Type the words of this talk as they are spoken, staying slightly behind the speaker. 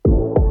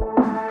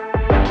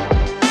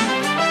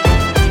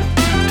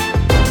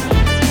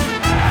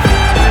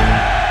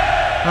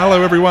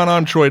Hello everyone,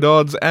 I'm Troy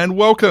Dodds and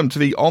welcome to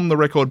the On The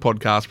Record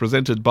podcast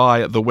presented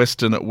by The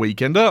Western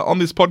Weekender. On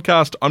this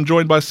podcast, I'm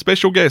joined by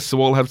special guests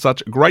who all have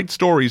such great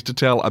stories to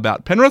tell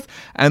about Penrith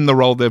and the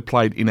role they've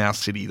played in our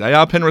city. They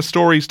are Penrith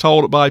stories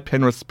told by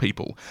Penrith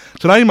people.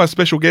 Today, my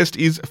special guest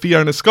is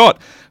Fiona Scott.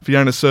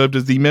 Fiona served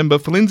as the member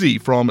for Lindsay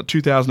from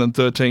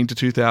 2013 to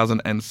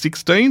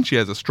 2016. She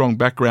has a strong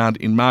background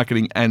in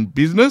marketing and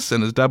business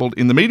and has dabbled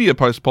in the media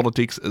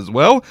post-politics as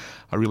well.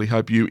 I really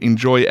hope you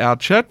enjoy our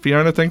chat.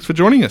 Fiona, thanks for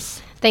joining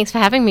us. Thanks for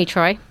having me,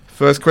 Troy.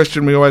 First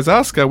question we always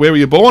ask, where were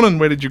you born and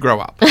where did you grow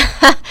up?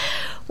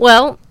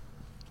 Well,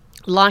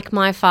 like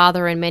my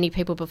father and many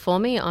people before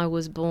me, I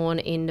was born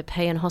in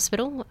Nepean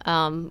Hospital,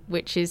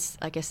 which is,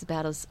 I guess,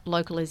 about as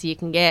local as you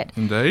can get.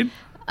 Indeed.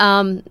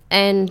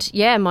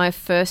 My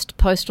first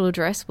postal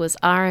address was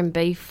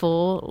RMB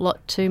 4,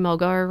 Lot 2,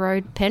 Mulgorrow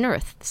Road,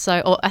 Penrith.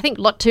 Or I think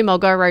Lot 2,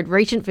 Mulgorrow Road,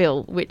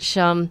 Regentville, which,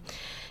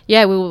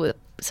 we were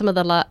some of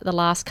the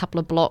last couple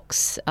of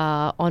blocks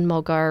on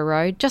Mulgorrow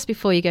Road, just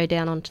before you go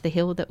down onto the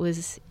hill that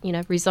was,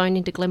 rezoned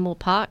into Glenmore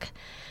Park,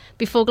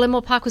 before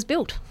Glenmore Park was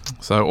built.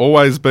 So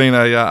always been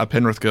a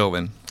Penrith girl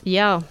then?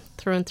 Yeah,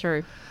 through and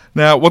through.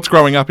 Now, what's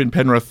growing up in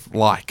Penrith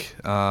like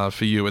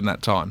for you in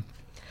that time?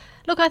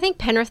 Look, I think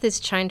Penrith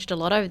has changed a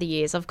lot over the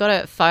years. I've got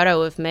a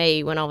photo of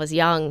me when I was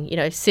young,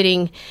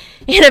 sitting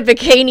in a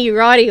bikini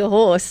riding a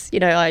horse.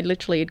 I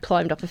literally had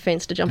climbed up a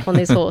fence to jump on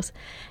this horse.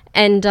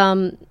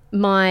 And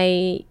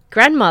my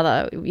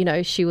grandmother,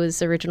 she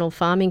was original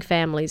farming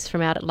families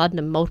from out at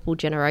Luddenham, multiple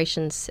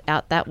generations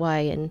out that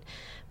way. And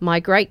my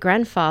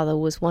great-grandfather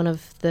was one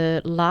of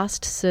the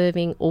last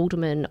serving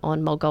aldermen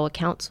on Mulgoa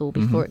Council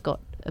before it got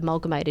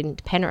amalgamated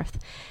into Penrith.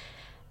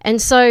 And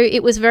so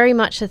it was very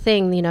much a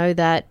thing,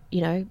 that,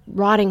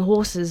 riding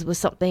horses was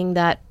something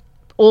that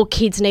all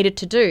kids needed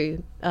to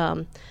do.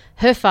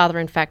 Her father,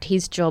 in fact,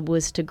 his job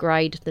was to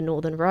grade the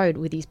Northern Road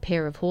with his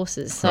pair of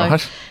horses. So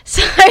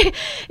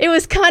it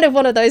was kind of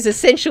one of those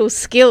essential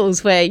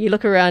skills where you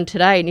look around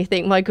today and you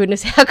think, my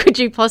goodness, how could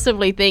you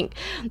possibly think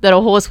that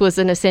a horse was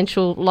an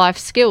essential life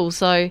skill?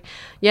 So,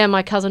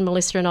 my cousin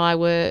Melissa and I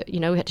were, we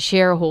had to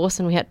share a horse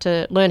and we had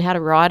to learn how to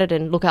ride it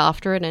and look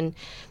after it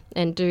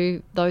and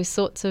do those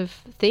sorts of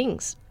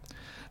things.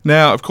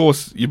 Now, of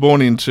course, you're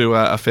born into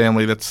a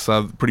family that's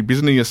pretty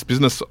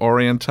business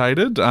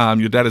orientated.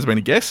 Your dad has been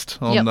a guest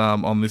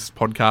on this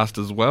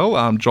podcast as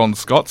well, John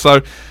Scott.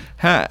 So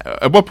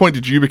at what point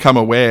did you become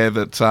aware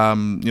that,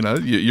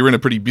 you're in a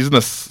pretty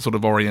business sort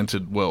of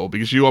oriented world?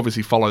 Because you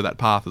obviously follow that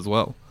path as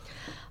well.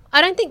 I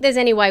don't think there's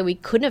any way we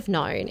couldn't have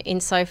known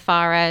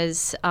insofar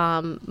as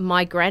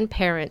my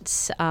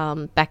grandparents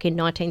back in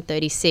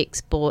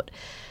 1936 bought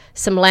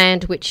some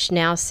land which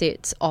now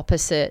sits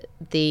opposite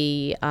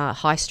the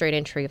High Street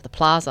entry of the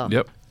plaza.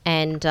 Yep.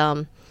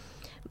 And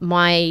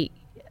my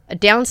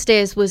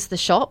downstairs was the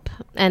shop,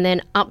 and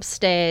then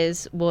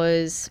upstairs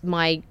was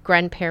my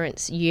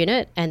grandparents'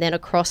 unit, and then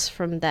across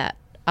from that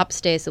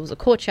upstairs there was a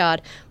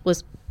courtyard,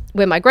 was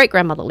where my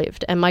great-grandmother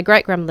lived. And my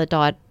great-grandmother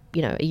died,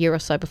 a year or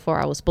so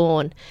before I was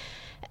born.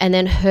 And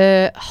then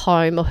her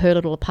home or her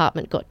little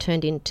apartment got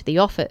turned into the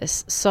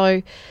office.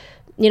 So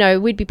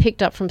we'd be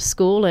picked up from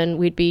school and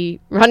we'd be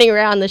running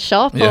around the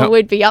shop, or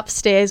we'd be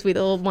upstairs with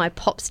all my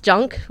pop's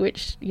junk,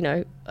 which,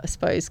 I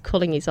suppose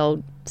calling his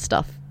old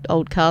stuff,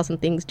 old cars and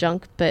things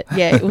junk, but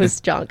it was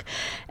junk.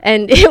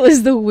 And it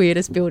was the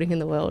weirdest building in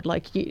the world.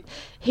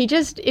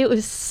 It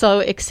was so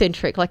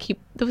eccentric.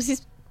 There was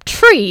this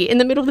tree in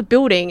the middle of the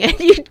building and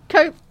you'd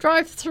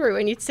drive through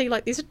and you'd see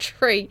this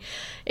tree.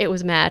 It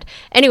was mad.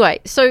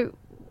 Anyway, so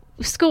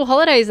school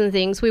holidays and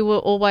things, we were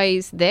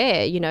always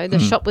there. The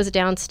shop was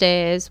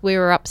downstairs, we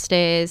were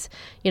upstairs,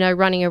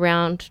 running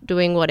around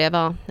doing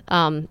whatever.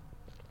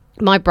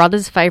 My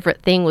brother's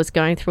favourite thing was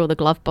going through all the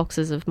glove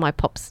boxes of my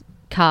pop's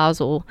cars,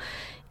 or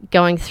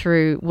going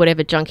through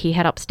whatever junk he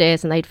had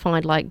upstairs, and they'd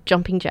find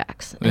jumping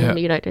jacks and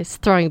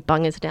just throwing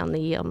bungers down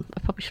the I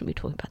probably shouldn't be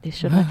talking about this,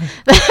 should I?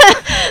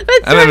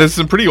 And then there's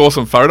some pretty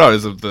awesome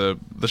photos of the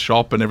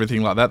shop and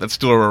everything like that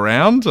still are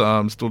around,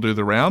 still do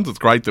the rounds. It's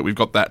great that we've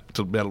got that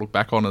to be able to look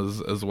back on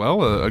as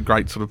well, a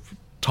great sort of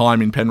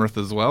time in Penrith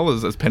as well,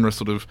 as Penrith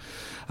sort of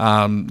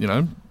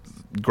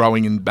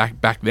growing in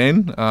back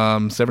then,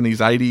 70s,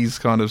 80s,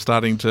 kind of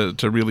starting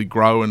to really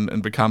grow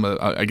and become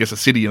a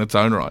city in its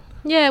own right.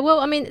 Yeah, well,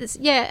 I mean,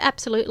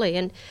 absolutely.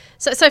 And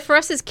so for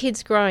us as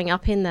kids growing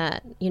up in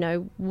that,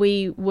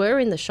 we were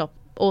in the shop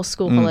all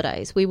school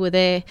holidays. We were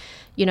there,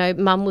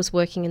 Mum was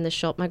working in the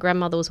shop, my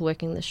grandmother was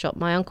working in the shop,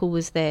 my uncle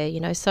was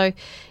there, so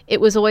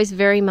it was always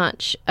very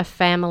much a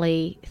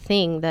family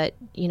thing that,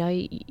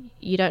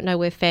 you don't know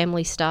where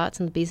family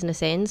starts and the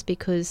business ends,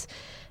 because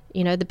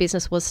the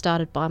business was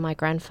started by my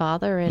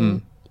grandfather,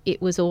 and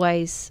it was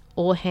always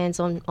all hands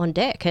on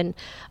deck. And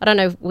I don't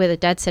know whether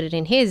Dad said it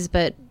in his,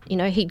 but,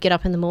 he'd get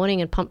up in the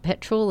morning and pump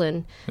petrol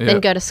and then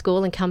go to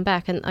school and come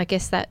back. And I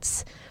guess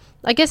that's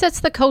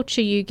the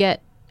culture you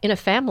get in a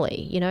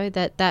family,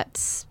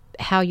 that's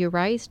how you're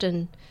raised,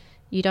 and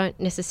you don't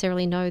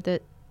necessarily know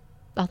that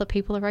other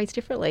people are raised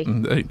differently.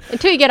 Indeed.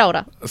 Until you get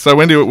older. So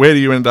where do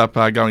you end up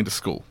going to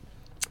school?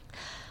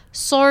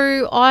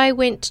 So I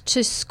went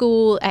to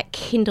school at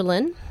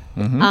Kinderlin,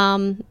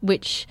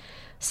 which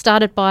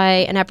started by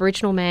an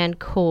Aboriginal man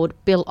called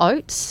Bill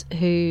Oates,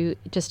 who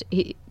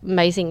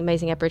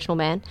amazing Aboriginal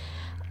man.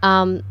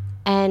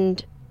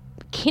 And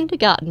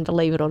kindergarten,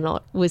 believe it or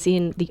not, was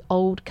in the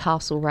old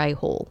Castlereagh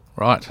Hall.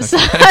 Right.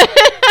 Okay.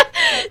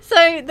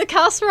 So the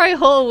Castlereagh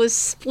Hall was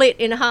split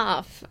in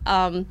half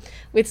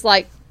with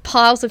like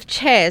piles of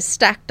chairs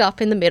stacked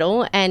up in the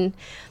middle, and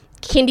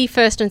kindy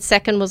first and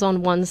second was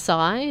on one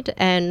side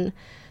and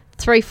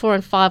 3, 4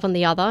 and 5 on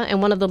the other,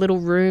 and one of the little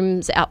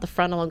rooms out the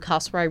front along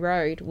Castlereagh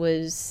Road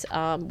was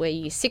where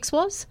Year 6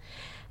 was,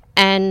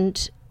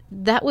 and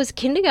that was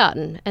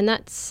kindergarten, and I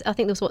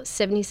think there was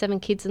 77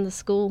 kids in the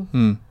school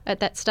at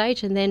that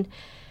stage, and then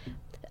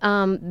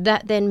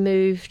that then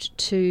moved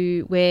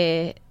to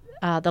where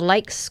the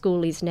Lakes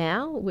School is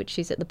now, which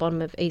is at the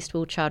bottom of East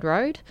Wilchard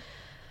Road.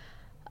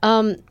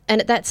 And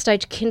at that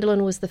stage,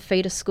 Kinderlin was the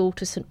feeder school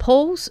to St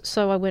Paul's,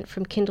 so I went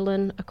from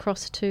Kinderlin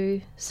across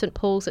to St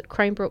Paul's at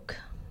Cranebrook,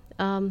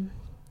 when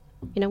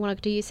I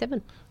got to Year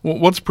 7. Well,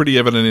 what's pretty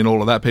evident in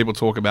all of that, people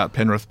talk about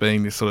Penrith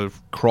being this sort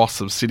of cross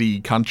of city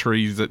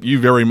countries, that you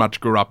very much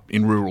grew up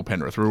in rural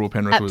Penrith. Rural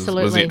Penrith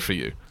was it for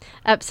you.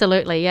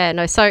 Absolutely, yeah.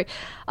 No, so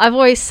I've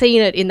always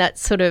seen it in that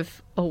sort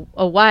of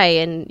a way,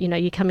 and,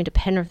 you come into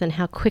Penrith and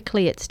how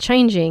quickly it's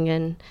changing,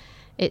 and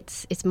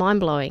it's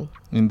mind-blowing.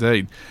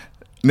 Indeed.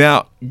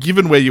 Now,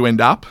 given where you end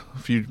up a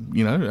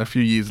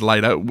few years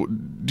later,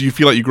 do you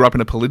feel like you grew up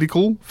in a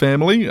political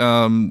family?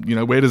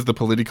 Where does the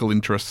political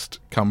interest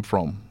come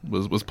from?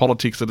 Was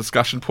politics a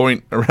discussion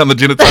point around the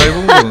dinner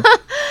table?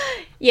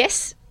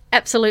 Yes,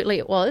 absolutely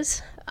it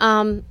was.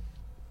 Yeah,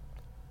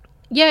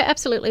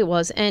 absolutely it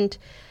was. And,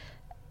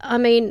 I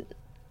mean,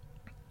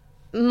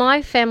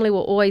 my family were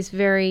always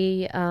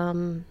very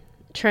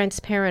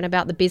transparent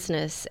about the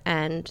business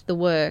and the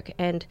work.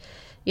 And,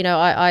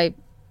 I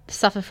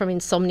suffer from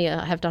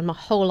insomnia. I have done my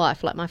whole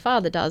life like my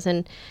father does,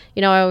 and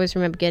I always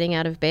remember getting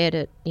out of bed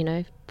at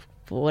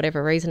for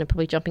whatever reason, and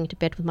probably jumping into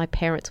bed with my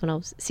parents when I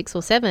was 6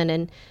 or 7,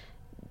 and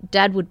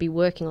Dad would be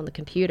working on the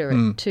computer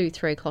at 2,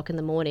 3 o'clock in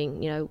the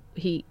morning.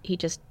 He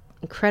just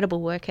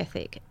incredible work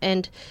ethic,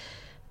 and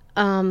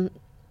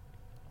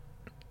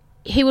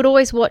he would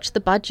always watch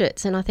the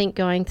budgets, and I think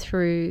going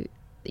through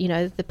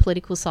the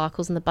political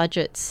cycles and the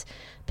budgets,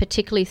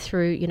 particularly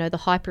through, the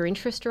hyper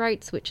interest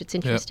rates, which it's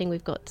interesting. Yep.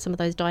 We've got some of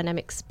those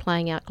dynamics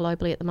playing out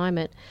globally at the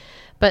moment.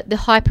 But the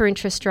hyper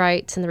interest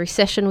rates and the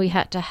recession we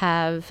had to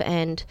have,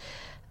 and,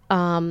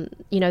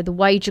 the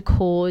wage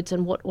accords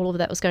and what all of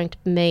that was going to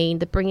mean,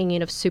 the bringing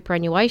in of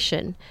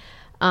superannuation.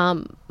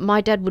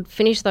 My dad would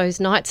finish those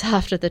nights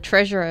after the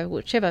treasurer,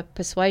 whichever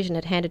persuasion,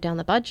 had handed down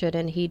the budget,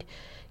 and he'd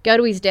go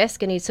to his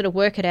desk and he'd sort of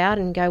work it out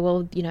and go,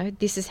 well,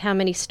 this is how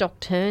many stock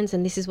turns,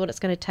 and this is what it's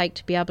going to take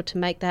to be able to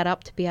make that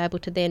up, to be able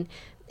to then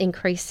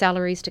increase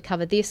salaries to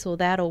cover this or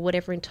that or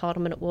whatever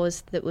entitlement it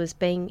was that was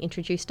being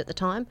introduced at the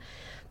time.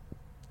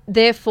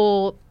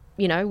 Therefore,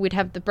 we'd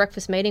have the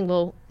breakfast meeting,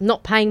 well,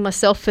 not paying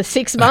myself for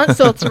 6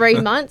 months or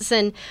 3 months,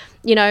 and,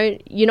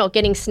 you're not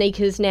getting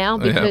sneakers now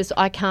because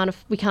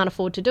we can't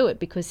afford to do it,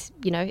 because,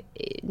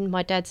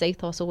 my dad's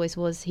ethos always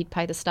was he'd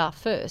pay the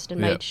staff first and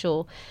made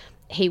sure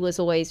he was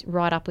always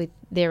right up with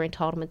their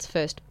entitlements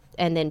first,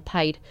 and then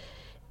paid,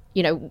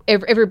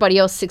 everybody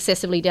else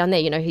successively down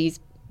there, his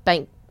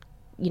bank,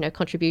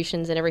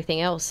 contributions and everything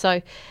else.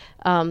 So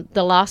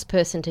the last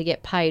person to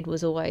get paid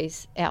was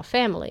always our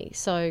family.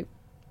 So,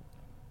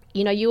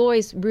 you're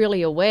always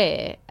really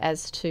aware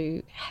as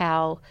to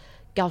how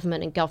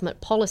government and government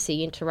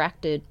policy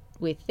interacted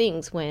with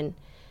things when,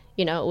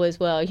 it was,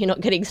 well, you're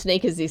not getting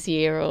sneakers this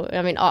year. Or,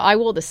 I mean, I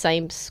wore the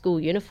same school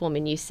uniform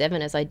in Year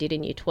 7 as I did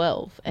in Year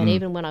 12. And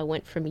even when I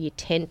went from Year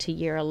 10 to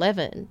Year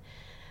 11,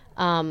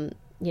 and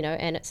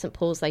at St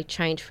Paul's they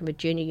changed from a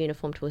junior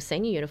uniform to a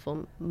senior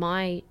uniform,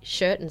 my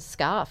shirt and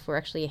scarf were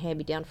actually a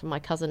hand-me-down from my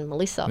cousin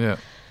Melissa. Yeah.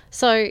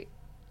 So,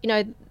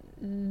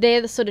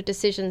 they're the sort of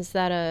decisions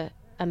that are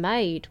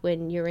made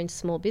when you're in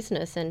small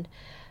business. And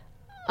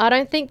I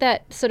don't think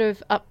that sort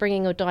of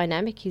upbringing or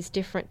dynamic is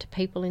different to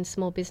people in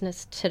small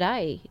business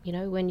today.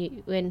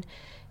 When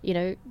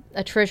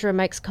a treasurer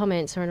makes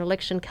comments, or an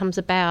election comes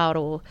about,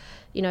 or,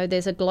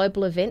 there's a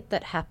global event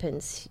that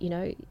happens,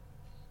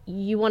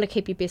 you want to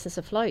keep your business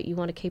afloat. You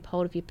want to keep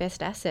hold of your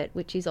best asset,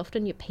 which is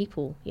often your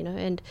people,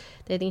 and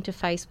they're the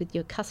interface with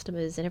your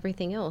customers and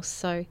everything else.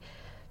 So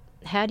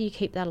how do you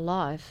keep that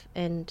alive?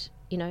 And,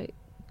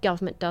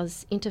 government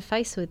does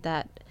interface with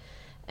that.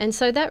 And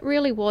so that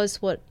really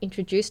was what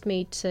introduced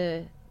me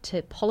to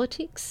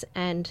politics,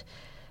 and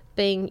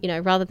being,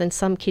 rather than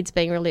some kids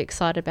being really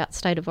excited about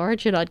State of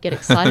Origin, I'd get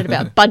excited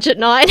about budget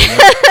night,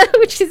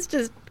 which is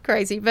just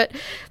crazy. But,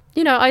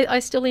 I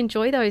still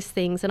enjoy those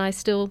things, and I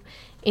still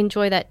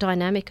enjoy that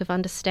dynamic of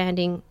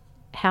understanding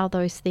how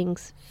those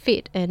things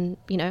fit. And,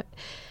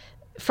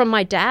 from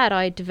my dad,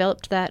 I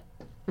developed that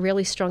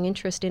really strong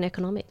interest in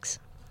economics.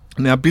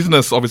 Now,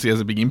 business obviously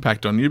has a big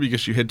impact on you,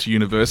 because you head to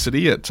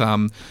university at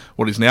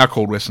what is now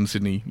called Western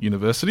Sydney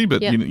University,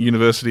 but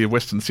University of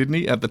Western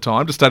Sydney at the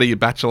time, to study a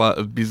Bachelor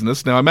of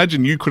Business. Now, I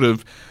imagine you could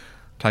have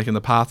taken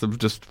the path of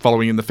just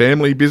following in the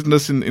family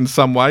business in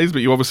some ways, but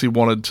you obviously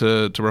wanted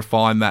to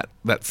refine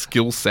that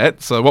skill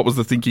set. So what was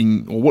the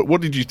thinking, or what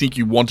did you think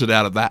you wanted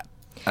out of that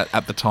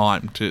at the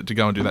time to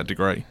go and do that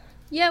degree?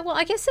 Yeah, well,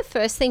 I guess the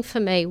first thing for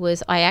me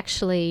was I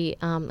actually,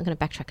 I'm going to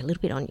backtrack a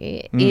little bit on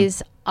you,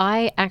 is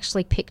I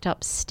actually picked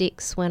up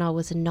sticks when I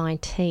was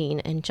 19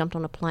 and jumped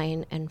on a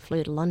plane and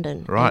flew to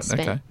London. Right,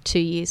 and spent 2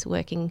 years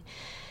working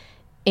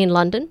in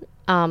London.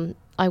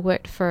 I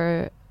worked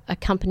for a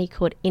company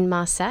called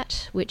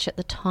Inmarsat, which at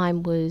the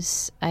time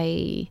was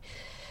a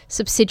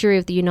subsidiary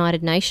of the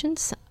United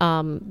Nations,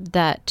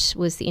 that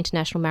was the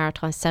International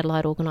Maritime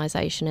Satellite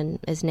Organisation and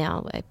is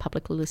now a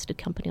publicly listed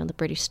company on the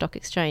British Stock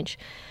Exchange.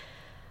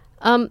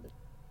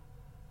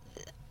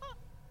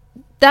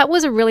 That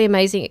was a really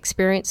amazing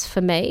experience for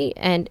me,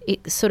 and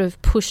it sort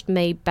of pushed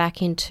me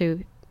back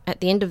into, at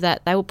the end of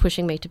that, they were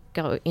pushing me to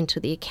go into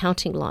the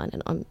accounting line,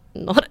 and I'm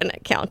not an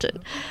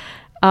accountant.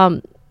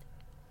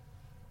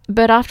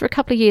 But after a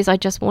couple of years, I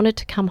just wanted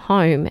to come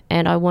home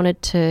and I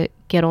wanted to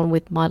get on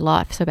with my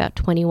life. So about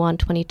 21,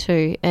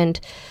 22. And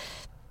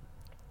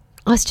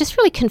I was just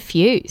really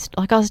confused.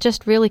 Like I was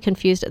just really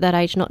confused at that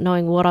age, not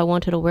knowing what I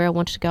wanted or where I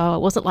wanted to go. I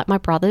wasn't like my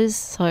brothers.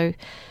 So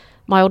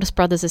my oldest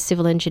brother's a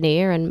civil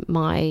engineer and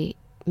my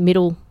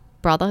middle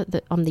brother,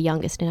 I'm the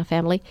youngest in our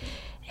family,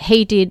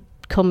 he did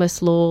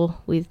commerce law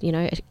with,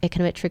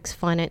 econometrics,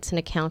 finance and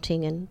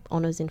accounting and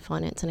honours in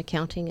finance and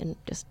accounting and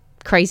just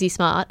crazy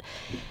smart.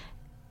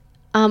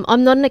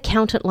 I'm not an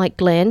accountant like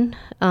Glenn,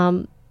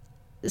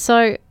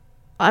 so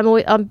I'm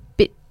a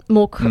bit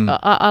more.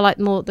 I like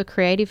more the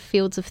creative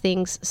fields of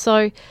things.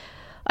 So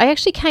I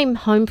actually came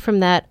home from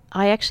that.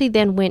 I actually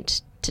then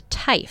went to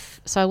TAFE.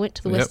 So I went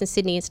to the Western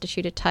Sydney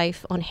Institute of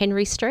TAFE on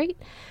Henry Street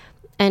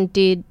and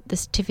did the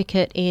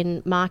certificate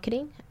in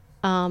marketing.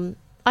 I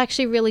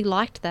actually really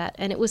liked that,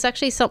 and it was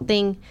actually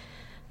something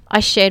I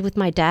shared with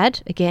my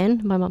dad. Again,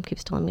 my mum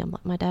keeps telling me I'm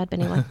like my dad, but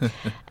anyway,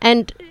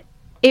 and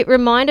it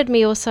reminded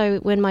me also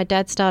when my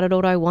dad started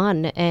Auto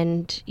One,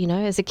 and,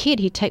 as a kid,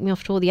 he'd take me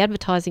off to all the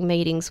advertising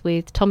meetings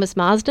with Thomas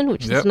Marsden,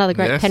 which is another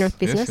great Penrith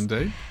business. Yes,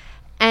 indeed.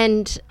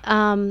 And,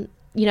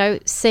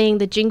 seeing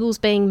the jingles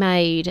being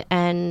made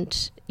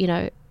and,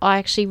 I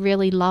actually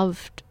really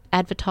loved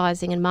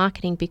advertising and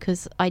marketing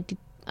because I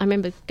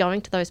remember going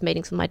to those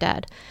meetings with my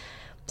dad.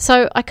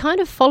 So I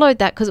kind of followed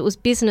that because it was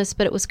business,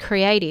 but it was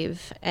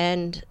creative.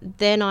 And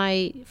then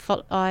I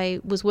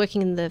was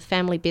working in the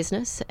family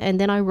business, and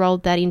then I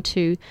rolled that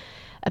into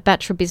a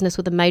Bachelor of Business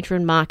with a major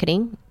in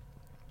marketing.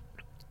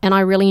 And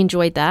I really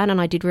enjoyed that, and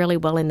I did really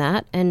well in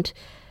that. And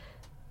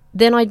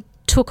then I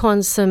took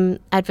on some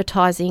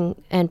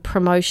advertising and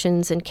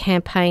promotions and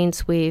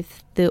campaigns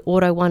with the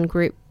Auto One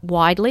group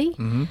widely,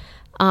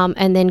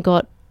 and then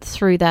got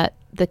through that.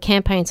 The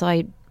campaigns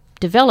I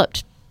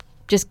developed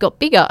just got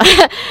bigger.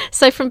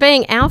 So from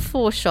being our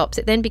 4 shops,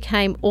 it then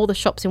became all the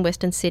shops in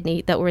Western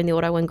Sydney that were in the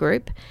Auto One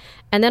group.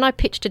 And then I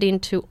pitched it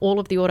into all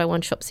of the Auto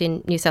One shops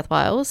in New South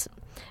Wales.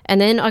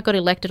 And then I got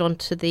elected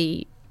onto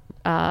the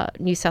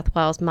New South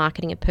Wales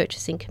marketing and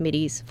purchasing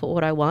committees for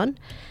Auto One.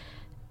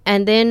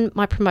 And then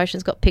my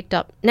promotions got picked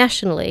up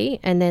nationally,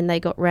 and then they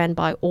got ran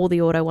by all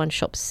the Auto One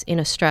shops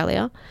in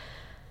Australia.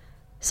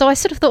 So I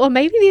sort of thought, well,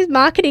 maybe this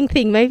marketing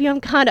thing, maybe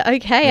I'm kind of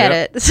okay at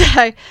it.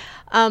 So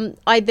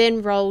I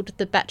then rolled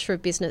the Bachelor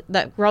of Business,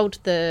 rolled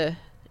the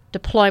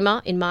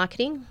diploma in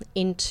marketing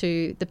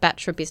into the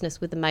Bachelor of Business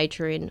with a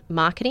major in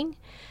marketing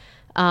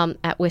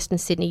at Western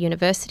Sydney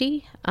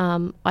University.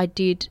 I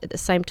did at the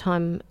same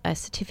time a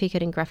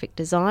certificate in graphic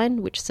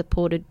design, which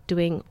supported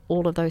doing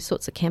all of those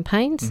sorts of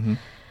campaigns,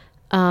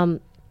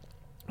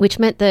 which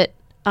meant that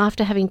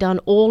after having done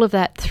all of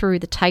that through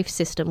the TAFE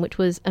system, which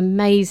was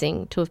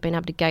amazing to have been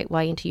able to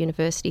gateway into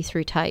university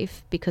through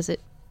TAFE because it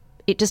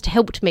just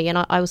helped me, and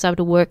I was able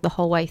to work the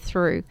whole way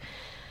through.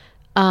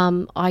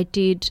 I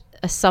did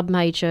a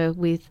sub-major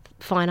with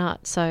fine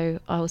art, so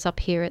I was up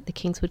here at the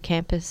Kingswood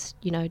campus,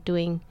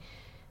 doing,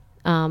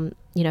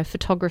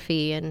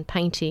 photography and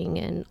painting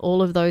and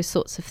all of those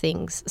sorts of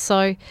things.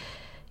 So,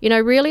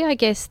 really, I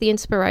guess the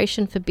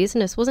inspiration for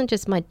business wasn't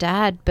just my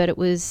dad, but it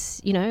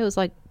was, it was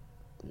like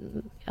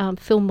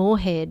Phil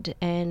Moorhead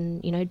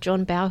and,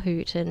 John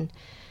Bauhoot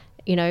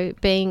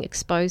and, being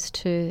exposed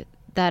to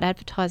that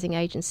advertising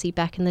agency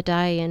back in the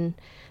day and,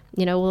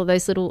 all of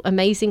those little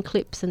amazing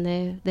clips and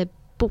their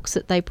books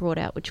that they brought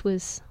out, which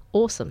was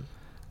awesome.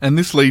 And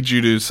this leads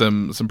you to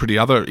some pretty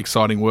other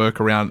exciting work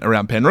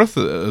around Penrith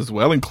as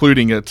well,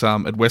 including at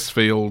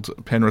Westfield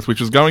Penrith, which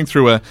was going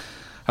through a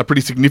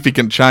pretty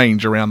significant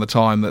change around the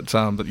time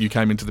that you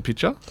came into the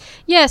picture.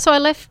 Yeah, so I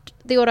left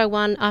the Auto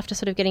One after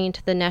sort of getting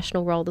into the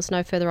national role. There's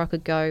no further I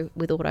could go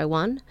with Auto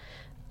One.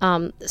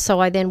 So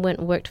I then went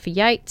and worked for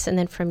Yates, and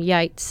then from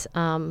Yates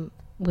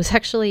was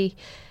actually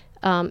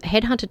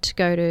headhunted to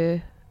go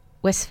to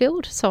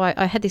Westfield. So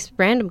I had this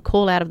random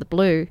call out of the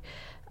blue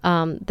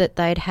that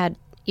they'd had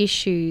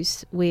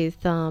issues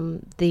with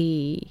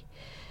the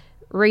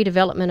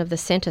redevelopment of the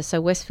centre.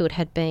 So Westfield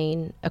had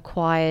been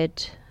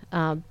acquired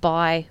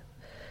by...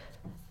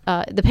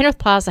 the Penrith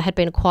Plaza had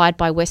been acquired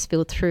by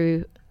Westfield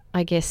through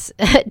I guess,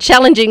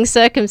 challenging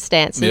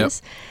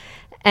circumstances. Yep.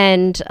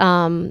 And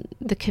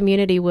the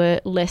community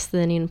were less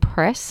than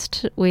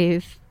impressed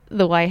with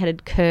the way it had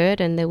occurred,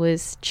 and there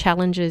was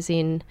challenges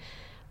in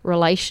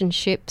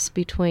relationships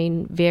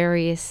between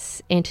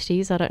various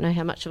entities. I don't know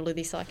how much of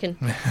this I can,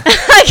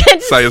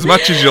 say as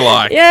much as you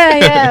like.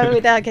 Yeah,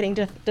 without getting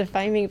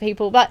defaming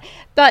people. But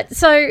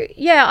so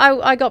yeah,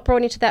 I got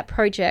brought into that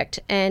project,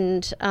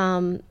 and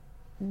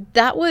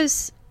that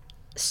was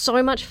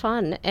so much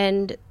fun.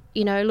 And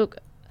look,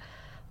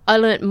 I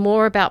learnt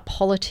more about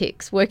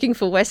politics working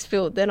for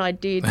Westfield than I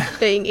did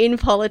being in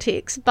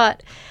politics.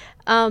 But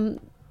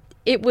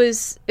it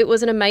was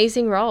an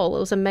amazing role. It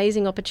was an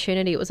amazing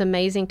opportunity. It was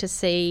amazing to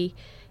see,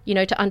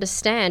 to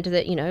understand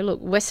that, look,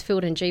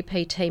 Westfield and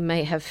GPT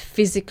may have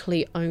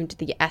physically owned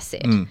the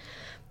asset,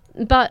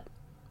 but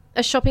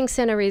a shopping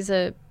centre is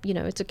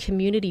it's a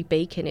community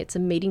beacon. It's a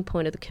meeting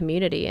point of the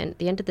community. And at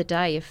the end of the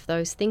day, if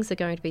those things are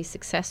going to be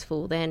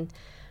successful, then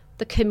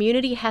the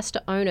community has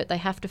to own it. They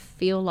have to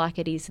feel like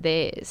it is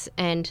theirs.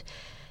 And,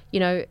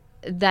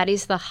 that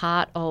is the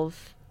heart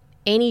of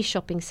any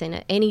shopping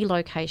centre, any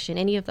location,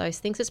 any of those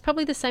things. It's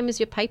probably the same as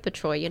your paper,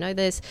 Troy.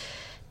 There's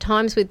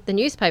times with the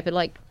newspaper,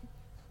 like,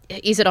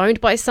 is it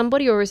owned by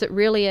somebody or is it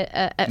really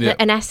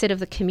an asset of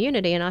the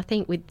community? And I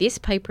think with this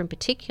paper in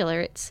particular,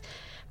 it's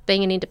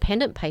being an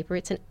independent paper,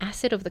 it's an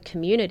asset of the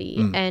community.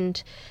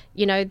 And,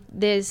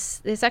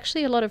 there's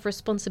actually a lot of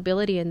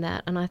responsibility in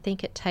that. And I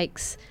think it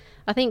takes...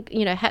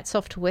 hats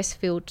off to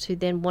Westfield to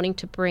then wanting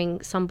to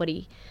bring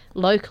somebody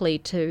locally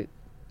to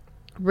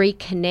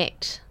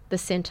reconnect the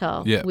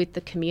centre with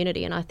the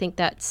community. And I think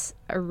that's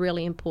a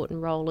really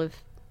important role of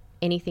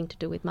anything to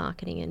do with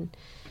marketing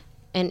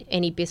and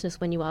any business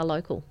when you are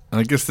local.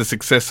 And I guess the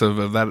success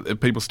of that,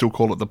 people still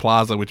call it the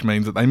Plaza, which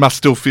means that they must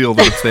still feel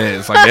that it's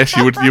theirs. I guess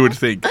you would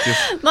think.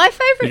 My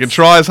favourite... You can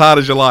try as hard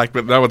as you like,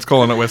 but no one's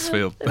calling it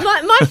Westfield.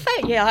 my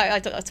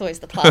favourite... it's always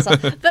the Plaza.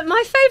 But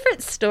my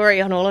favourite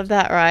story on all of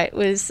that, right,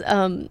 was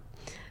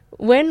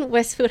when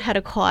Westfield had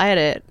acquired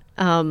it,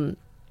 and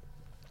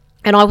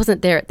I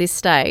wasn't there at this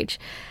stage,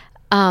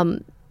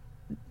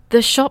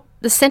 the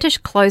centre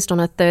closed on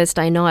a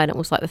Thursday night. It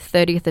was like the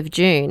 30th of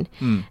June.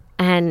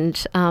 And,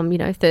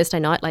 Thursday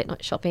night, late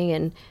night shopping,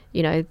 and,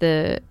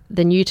 the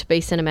new to be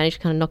centre manager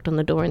kind of knocked on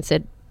the door and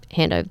said,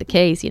 hand over the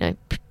keys,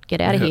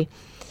 get out of here.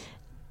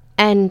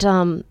 And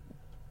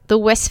the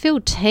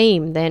Westfield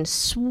team then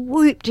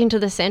swooped into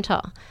the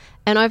centre,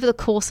 and over the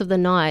course of the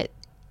night,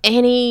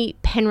 any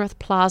Penrith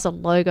Plaza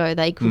logo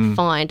they could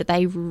find,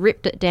 they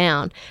ripped it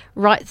down.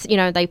 Right,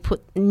 they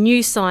put new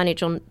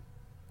signage on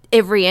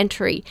every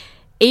entry,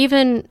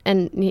 even,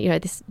 and,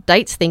 this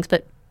dates things,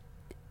 but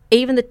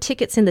even the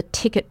tickets in the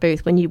ticket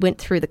booth when you went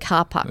through the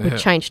car park were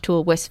changed to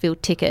a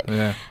Westfield ticket.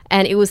 Yeah.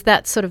 And it was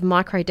that sort of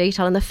micro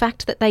detail. And the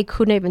fact that they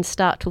couldn't even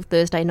start till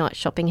Thursday night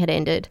shopping had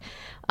ended,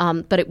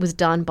 but it was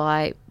done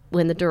by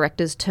when the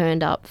directors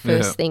turned up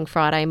first thing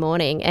Friday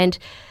morning. And,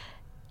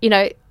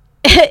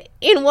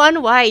 in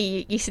one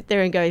way you sit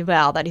there and go,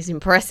 wow, that is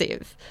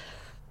impressive.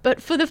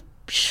 But for the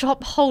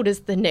shop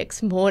holders the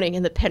next morning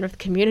and the Penrith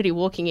community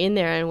walking in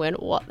there and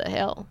went, what the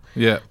hell?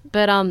 Yeah.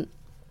 But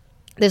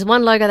there's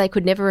one logo they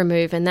could never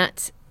remove, and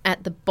that's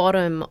at the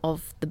bottom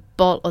of the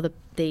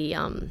I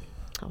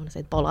want to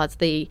say bollards,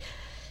 the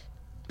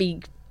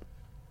big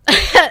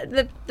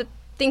the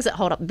things that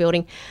hold up the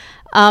building.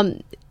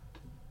 What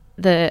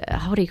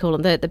do you call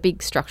them? The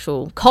big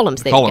structural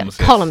columns. There columns,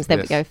 we go. Yes, columns. There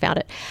we go. Found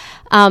it.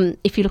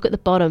 If you look at the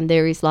bottom,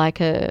 there is like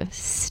a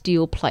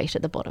steel plate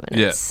at the bottom, and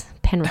it's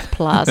Penrith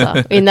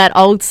Plaza in that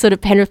old sort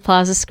of Penrith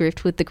Plaza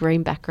script with the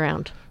green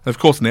background. Of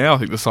course, now I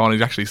think the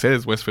signage actually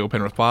says Westfield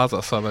Penrith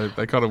Plaza, so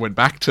they kind of went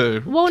back to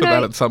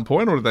that at some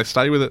point, or did they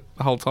stay with it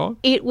the whole time?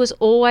 It was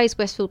always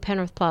Westfield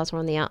Penrith Plaza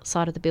on the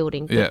outside of the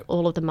building, but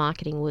all of the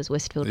marketing was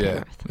Westfield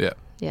Penrith.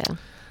 Yeah.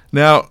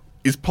 Now,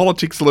 is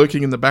politics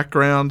lurking in the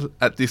background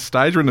at this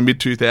stage? We're in the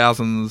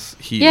mid-2000s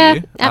here.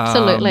 Yeah,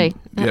 absolutely.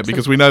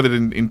 Because we know that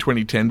in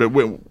 2010, but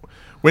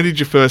when did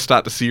you first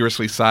start to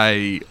seriously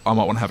say, I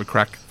might want to have a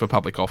crack for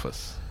public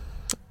office?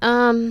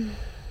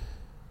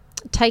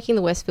 Taking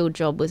the Westfield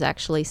job was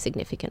actually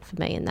significant for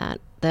me in that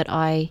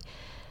I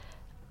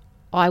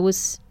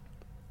was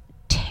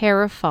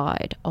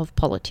terrified of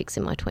politics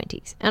in my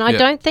 20s. And I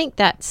don't think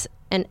that's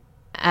an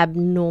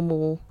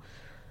abnormal...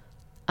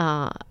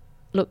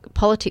 look,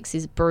 politics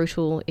is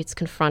brutal, it's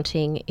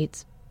confronting,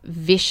 it's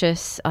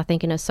vicious. I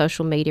think in a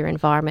social media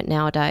environment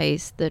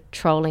nowadays, the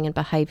trolling and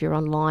behaviour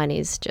online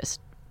is just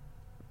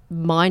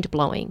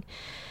mind-blowing.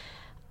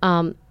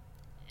 And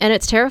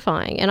it's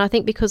terrifying. And I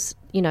think because,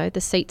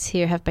 the seats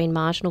here have been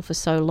marginal for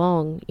so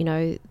long,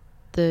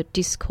 the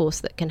discourse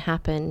that can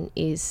happen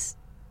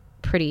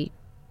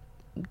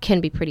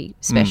can be pretty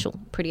special,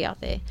 pretty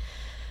out there.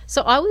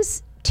 So I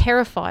was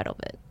terrified of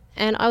it.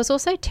 And I was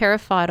also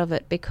terrified of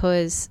it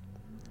because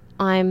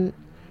I'm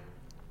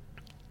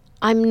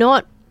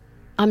not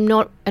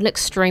an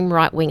extreme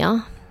right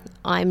winger.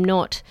 I'm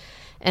not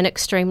an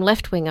extreme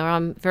left winger.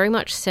 I'm very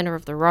much centre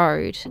of the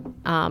road,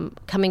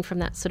 coming from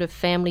that sort of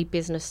family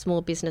business,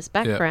 small business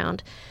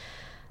background. Yeah. And, I think, because, the seats here have been marginal for so long, the discourse that can happen can be pretty special, pretty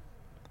out there. So I was terrified of it. And I was also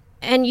terrified of it because I'm not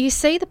And you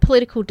see the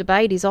political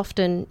debate is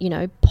often,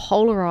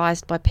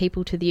 polarised by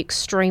people to the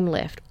extreme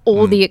left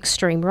or the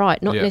extreme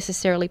right, not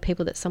necessarily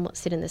people that somewhat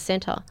sit in the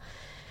centre.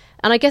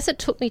 And I guess it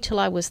took me till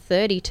I was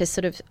 30 to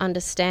sort of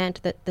understand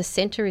that the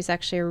centre is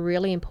actually a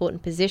really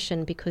important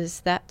position,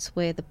 because that's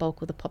where the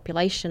bulk of the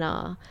population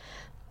are.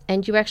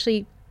 And you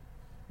actually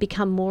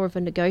become more of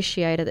a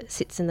negotiator that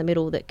sits in the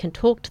middle, that can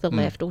talk to the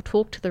left or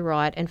talk to the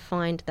right and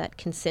find that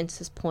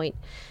consensus point.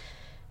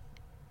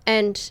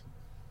 And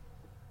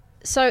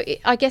so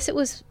I guess it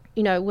was,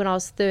 when I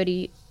was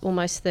 30,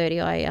 almost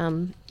 30,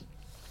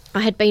 I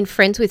had been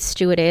friends with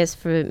Stuart Ayres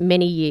for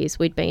many years.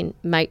 We'd been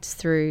mates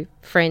through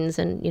friends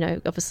and,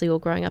 obviously all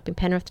growing up in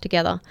Penrith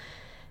together.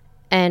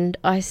 And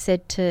I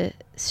said to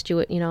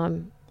Stuart, I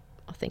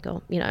think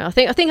I'm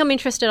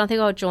interested. I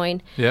think I'll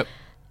join. Yep.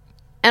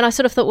 And I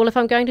sort of thought, well, if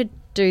I'm going to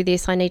do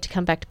this, I need to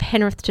come back to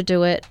Penrith to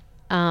do it.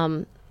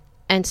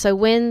 And so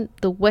when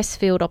the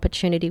Westfield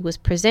opportunity was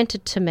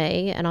presented to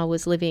me, and I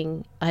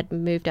had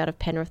moved out of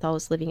Penrith, I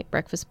was living at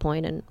Breakfast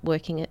Point and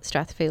working at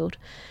Strathfield,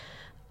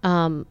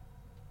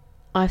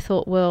 I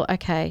thought, well,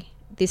 okay,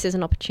 this is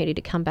an opportunity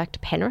to come back to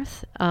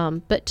Penrith,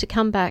 but to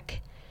come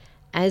back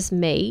as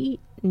me,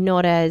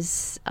 not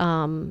as,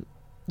 John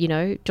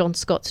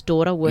Scott's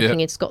daughter working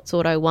in Scott's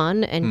Auto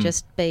One, and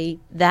just be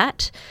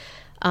that.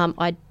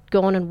 I'd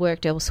gone and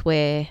worked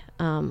elsewhere.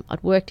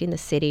 I'd worked in the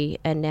city,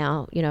 and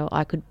now,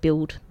 I could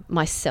build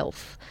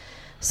myself.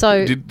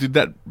 So did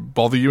that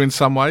bother you in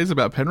some ways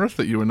about Penrith,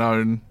 that you were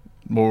known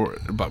more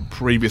but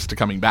previous to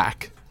coming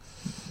back?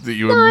 That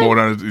you were more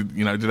known,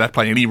 did that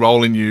play any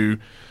role in you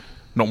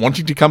not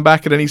wanting to come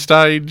back at any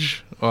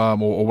stage, or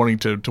wanting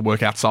to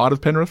work outside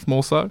of Penrith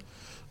more so?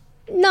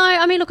 No,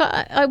 I mean, look,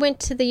 I went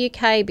to the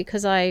UK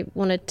because I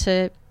wanted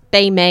to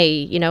be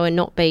me, and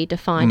not be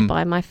defined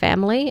by my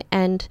family.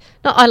 And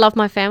I love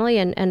my family,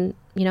 and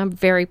I'm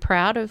very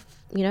proud of,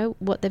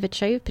 what they've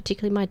achieved,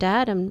 particularly my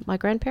dad and my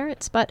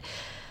grandparents. But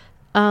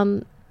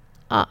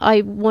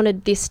I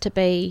wanted this to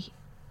be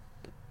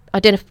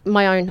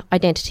my own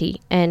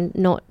identity, and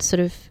not sort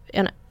of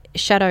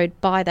shadowed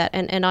by that.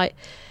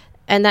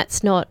 And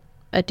that's not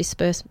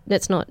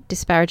that's not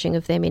disparaging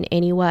of them in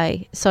any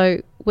way.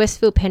 So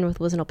Westfield Penrith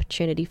was an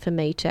opportunity for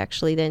me to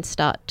actually then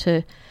start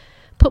to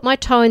put my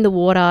toe in the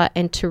water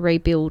and to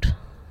rebuild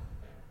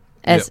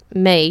as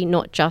me,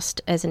 not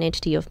just as an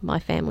entity of my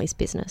family's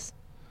business.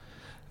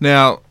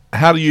 Now,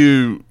 how do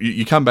you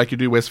come back, you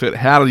do Westfield,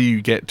 how do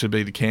you get to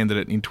be the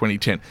candidate in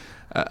 2010?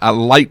 A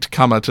late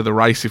comer to the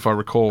race, if I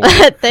recall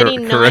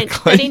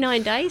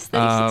 39 days,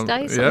 36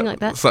 days, something like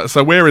that.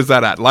 So where is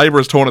that at? Labor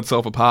has torn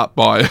itself apart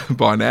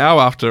by now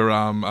after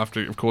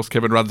of course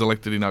Kevin Rudd's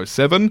elected in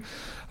 2007.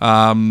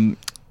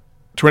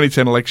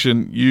 2010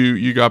 election,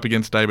 you go up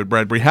against David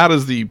Bradbury. How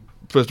does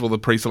first of all the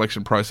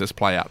pre-selection process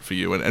play out for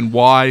you, and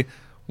why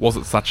was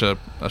it such a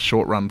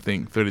short run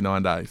thing,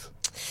 39 days?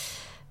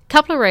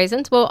 Couple of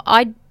reasons. Well,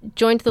 I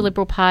joined the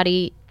Liberal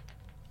Party.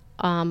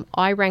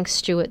 I rang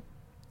Stuart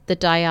the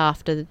day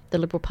after the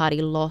Liberal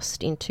Party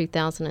lost in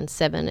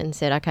 2007 and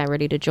said, okay,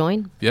 ready to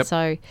join. Yep.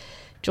 So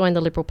joined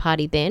the Liberal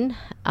Party then.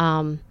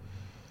 And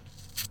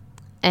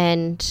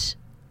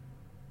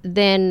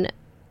then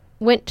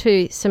went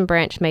to some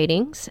branch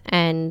meetings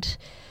and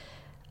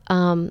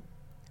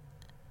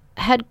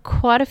had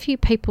quite a few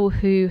people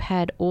who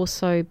had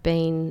also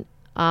been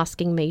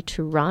asking me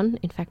to run.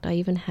 In fact, I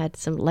even had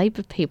some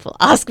Labor people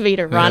ask me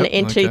to run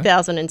in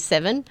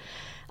 2007.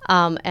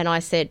 And I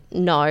said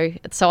no.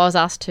 So I was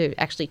asked to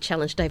actually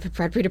challenge David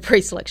Bradbury to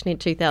pre-selection in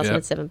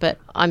 2007, but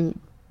I'm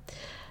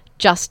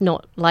just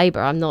not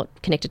Labor. I'm not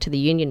connected to the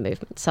union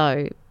movement.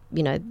 So,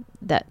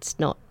 that's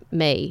not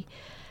me.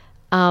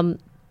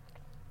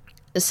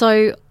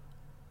 So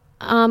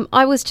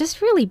I was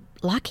just really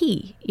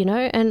lucky,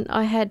 and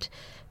I had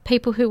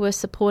people who were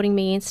supporting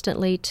me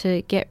instantly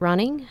to get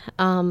running.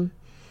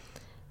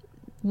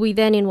 We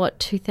then, in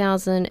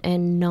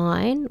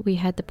 2009, we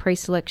had the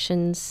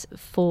pre-selections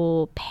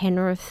for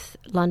Penrith,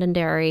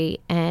 Londonderry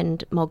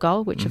and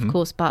Mulgoa, which of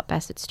course Bart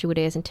Bassett, Stuart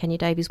Ayres and Tanya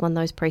Davies won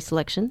those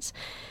pre-selections.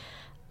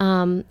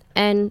 And,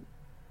 then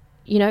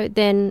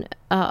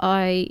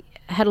I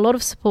had a lot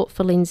of support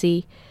for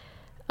Lindsay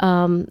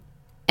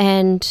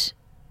and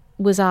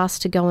was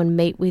asked to go and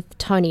meet with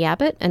Tony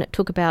Abbott, and it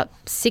took about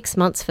 6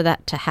 months for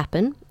that to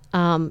happen,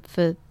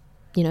 for,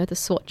 the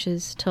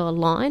swatches to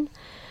align.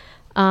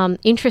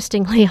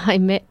 Interestingly, I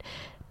met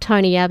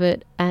Tony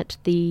Abbott at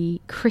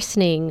the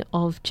christening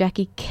of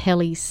Jackie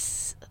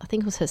Kelly's, I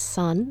think it was her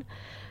son,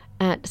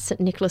 at St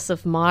Nicholas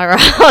of Myra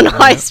on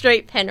High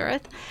Street,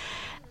 Penrith.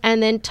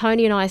 And then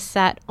Tony and I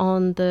sat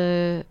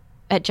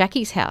at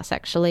Jackie's house,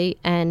 actually,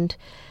 and,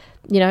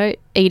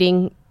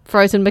 eating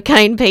frozen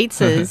McCain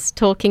pizzas,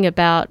 talking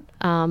about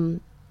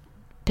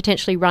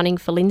potentially running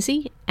for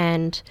Lindsay.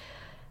 And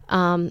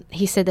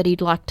he said that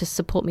he'd like to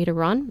support me to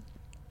run.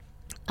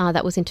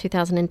 That was in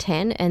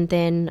 2010, and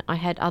then I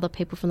had other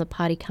people from the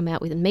party come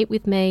out and meet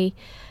with me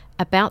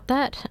about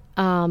that.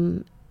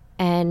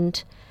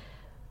 And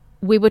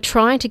we were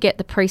trying to get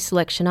the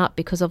pre-selection up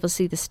because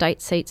obviously the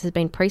state seats had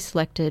been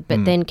pre-selected,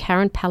 but then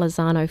Karen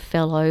Palazzano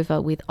fell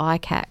over with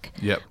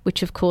ICAC,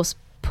 which of course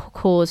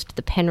caused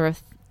the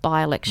Penrith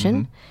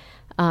by-election,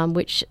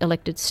 which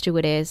elected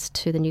Stuart Ayres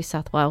to the New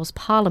South Wales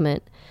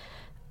Parliament.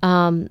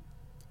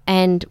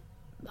 And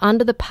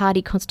under the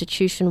party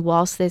constitution,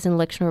 whilst there's an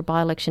election or a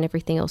by-election,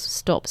 everything else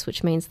stops,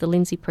 which means the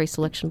Lindsay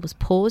pre-selection was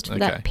paused for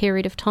that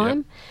period of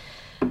time,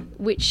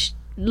 which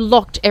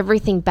locked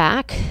everything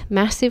back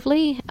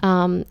massively.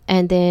 And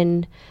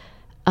then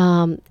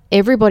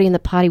everybody in the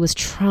party was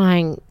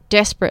trying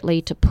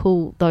desperately to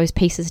pull those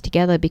pieces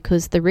together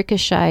because the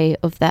ricochet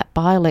of that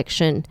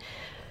by-election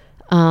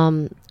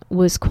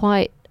was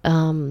quite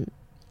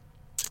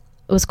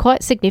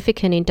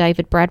significant in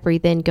David Bradbury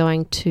then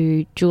going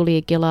to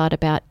Julia Gillard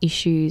about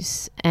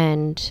issues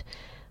and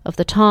of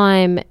the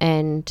time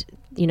and,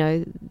 you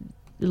know,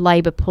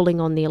 Labor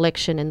pulling on the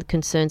election and the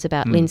concerns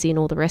about Lindsay and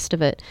all the rest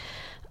of it,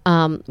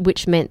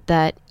 which meant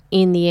that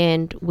in the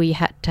end we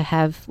had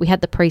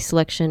the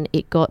pre-selection,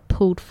 it got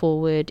pulled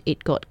forward,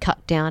 it got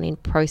cut down in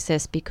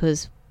process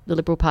because the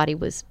Liberal Party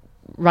was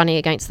running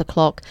against the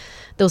clock.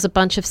 There was a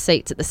bunch of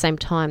seats at the same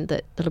time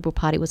that the Liberal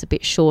Party was a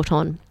bit short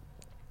on.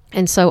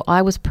 And so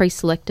I was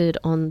pre-selected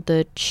on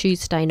the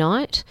Tuesday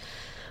night.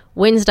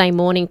 Wednesday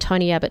morning,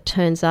 Tony Abbott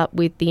turns up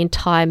with the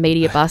entire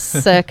media bus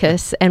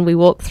circus and we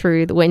walk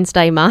through the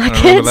Wednesday markets.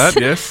 I remember that,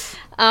 yes.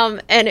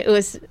 And it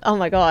was, oh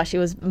my gosh, it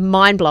was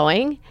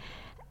mind-blowing.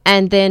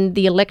 And then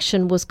the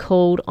election was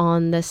called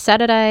on the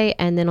Saturday,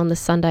 and then on the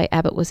Sunday,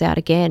 Abbott was out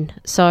again.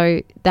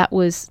 So that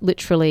was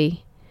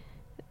literally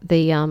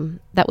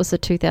that was the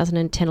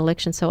 2010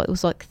 election. So it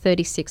was like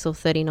 36 or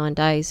 39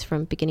 days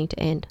from beginning to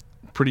end.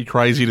 Pretty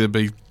crazy to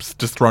be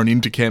just thrown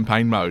into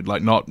campaign mode,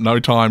 like no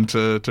time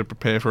to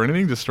prepare for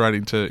anything, just straight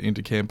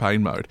into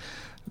campaign mode.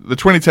 The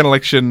 2010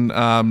 election,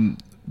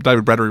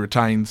 David Bradbury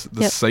retains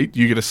the seat.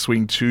 You get a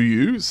swing to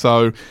you.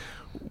 So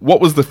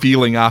what was the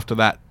feeling after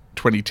that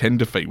 2010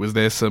 defeat? Was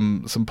there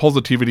some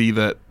positivity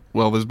that,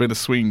 well, there's been a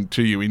swing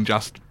to you in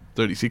just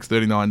 36,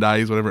 39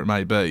 days, whatever it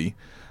may be,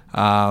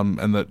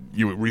 and that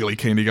you were really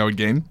keen to go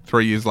again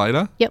 3 years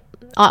later? Yep.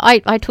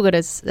 I took it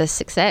as a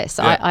success.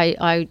 Yeah.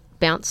 I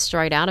bounced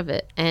straight out of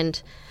it,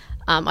 and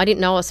I didn't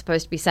know I was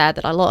supposed to be sad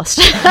that I lost.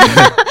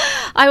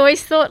 I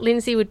always thought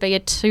Lindsay would be a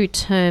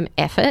 2-term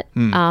effort,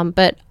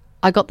 but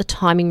I got the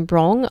timing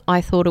wrong.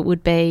 I thought it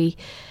would be...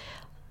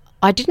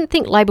 I didn't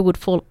think Labor would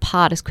fall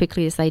apart as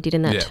quickly as they did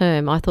in that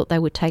term. I thought they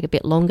would take a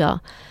bit longer.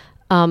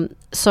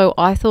 So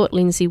I thought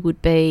Lindsay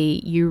would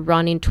be, you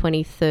run in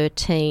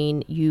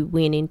 2013, you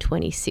win in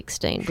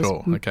 2016.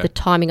 Sure, okay. The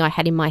timing I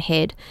had in my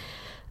head.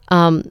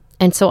 And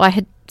so I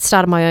had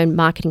started my own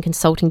marketing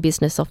consulting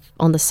business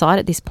on the side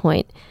at this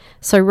point.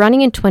 So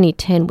running in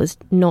 2010 was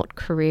not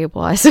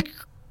career-wise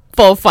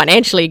or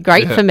financially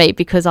great for me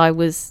because I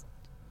was,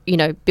 you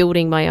know,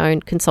 building my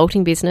own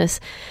consulting business.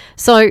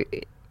 So,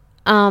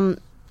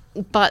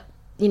 but,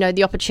 you know,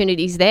 the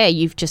opportunity's there.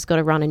 You've just got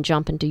to run and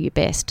jump and do your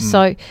best.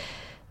 So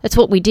that's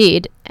what we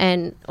did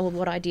or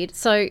what I did.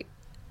 So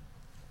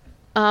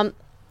I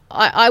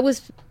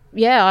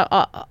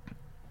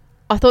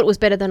thought it was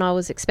better than I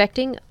was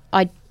expecting.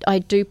 I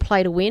do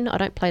play to win. I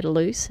don't play to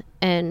lose.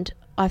 And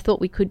I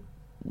thought we could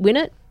win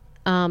it.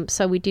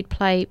 So we did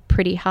play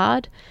pretty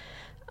hard.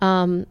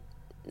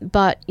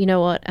 But you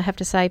know what? I have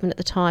to say, even at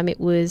the time,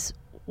 it was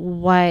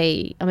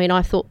I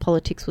thought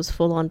politics was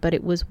full on, but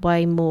it was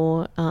way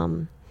more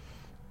full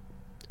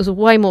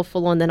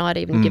on than I'd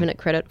even given it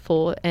credit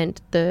for. And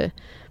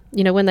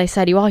when they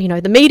say to you, oh, you know,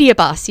 the media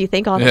bus, you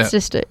think, oh, that's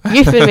just a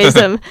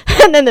euphemism.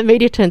 And then the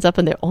media turns up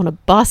and they're on a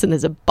bus and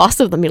there's a bus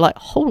of them. You're like,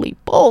 holy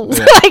balls.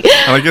 Yeah.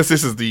 And I guess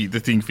this is the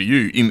thing for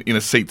you in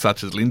a seat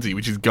such as Lindsay,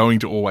 which is going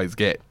to always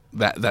get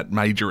that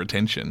major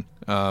attention.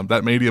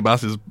 That media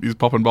bus is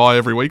popping by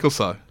every week or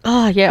so.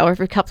 Oh, yeah, or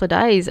every couple of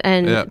days.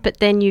 But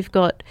then you've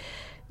got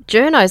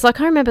journos.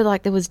 Like I remember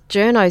there was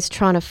journos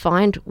trying to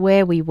find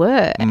where we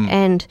were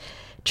and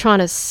trying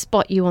to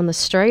spot you on the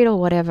street or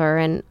whatever.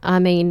 And I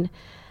mean...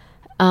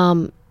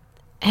 and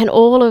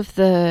all of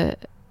the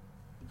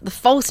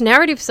false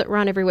narratives that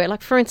run everywhere.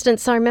 Like, for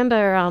instance, I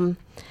remember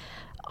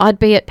I'd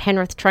be at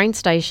Penrith train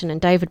station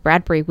and David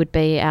Bradbury would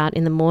be out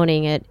in the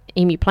morning at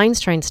Emu Plains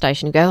train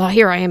station and go, oh,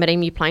 here I am at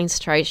Emu Plains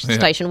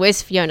station.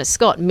 Where's Fiona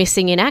Scott?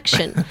 Missing in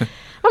action. I'm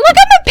like,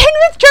 I'm at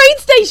Penrith train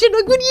station.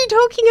 Like, what are you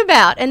talking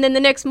about? And then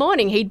the next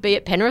morning he'd be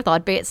at Penrith,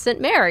 I'd be at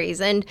St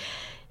Mary's. And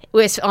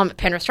I'm at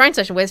Penrith train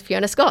station. Where's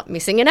Fiona Scott?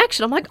 Missing in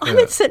action. I'm like, I'm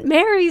at St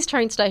Mary's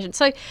train station.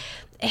 So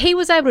he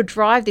was able to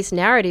drive this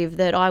narrative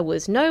that I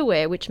was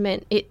nowhere, which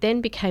meant it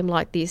then became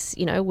like this,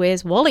 you know,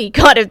 where's Wally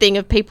kind of thing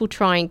of people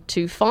trying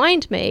to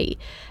find me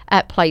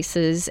at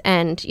places.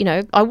 And, you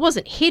know, I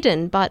wasn't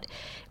hidden, but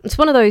it's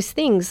one of those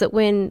things that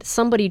when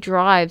somebody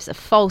drives a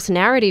false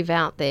narrative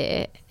out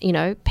there, you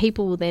know,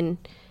 people will then,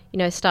 you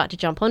know, start to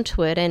jump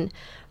onto it. And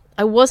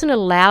I wasn't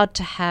allowed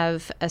to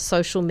have a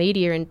social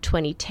media in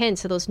 2010,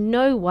 so there was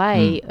no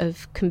way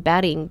of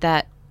combating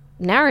that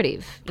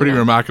narrative. Pretty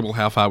remarkable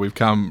how far we've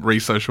come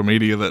re-social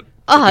media, that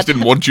just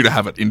didn't want you to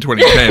have it in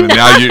 2010,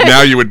 and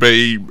now you would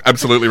be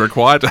absolutely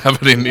required to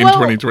have it in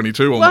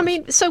 2022 almost. Well, I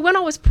mean, so when I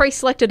was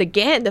pre-selected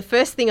again, the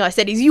first thing I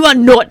said is, you are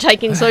not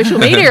taking social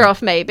media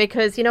off me,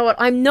 because you know what?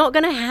 I'm not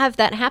going to have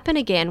that happen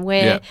again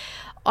where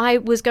I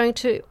was going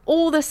to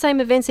all the same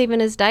events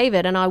even as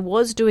David, and I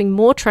was doing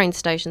more train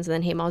stations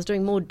than him. I was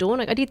doing more door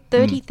knock. I did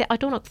I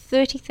door knocked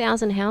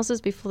 30,000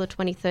 houses before the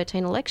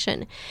 2013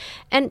 election.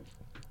 And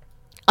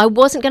I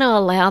wasn't going to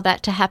allow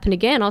that to happen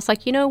again. I was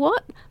like, you know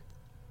what?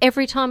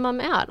 Every time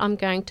I'm out, I'm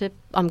going to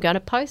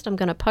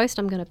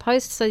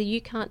post, so you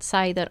can't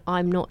say that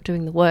I'm not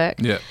doing the work.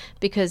 Yeah.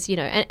 Because, you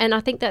know, and I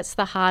think that's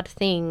the hard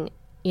thing,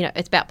 you know,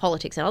 it's about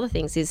politics and other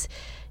things is,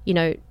 you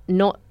know,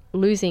 not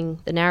losing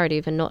the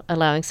narrative and not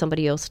allowing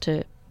somebody else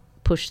to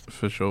push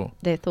for sure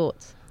their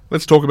thoughts.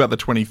 Let's talk about the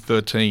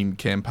 2013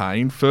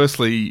 campaign.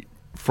 Firstly,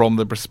 from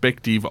the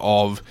perspective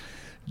of,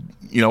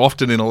 you know,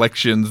 often in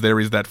elections there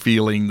is that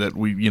feeling that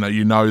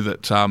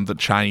that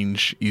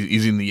change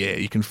is in the air.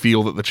 You can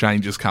feel that the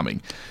change is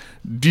coming.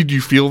 Did you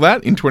feel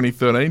that in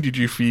 2013? Did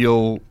you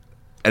feel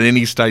at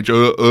any stage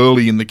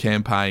early in the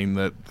campaign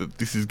that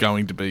this is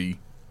going to be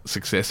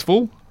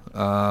successful?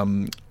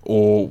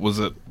 Or was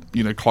it,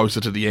 you know,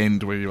 closer to the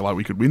end where you're like,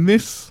 we could win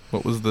this?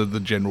 What was the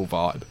general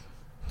vibe?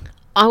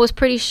 I was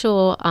pretty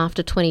sure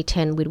after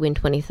 2010 we'd win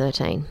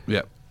 2013.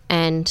 Yeah.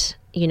 And,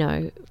 you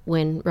know,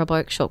 when Rob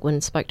Oakeshott went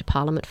and spoke to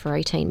Parliament for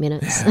 18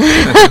 minutes,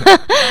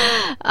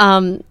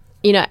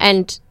 you know,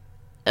 and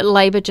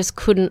Labor just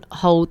couldn't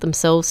hold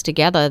themselves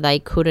together. They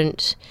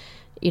couldn't,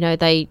 you know,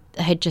 they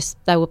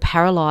were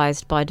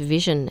paralysed by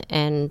division,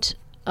 and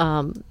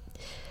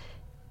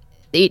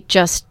it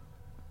just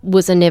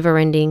was a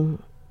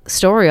never-ending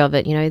story of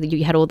it. You know,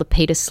 you had all the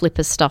Peter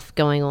Slipper stuff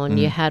going on.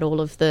 You had all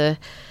of the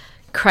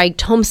Craig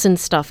Thompson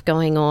stuff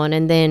going on,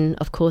 and then,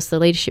 of course, the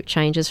leadership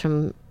changes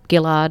from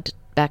Gillard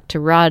back to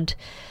Rudd.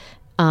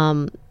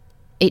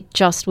 It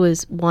just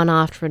was one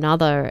after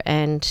another,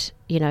 and,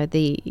 you know,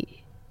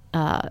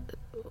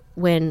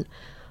 when,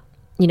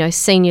 you know,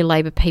 senior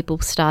Labor people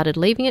started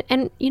leaving it,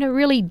 and, you know,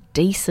 really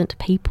decent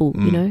people,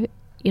 you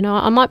know,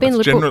 I might be in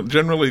Liberal.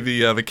 Generally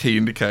the key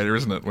indicator,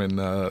 isn't it? When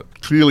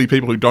clearly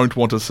people who don't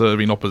want to serve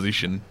in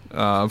opposition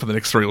for the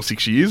next 3 or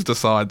 6 years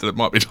decide that it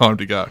might be time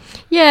to go.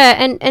 Yeah,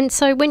 and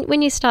so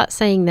when you start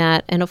seeing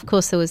that, and of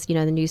course there was, you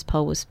know, the news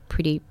poll was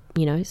pretty,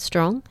 you know,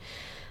 strong.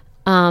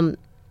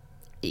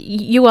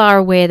 You are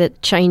aware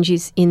that change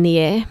is in the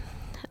air.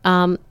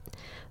 The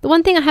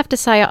one thing I have to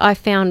say I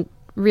found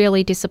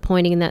really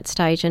disappointing in that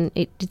stage, and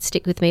it did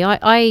stick with me,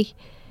 I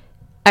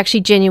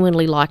actually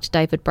genuinely liked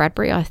David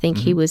Bradbury. I think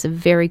he was a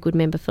very good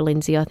member for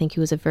Lindsay. I think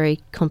he was a very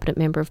competent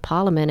member of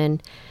Parliament,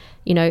 and,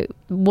 you know,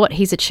 what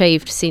he's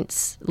achieved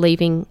since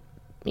leaving,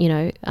 you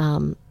know,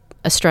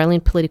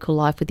 Australian political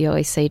life with the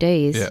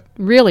OECD is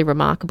really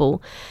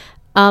remarkable.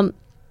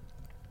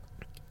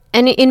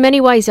 And in many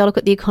ways, I look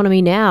at the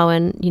economy now,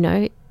 and, you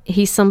know,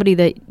 he's somebody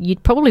that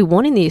you'd probably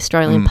want in the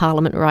Australian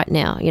Parliament right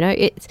now. You know,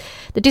 it's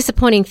the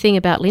disappointing thing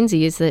about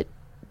Lindsay is that,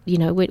 you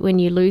know, when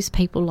you lose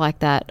people like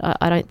that,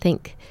 I don't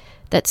think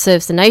that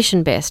serves the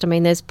nation best. I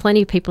mean, there's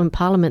plenty of people in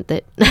Parliament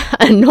that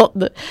are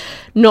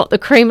not the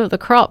cream of the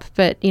crop,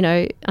 but, you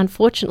know,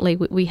 unfortunately,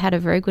 we had a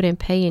very good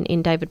MP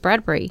in David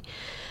Bradbury.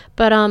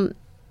 But,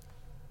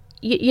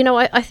 you know,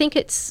 I think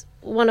it's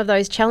one of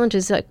those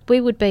challenges that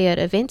we would be at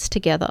events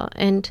together,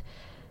 and,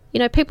 you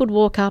know, people would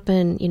walk up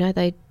and, you know,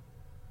 they'd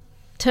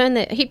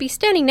he'd be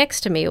standing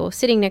next to me or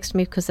sitting next to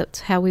me because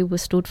that's how we were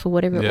stood for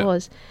whatever it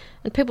was.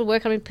 And people would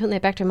work on him, putting their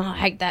back to him, I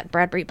hate that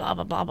Bradbury, blah,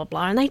 blah, blah, blah,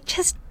 blah. And they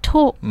just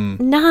talk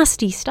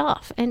nasty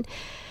stuff. And,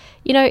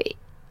 you know,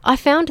 I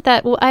found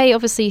that, well,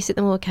 obviously you sit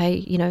there, well, okay,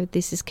 you know,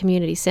 this is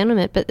community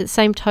sentiment. But at the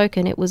same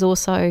token, it was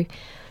also,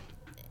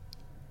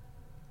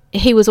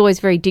 he was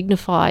always very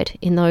dignified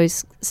in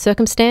those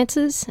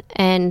circumstances.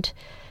 And,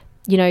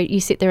 you know, you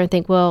sit there and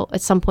think, well,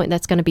 at some point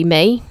that's going to be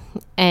me.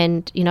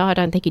 And, you know, I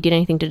don't think he did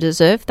anything to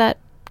deserve that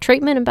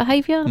treatment and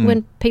behaviour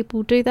when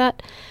people do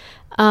that.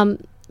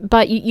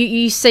 But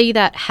you see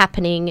that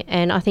happening,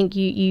 and I think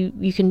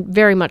you can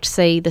very much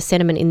see the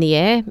sentiment in the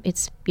air.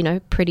 It's, you know,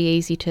 pretty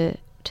easy to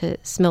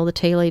smell the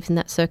tea leaves in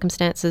that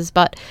circumstances.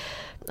 But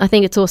I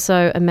think it's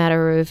also a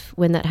matter of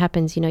when that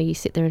happens, you know, you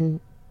sit there and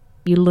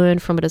you learn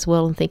from it as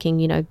well, and thinking,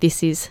 you know,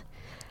 this is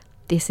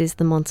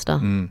the monster.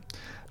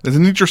 There's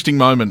an interesting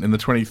moment in the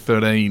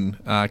 2013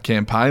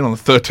 campaign on the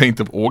 13th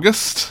of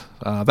August.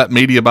 That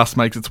media bus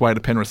makes its way to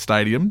Penrith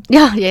Stadium.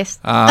 Yeah, yes.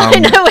 I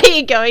know where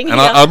you're going.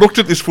 And I looked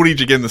at this footage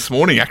again this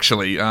morning,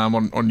 actually,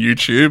 on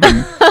YouTube,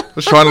 and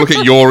was trying to look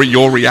at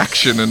your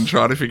reaction and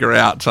try to figure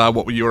out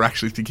what you were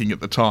actually thinking at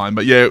the time.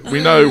 But yeah,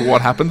 we know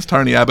what happens.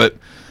 Tony Abbott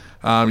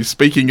is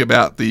speaking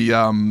about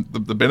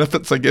the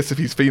benefits, I guess, of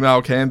his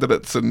female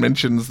candidates, and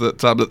mentions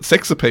that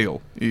sex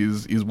appeal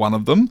is one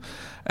of them.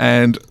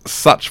 And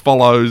such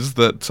follows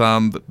that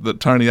that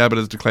Tony Abbott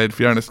has declared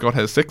Fiona Scott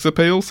has sex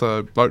appeal,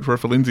 so vote for her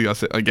for Lindsay,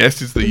 I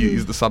guess, is the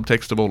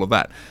subtext of all of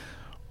that.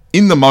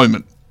 In the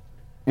moment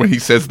when he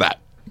says that,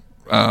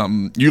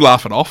 you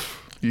laugh it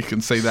off. you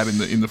can see that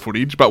in the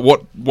footage. But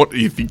what are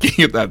you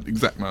thinking at that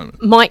exact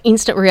moment? My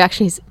instant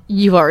reaction is,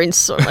 you are in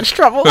so much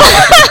trouble.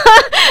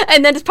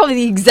 And then it's probably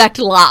the exact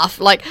laugh.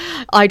 Like,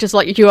 I just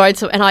like, you are in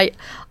so, and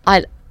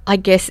I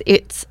guess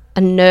it's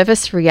a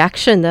nervous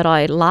reaction that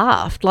I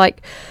laughed.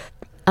 Like,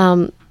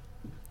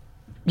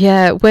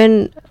 yeah,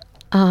 when,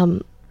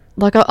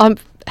 like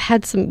I've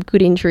had some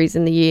good injuries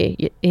in the year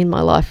in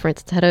my life. For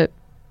instance, I had a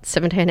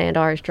 17-hand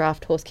Irish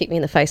draft horse kick me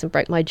in the face and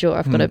break my jaw.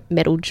 I've got a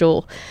metal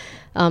jaw.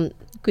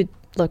 Good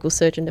local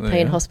surgeon, the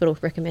Nepean Hospital,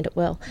 recommend it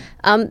well.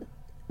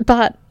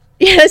 But,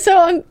 yeah, so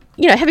I'm,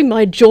 having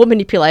my jaw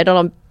manipulated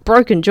on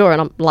broken jaw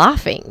and I'm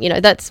laughing.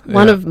 That's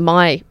one of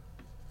my,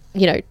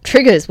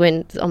 triggers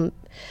when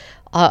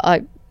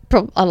I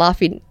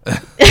laugh in.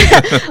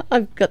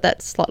 I've got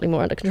that slightly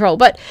more under control.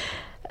 But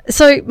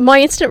so my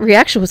instant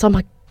reaction was, I'm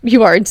like,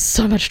 you are in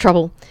so much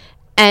trouble.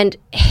 And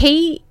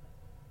he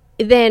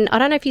then, I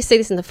don't know if you see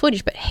this in the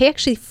footage, but he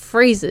actually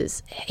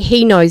freezes.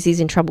 He knows he's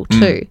in trouble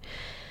too.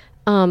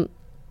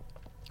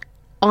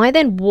 I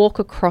then walk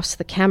across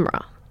the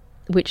camera,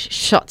 which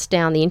shuts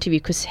down the interview,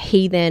 because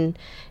he then,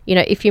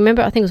 if you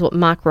remember, I think it was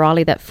Mark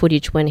Riley, that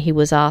footage when he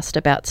was asked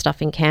about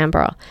stuff in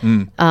Canberra,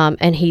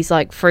 and he's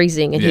like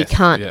freezing and he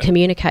can't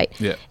communicate.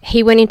 Yeah.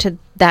 He went into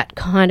that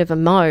kind of a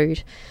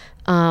mode,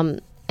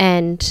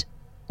 and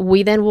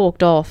we then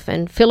walked off,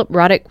 and Philip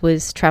Ruddock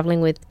was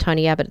travelling with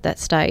Tony Abbott at that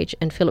stage,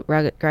 and Philip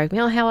Ruddock drove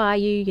me, oh, how are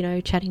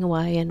you, chatting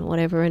away and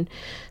whatever, and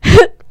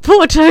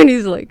poor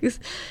Tony's like,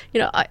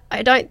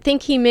 I don't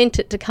think he meant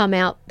it to come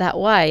out that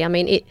way. I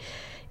mean,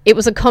 it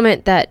was a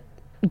comment that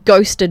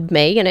ghosted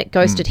me, and it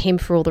ghosted him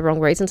for all the wrong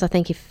reasons. I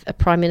think if a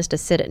Prime Minister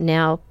said it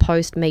now,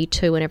 post Me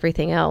Too and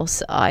everything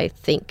else, I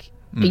think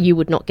you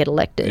would not get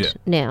elected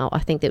now. I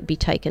think that would be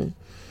taken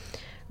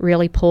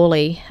really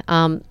poorly.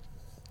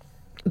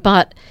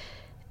 But,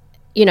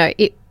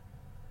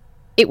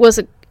 it was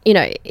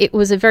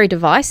a very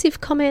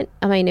divisive comment.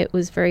 I mean, it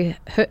was very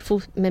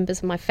hurtful to members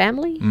of my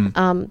family.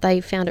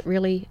 They found it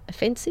really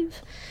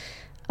offensive.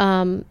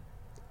 But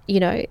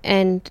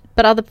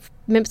other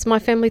members of my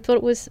family thought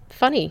it was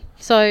funny.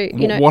 So,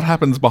 what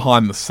happens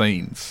behind the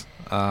scenes?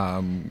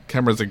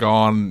 Cameras are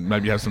gone.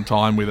 Maybe you have some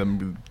time with them,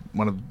 with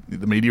one of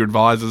the media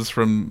advisors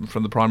from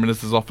the Prime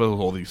Minister's office,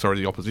 or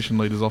the opposition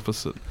leader's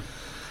office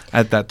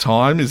at that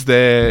time. Is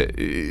there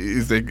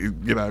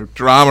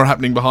drama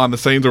happening behind the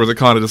scenes, or is it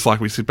kind of just like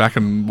we sit back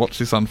and watch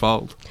this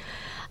unfold?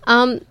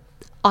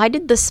 I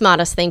did the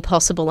smartest thing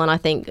possible, and I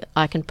think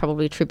I can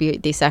probably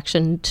attribute this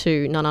action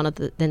to none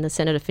other than the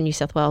Senator for New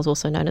South Wales,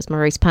 also known as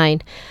Marise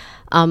Payne.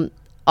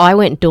 I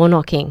went door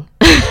knocking.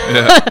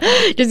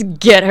 Just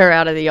get her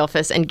out of the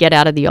office and get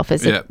out of the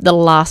office. Yeah. The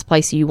last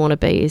place you want to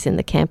be is in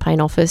the campaign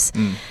office.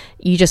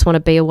 You just want to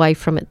be away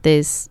from it.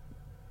 There's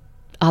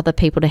other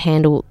people to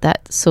handle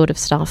that sort of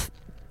stuff.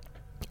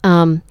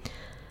 I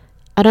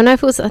don't know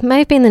if it may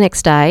have been the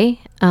next day,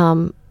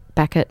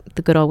 back at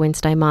the good old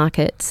Wednesday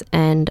markets,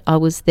 and I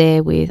was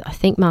there with, I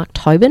think, Mark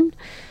Tobin,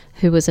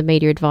 who was a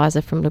media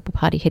advisor from Liberal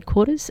Party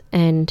headquarters,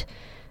 and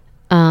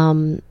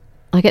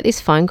I get this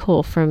phone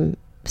call from,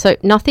 so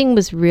nothing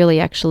was really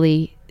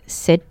actually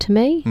said to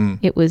me.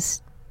 It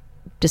was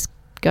just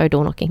go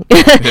door knocking.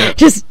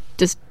 just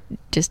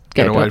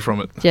get away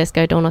from it. Just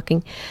go door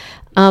knocking.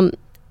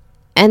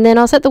 And then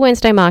I was at the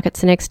Wednesday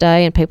markets the next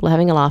day, and people are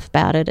having a laugh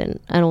about it and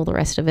all the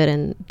rest of it.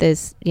 And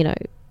there's, you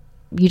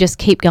just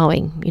keep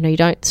going. You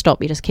don't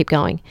stop. You just keep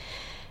going.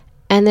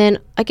 And then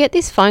I get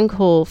this phone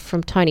call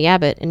from Tony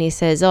Abbott, and he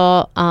says,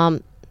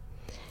 I'm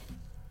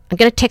going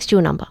to text you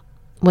a number.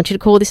 I want you to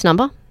call this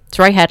number. It's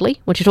Ray Hadley.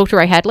 I want you to talk to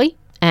Ray Hadley.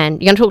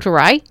 And you're going to talk to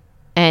Ray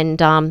and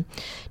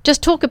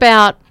just talk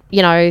about,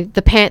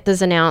 the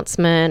Panthers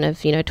announcement of,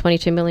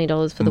 $22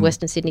 million for the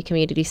Western Sydney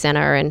Community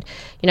Centre, and,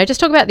 just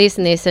talk about this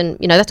and this, and,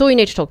 that's all you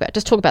need to talk about.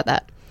 Just talk about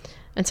that.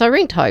 And so I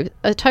ring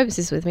Tobis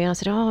is with me, and I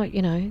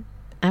said,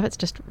 Abbott's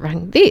just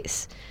rang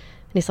this.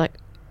 And he's like,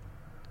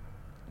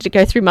 did it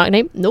go through Mark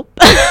Neame? Nope.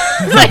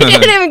 They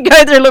didn't even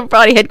go through Liberal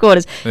Party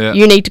headquarters. Yeah.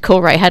 You need to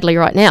call Ray Hadley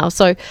right now.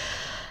 So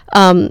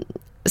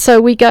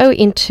so we go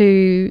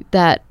into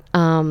that.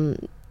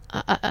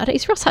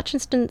 Is Ross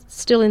Hutchinson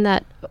still in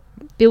that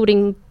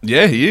building?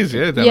 Yeah, he is.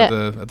 Yeah, down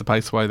at the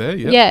Paceway there.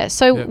 Yep. Yeah.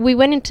 So we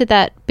went into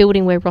that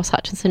building where Ross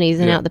Hutchinson is,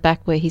 and out the back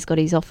where he's got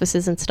his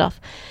offices and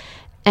stuff.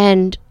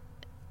 And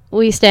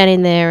we stand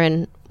in there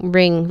and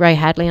ring Ray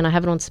Hadley, and I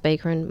have it on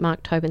speaker, and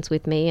Mark Tobin's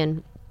with me,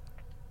 and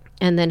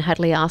then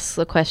Hadley asks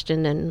the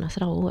question, and I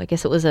said, I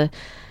guess it was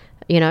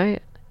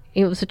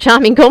it was a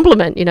charming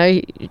compliment.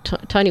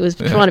 Tony was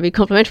trying to be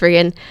complimentary,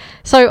 and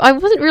so I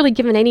wasn't really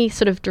given any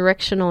sort of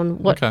direction on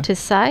what to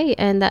say,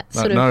 and that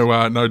sort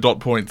of no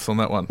dot points on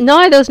that one.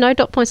 No, there was no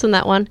dot points on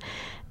that one.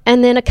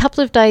 And then a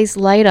couple of days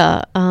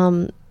later,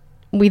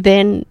 we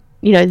then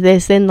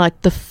there's then like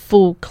the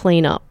full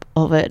cleanup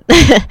of it,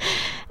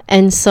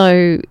 and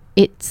so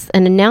it's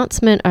an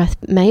announcement.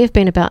 May have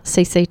been about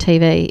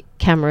CCTV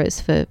cameras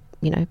for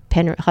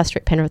High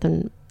Street, Penrith,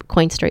 and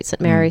Queen Street,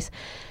 St Mary's.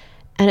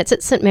 And it's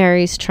at St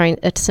Mary's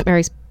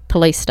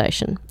police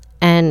station,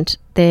 and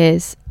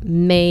there's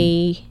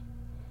me,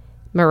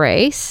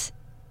 Maurice,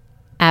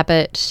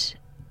 Abbott,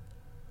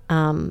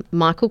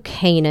 Michael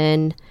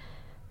Keenan,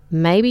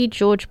 maybe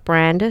George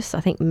Brandis. I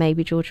think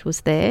maybe George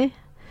was there.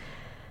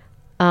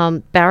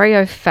 Barry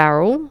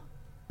O'Farrell,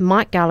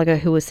 Mike Gallagher,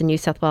 who was the New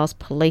South Wales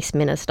Police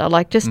Minister,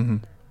 like just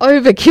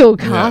overkill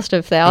cast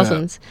of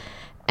thousands. Yeah.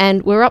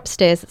 And we're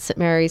upstairs at St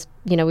Mary's.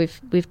 You know,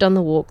 we've done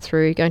the walk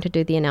through, going to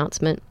do the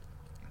announcement,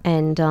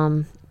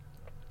 and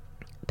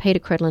Peter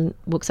Credlin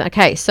walks out.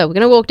 Okay, so we're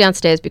going to walk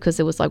downstairs because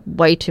there was like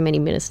way too many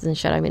ministers and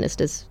shadow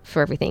ministers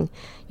for everything,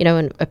 you know,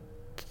 and a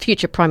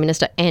future Prime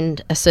Minister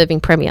and a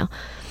serving Premier.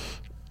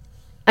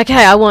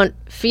 Okay, I want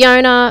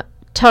Fiona,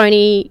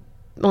 Tony,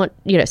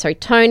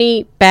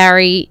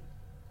 Barry,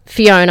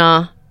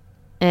 Fiona,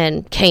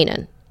 and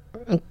Keenan,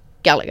 and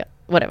Gallagher,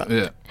 whatever.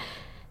 Yeah.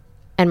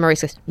 And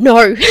Maurice goes,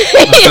 no,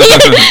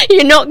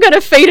 you're not going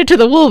to feed it to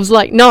the wolves.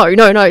 Like, no,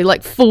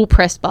 like full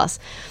press bus.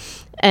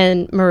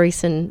 And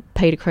Maurice and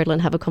Peter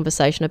Credlin have a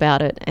conversation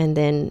about it, and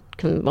then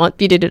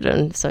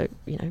and so,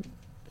 you know,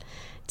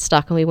 it's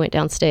stuck, and we went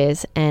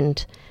downstairs,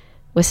 and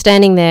we're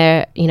standing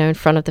there, you know, in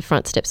front of the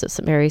front steps of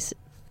St Mary's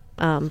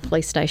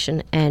police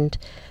station, and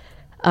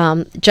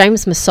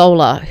James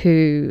Massola,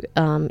 who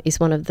is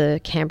one of the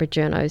Canberra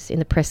journos in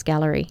the press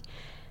gallery,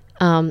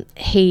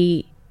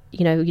 he,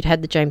 you know, you'd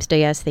had the James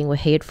Diaz thing where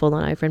he had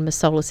fallen over, and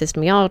Massola says to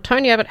me, oh,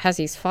 Tony Abbott has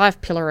his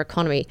 5-pillar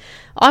economy.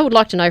 I would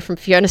like to know from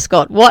Fiona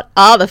Scott, what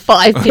are the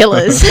 5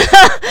 pillars?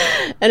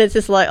 And it's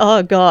just like,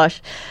 oh,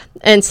 gosh.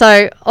 And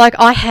so, like,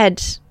 I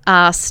had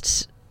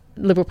asked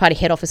Liberal Party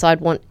head office,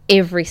 I'd want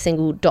every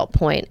single dot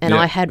point, and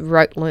I had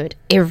learned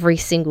every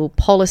single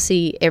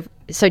policy.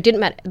 So it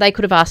didn't matter. They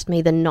could have asked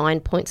me the 9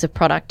 points of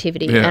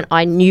productivity, and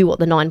I knew what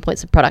the 9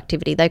 points of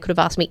productivity. They could have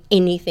asked me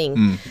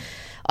anything.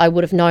 I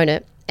would have known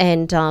it.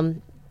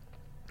 And,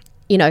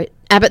 you know,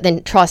 Abbott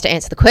then tries to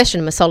answer the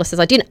question, and Massola says,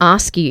 I didn't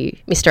ask you,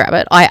 Mr.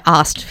 Abbott, I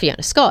asked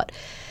Fiona Scott.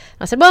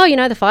 I said, well, you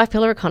know, the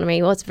 5-pillar economy,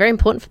 well, it's very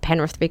important for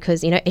Penrith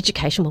because, you know,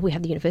 education, well, we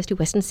have the University of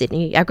Western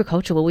Sydney.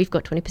 Agriculture, well, we've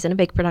got 20% of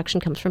egg production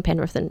comes from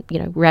Penrith, and, you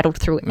know, rattled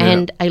through,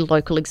 and a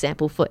local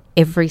example for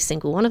every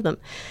single one of them.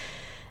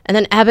 And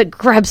then Abbott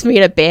grabs me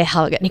in a bear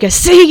hug, and he goes,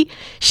 see,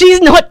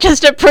 she's not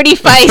just a pretty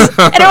face.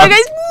 And everyone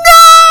goes, no!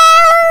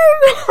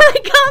 I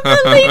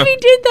can't believe he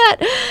did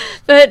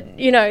that. But,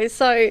 you know,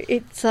 so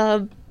it's,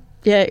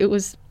 it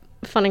was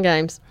fun and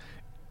games.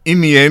 In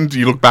the end,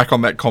 you look back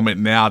on that comment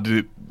now,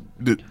 did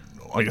it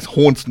I guess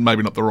haunts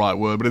maybe not the right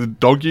word, but did it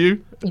dog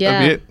you a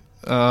bit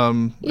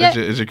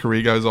as your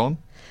career goes on?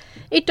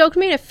 It dogged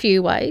me in a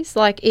few ways.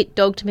 Like, it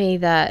dogged me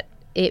that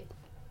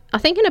I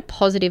think in a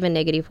positive and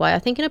negative way. I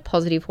think in a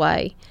positive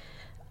way,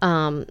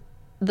 the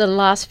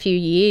last few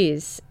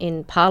years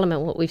in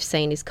Parliament, what we've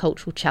seen is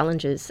cultural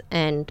challenges,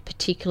 and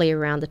particularly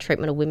around the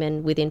treatment of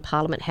women within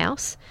Parliament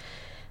House.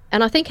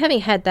 And I think having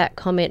had that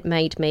comment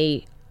made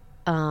me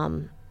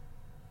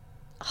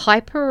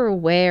hyper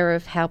aware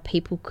of how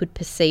people could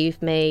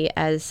perceive me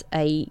as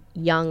a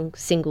young,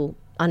 single,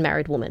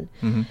 unmarried woman.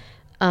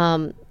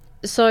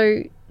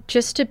 So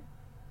just to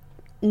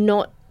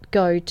not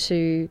go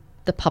to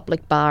the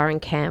public bar in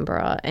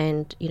Canberra,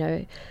 and, you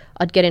know,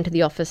 I'd get into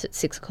the office at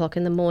 6 o'clock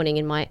in the morning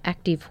in my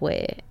active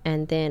wear,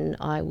 and then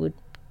I would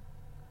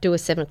do a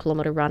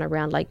 7-kilometre run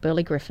around Lake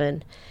Burley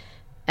Griffin,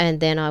 and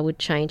then I would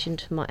change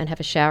and have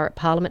a shower at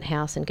Parliament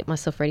House and get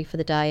myself ready for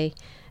the day.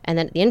 And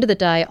then at the end of the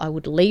day, I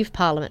would leave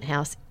Parliament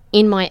House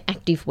in my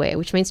active wear,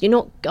 which means you're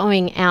not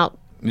going out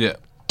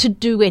to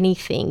do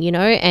anything, you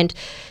know, and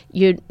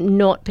you're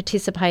not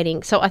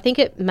participating. So I think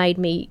it made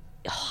me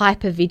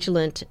hyper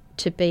vigilant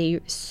to be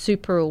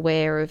super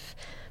aware of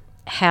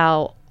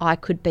how I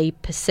could be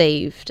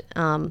perceived.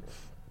 And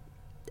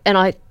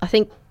I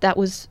think that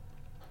was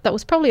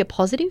probably a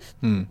positive.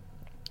 The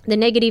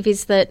negative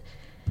is that,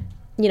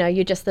 you know,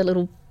 you're just the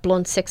little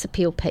blonde sex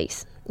appeal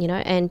piece, you know,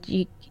 and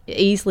you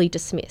easily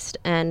dismissed.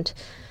 And,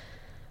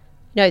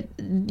 you know,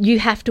 you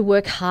have to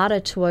work harder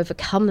to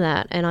overcome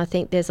that. And I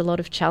think there's a lot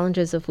of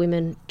challenges of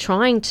women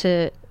trying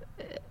to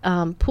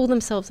pull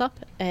themselves up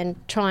and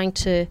trying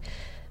to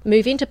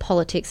move into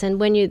politics. And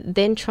when you're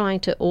then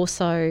trying to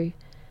also,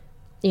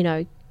 you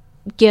know,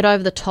 get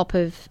over the top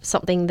of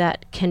something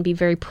that can be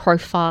very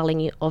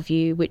profiling of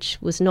you, which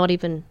was not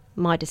even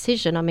my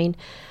decision. I mean,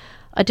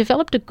 I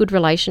developed a good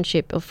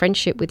relationship or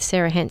friendship with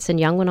Sarah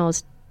Hanson-Young when I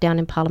was down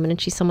in Parliament,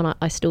 and she's someone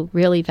I still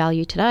really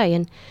value today.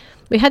 And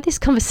we had this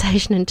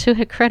conversation, and to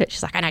her credit,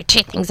 she's like, I know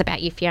 2 things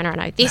about you, Fiona. I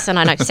know this, and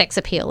I know sex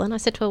appeal. And I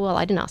said to her, well,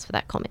 I didn't ask for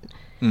that comment.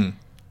 And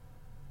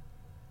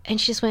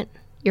she just went,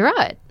 you're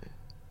right.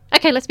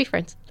 Okay, let's be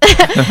friends.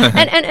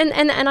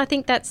 and I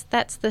think that's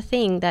the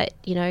thing, that,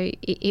 you know,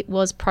 it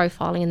was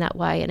profiling in that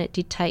way, and it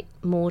did take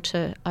more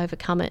to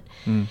overcome it.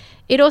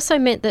 It also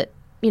meant that,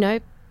 you know,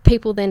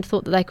 people then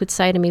thought that they could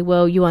say to me,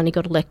 well, you only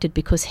got elected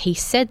because he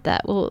said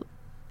that. Well,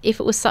 if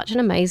it was such an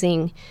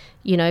amazing,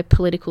 you know,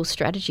 political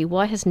strategy,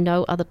 why has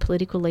no other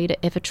political leader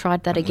ever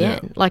tried that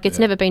again? Like, it's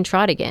never been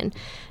tried again.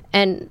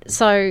 And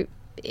so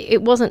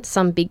it wasn't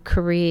some big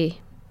career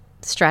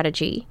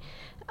strategy.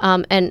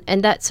 And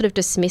that sort of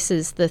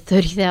dismisses the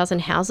 30,000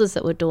 houses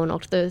that were door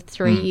knocked, the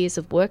 3 years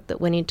of work that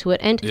went into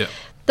it. And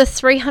the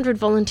 300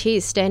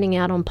 volunteers standing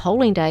out on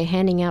polling day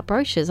handing out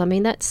brochures. I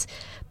mean,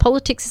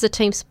 politics is a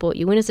team sport.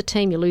 You win as a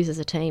team, you lose as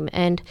a team.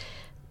 And,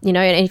 and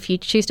if you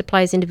choose to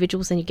play as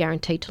individuals, then you're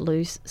guaranteed to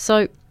lose.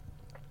 So,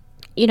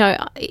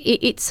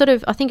 it's sort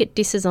of, I think it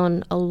disses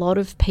on a lot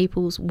of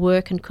people's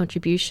work and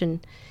contribution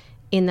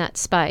in that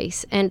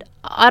space. And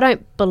I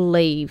don't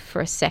believe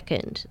for a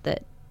second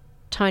that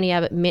Tony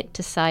Abbott meant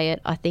to say it.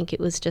 I think it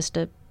was just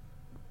a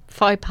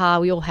faux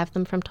pas. We all have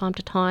them from time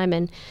to time,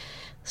 and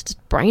it's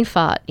just brain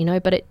fart,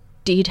 but it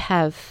did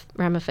have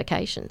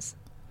ramifications.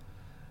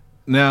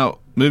 Now,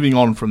 moving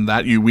on from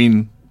that, you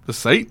win the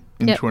seat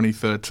in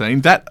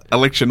 2013. That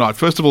election night,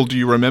 first of all, do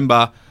you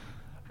remember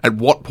at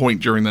what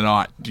point during the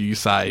night do you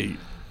say,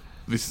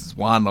 this is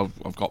one,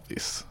 I've got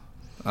this?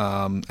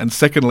 And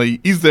secondly,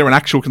 is there an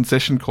actual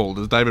concession call?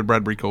 Does David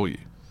Bradbury call you?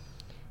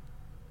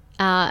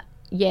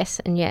 Yes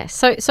and yes.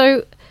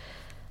 So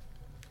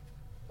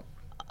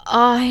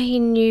I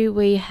knew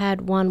we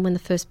had won when the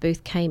first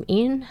booth came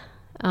in.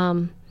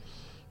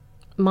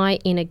 My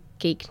inner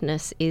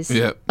geekness is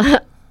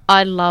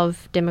I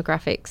love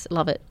demographics,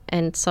 love it.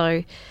 And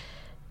so,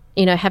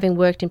 having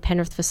worked in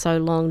Penrith for so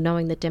long,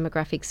 knowing the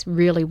demographics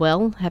really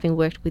well, having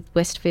worked with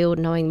Westfield,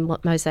 knowing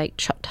what mosaic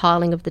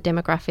tiling of the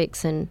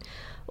demographics and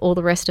all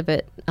the rest of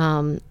it,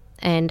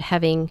 and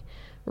having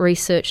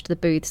researched the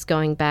booths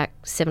going back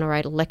 7 or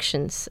 8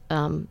 elections,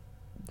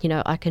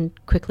 I can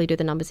quickly do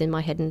the numbers in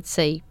my head and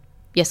see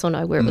yes or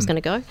no where it was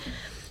going to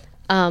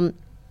go.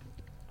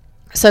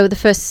 So the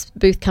first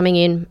booth coming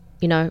in,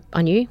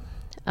 I knew.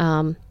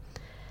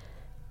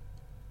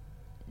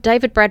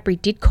 David Bradbury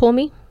did call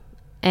me,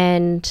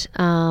 and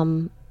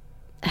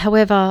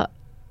however,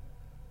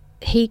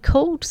 he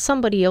called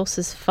somebody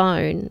else's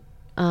phone,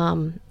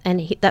 and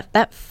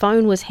that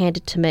phone was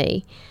handed to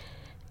me,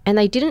 and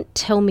they didn't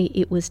tell me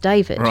it was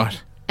David.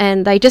 Right.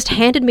 And they just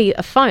handed me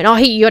a phone. Oh,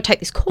 here, you got to take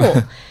this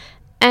call.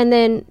 And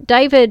then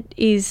David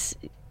is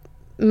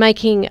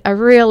making a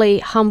really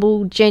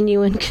humble,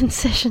 genuine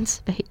concession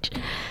speech.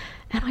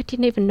 And I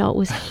didn't even know it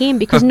was him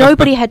because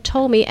nobody had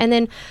told me. And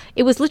then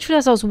it was literally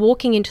as I was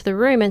walking into the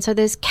room, and so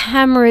there's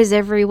cameras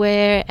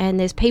everywhere and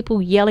there's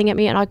people yelling at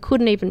me, and I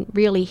couldn't even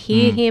really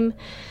hear him.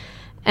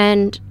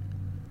 And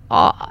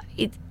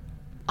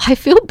I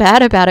feel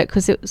bad about it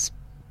because it was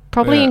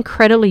probably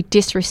incredibly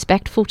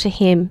disrespectful to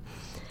him.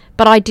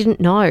 But I didn't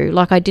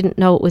know. I didn't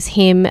know it was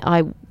him.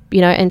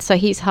 And so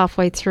he's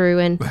halfway through,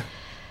 and,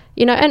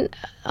 and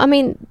I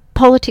mean,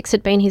 politics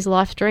had been his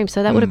life dream,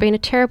 so that would have been a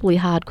terribly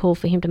hard call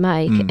for him to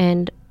make.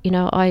 And,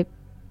 I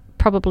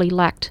probably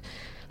lacked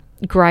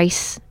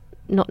grace,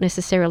 not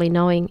necessarily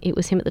knowing it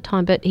was him at the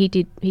time, but he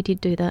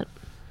did do that.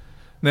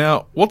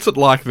 Now, what's it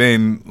like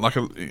then,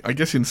 I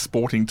guess in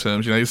sporting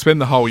terms, you spend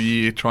the whole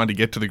year trying to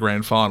get to the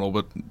grand final,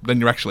 but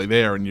then you're actually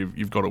there and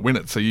you've got to win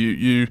it. So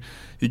you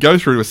go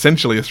through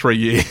essentially a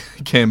 3-year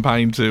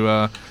campaign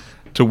to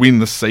win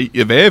the seat.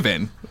 You're there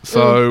then.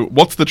 So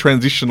what's the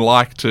transition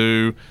like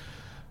to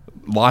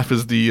life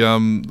as the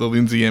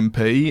Lindsay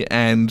MP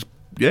and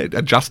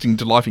adjusting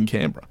to life in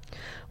Canberra?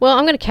 Well,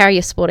 I'm going to carry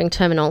your sporting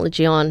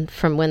terminology on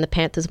from when the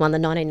Panthers won the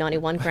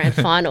 1991 grand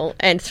final,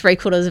 and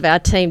 3/4 of our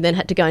team then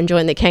had to go and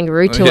join the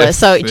Kangaroo Tour. Yes,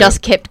 so it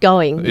just kept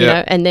going, you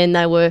know, and then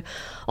they were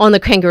on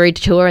the Kangaroo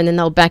Tour, and then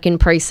they were back in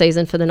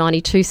pre-season for the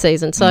 92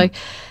 season. So,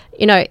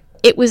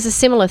 it was a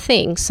similar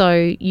thing.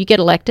 So you get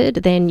elected,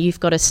 then you've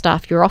got to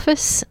staff your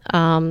office.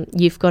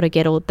 You've got to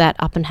get all that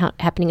up and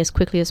happening as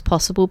quickly as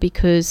possible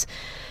because,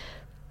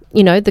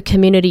 the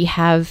community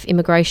have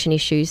immigration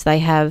issues. They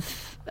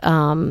have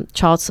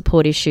child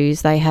support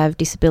issues, they have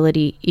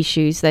disability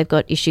issues, they've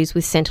got issues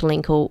with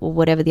Centrelink or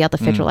whatever the other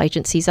federal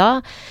agencies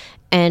are.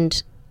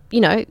 And,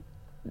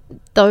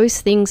 those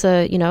things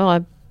are,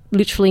 I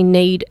literally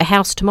need a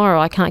house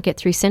tomorrow. I can't get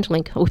through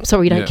Centrelink. Oh, I'm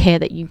sorry, you don't care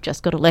that you've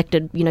just got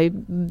elected.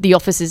 The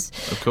office is,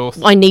 of course,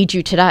 I need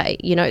you today,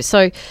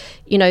 So,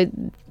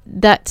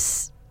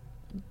 that's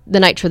the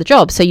nature of the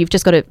job. So you've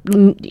just got to,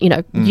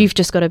 you've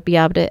just got to be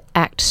able to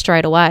act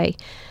straight away.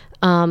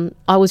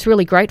 I was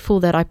really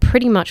grateful that I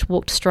pretty much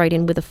walked straight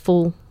in with a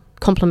full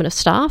complement of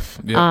staff,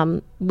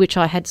 which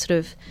I had sort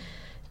of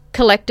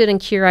collected and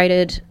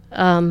curated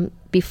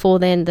before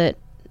then. That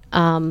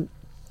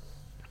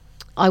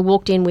I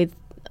walked in with,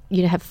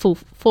 have 4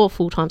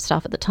 full-time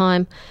staff at the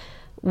time.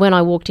 When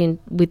I walked in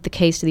with the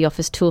keys to the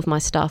office, 2 of my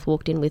staff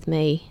walked in with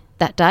me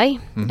that day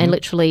and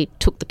literally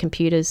took the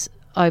computers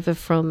over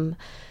from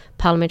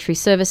Parliamentary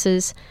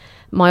Services.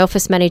 My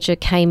office manager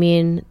came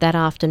in that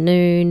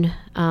afternoon.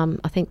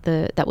 I think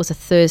that was a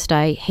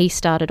Thursday. He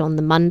started on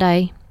the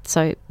Monday.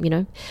 So,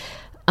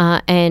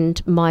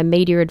 and my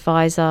media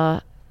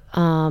advisor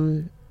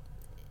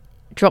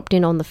dropped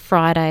in on the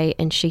Friday,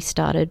 and she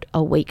started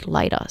a week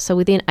later. So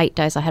within 8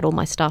 days, I had all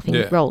my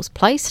staffing roles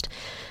placed,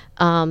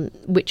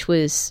 which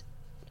was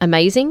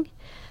amazing.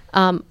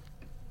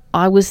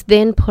 I was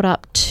then put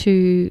up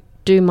to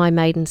do my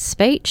maiden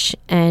speech,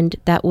 and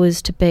that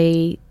was to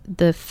be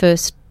the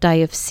first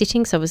day of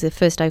sitting. So it was the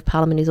first day of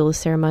Parliament is all the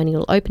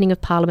ceremonial opening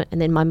of Parliament,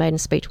 and then my maiden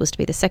speech was to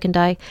be the second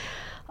day.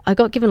 I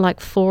got given like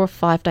 4 or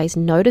 5 days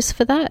notice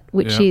for that,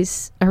 which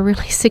is a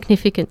really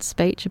significant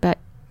speech about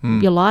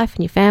your life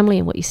and your family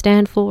and what you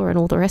stand for and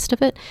all the rest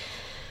of it.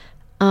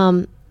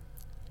 I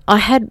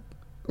had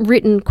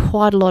written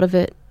quite a lot of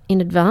it in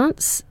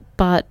advance,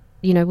 but,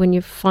 you know, when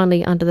you're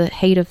finally under the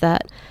heat of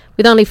that,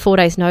 with only 4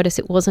 days notice,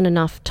 it wasn't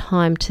enough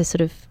time to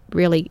sort of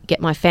really get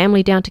my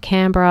family down to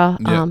Canberra.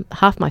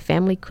 Half my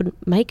family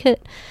couldn't make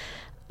it.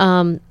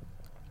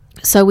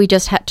 So we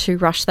just had to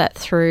rush that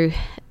through,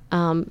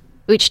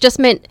 which just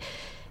meant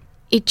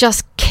it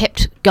just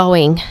kept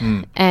going,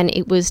 and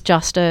it was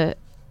just it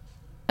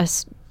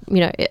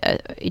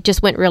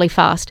just went really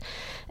fast.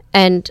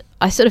 And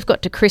I sort of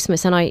got to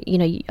Christmas, and I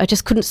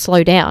just couldn't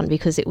slow down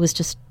because it was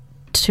just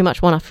too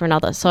much one after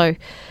another. So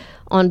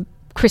on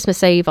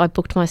Christmas Eve, I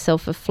booked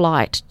myself a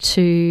flight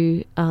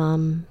to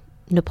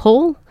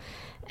Nepal,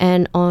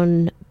 and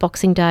on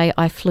Boxing Day,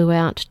 I flew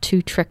out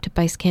to trek to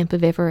base camp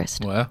of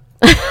Everest. Wow.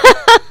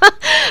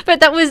 But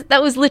that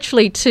was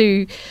literally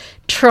to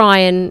try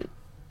and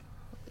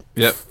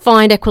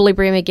find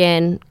equilibrium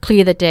again,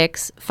 clear the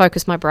decks,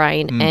 focus my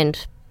brain,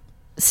 and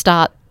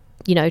start,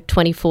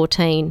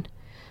 2014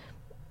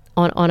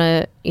 on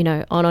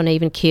an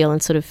even keel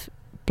and sort of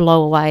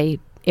blow away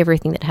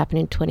everything that happened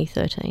in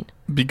 2013.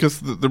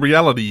 Because the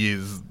reality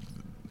is,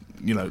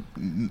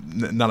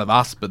 none of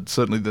us, but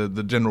certainly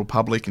the general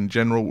public in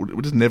general,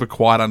 we just never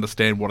quite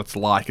understand what it's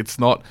like.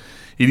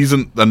 It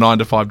isn't a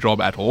 9-to-5 job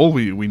at all.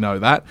 We know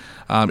that.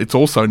 It's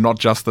also not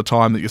just the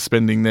time that you're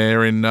spending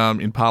there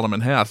in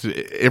Parliament House.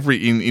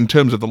 In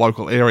terms of the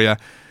local area,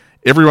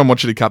 everyone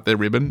wants you to cut their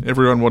ribbon.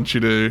 Everyone wants you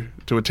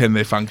to attend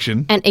their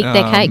function and eat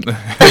their cake.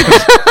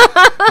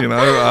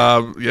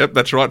 Yep,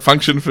 that's right.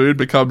 Function food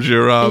becomes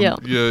your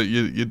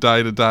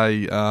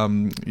day-to-day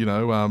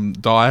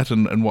diet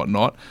and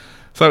whatnot.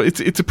 So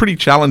it's a pretty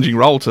challenging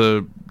role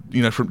to be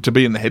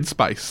in the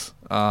headspace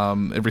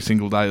every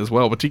single day as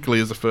well,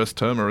 particularly as a first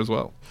termer as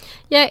well.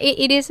 Yeah,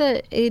 it is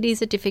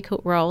a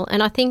difficult role,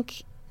 and I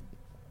think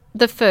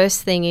the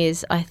first thing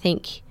is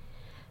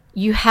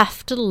you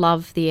have to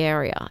love the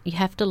area, you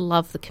have to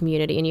love the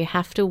community, and you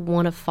have to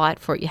want to fight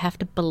for it. You have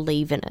to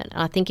believe in it.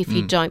 And I think if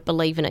you don't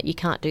believe in it, you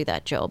can't do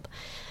that job.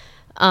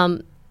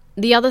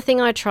 The other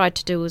thing I tried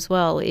to do as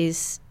well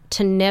is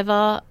to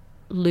never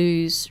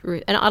lose,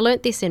 and I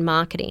learnt this in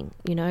marketing,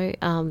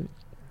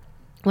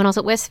 when I was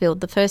at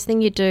Westfield, the first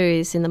thing you do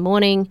is in the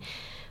morning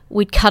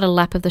we'd cut a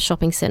lap of the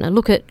shopping centre,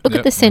 look at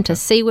the centre,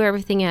 see where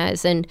everything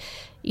is, and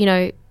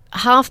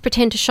half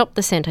pretend to shop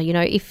the centre.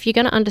 If you're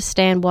going to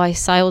understand why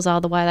sales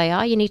are the way they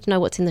are, you need to know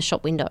what's in the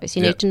shop windows.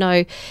 You need to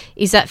know,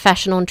 is that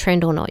fashion on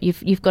trend or not?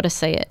 You've got to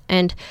see it.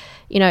 And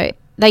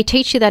they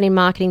teach you that in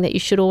marketing, that you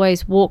should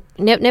always walk,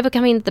 never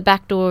come in the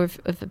back door of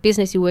a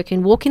business you work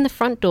in, walk in the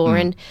front door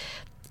and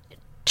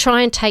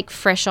try and take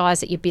fresh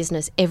eyes at your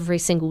business every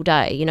single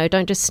day.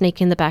 Don't just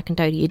sneak in the back and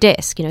go to your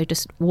desk.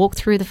 Just walk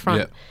through the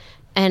front.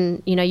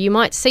 And, you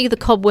might see the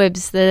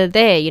cobwebs that are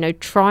there.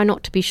 Try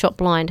not to be shop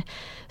blind.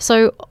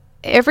 So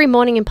every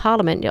morning in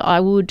Parliament, I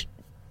would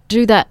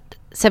do that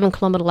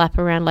 7-kilometre lap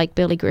around Lake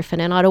Burley Griffin,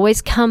 and I'd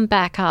always come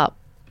back up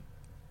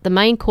the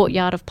main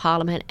courtyard of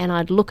Parliament, and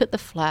I'd look at the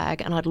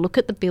flag and I'd look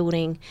at the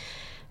building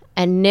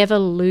and never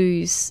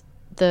lose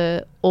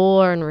the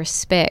awe and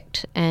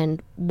respect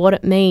and what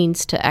it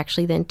means to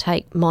actually then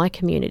take my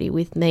community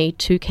with me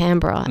to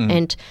Canberra,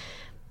 and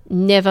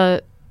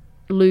never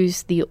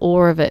lose the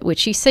awe of it,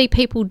 which you see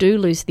people do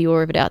lose the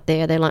awe of it out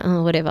there. They're like,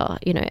 oh, whatever,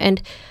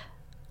 and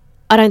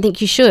I don't think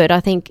you should. I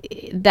think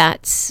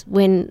that's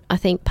when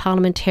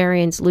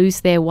parliamentarians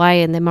lose their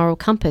way and their moral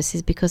compass,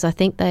 is because I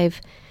think they've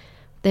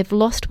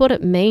lost what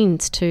it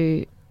means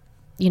to,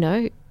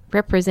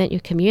 represent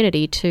your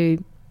community,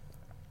 to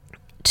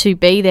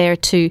be there,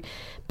 to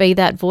be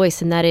that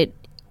voice, and that it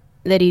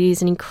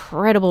is an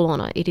incredible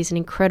honour. It is an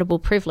incredible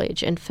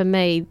privilege. And for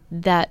me,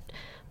 that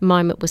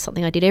moment was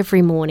something I did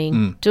every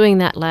morning, doing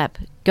that lap,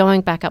 going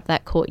back up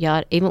that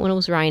courtyard, even when it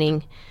was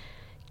raining,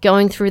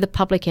 going through the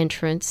public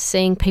entrance,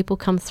 seeing people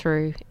come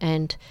through,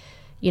 and,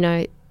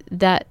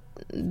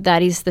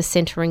 that is the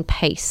centering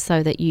piece,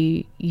 so that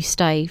you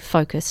stay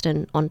focused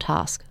and on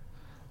task.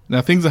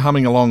 Now, things are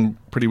humming along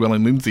pretty well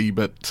in Lindsay,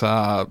 but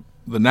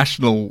the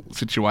national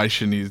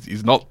situation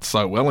is not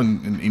so well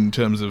in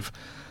terms of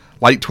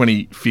late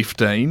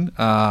 2015,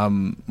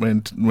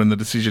 when the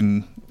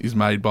decision is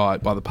made by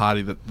the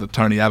party that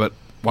Tony Abbott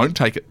won't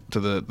take it to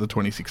the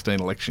 2016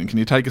 election. Can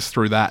you take us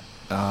through that?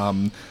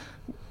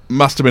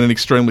 Must have been an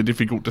extremely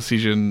difficult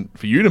decision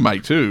for you to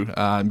make too,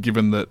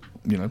 given that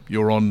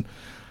you're on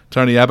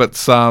Tony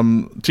Abbott's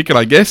ticket,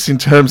 I guess, in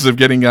terms of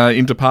getting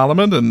into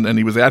Parliament, and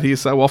he was out here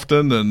so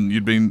often, and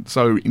you'd been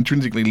so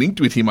intrinsically linked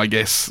with him, I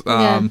guess,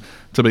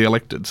 to be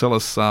elected. Tell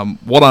us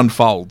what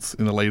unfolds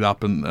in the lead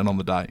up and on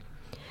the day.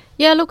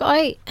 Yeah, look,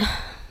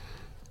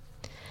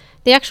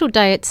 the actual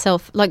day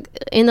itself, like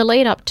in the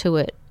lead up to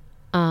it,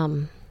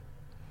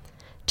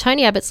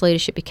 Tony Abbott's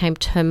leadership became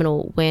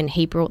terminal when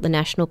he brought the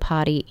National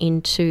Party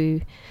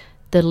into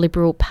the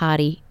Liberal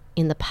Party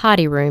in the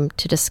party room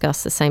to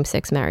discuss the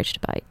same-sex marriage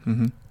debate,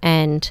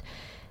 and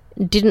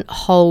didn't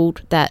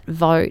hold that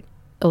vote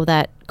or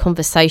that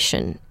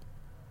conversation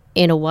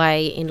in a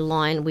way in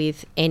line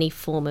with any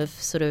form of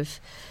sort of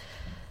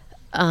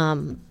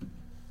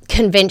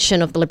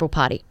convention of the Liberal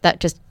Party. That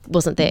just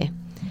wasn't there.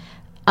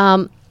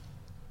 And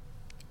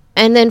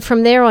then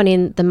from there on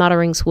in, the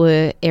mutterings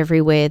were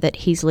everywhere that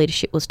his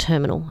leadership was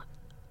terminal.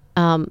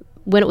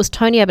 When it was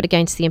Tony Abbott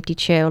against the empty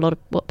chair, a lot of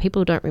what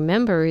people don't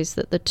remember is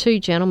that the two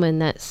gentlemen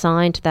that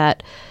signed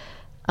that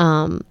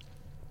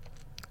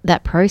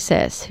that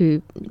process,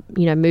 who,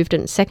 you know, moved it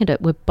and seconded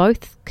it, were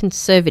both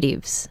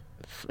conservatives,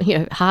 you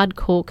know,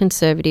 hardcore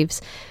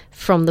conservatives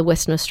from the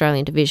Western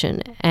Australian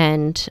division.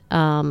 And,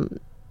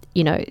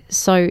 you know,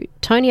 so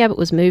Tony Abbott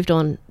was moved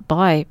on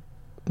by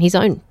his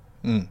own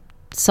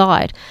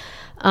side.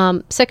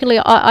 Secondly,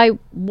 I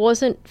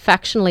wasn't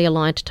factionally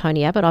aligned to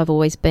Tony Abbott. I've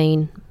always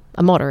been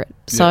a moderate.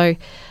 So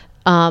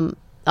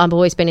I've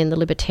always been in the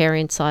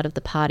libertarian side of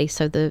the party,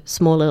 so the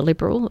smaller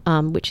Liberal,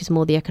 which is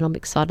more the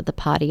economic side of the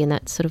party, and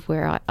that's sort of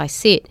where I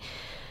sit.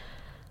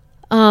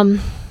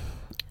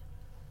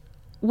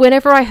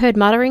 Whenever I heard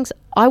mutterings,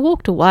 I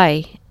walked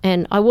away,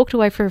 and I walked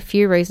away for a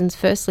few reasons.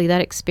 Firstly,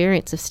 that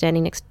experience of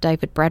standing next to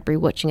David Bradbury,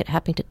 watching it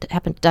happen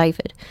to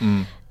David.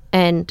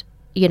 And,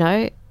 you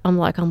know, I'm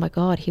like, oh my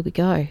God, here we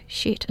go.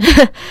 Shit.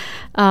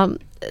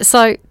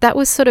 So that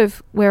was sort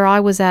of where I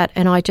was at,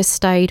 and I just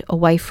stayed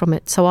away from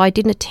it. So I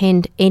didn't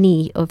attend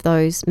any of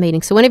those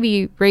meetings. So whenever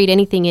you read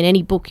anything in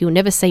any book, you'll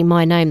never see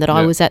my name that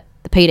I was at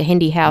the Peter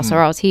Hendy house or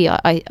I was here.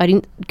 I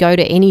didn't go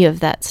to any of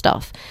that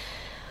stuff.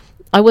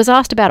 I was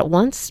asked about it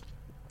once,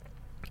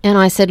 and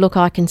I said, look,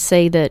 I can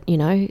see that, you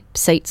know,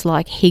 seats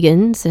like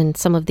Higgins and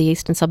some of the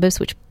eastern suburbs,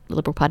 which the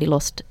Liberal Party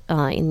lost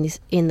in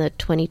the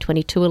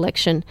 2022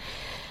 election,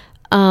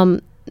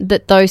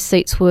 that those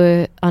seats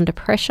were under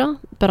pressure,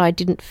 but I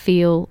didn't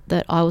feel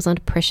that I was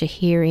under pressure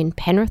here in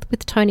Penrith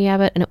with Tony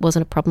Abbott, and it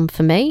wasn't a problem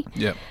for me.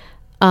 Yep.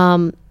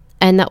 And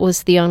that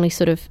was the only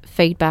sort of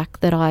feedback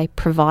that I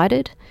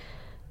provided.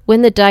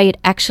 When the day it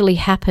actually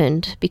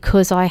happened,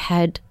 because I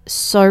had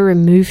so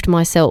removed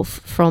myself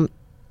from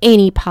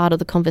any part of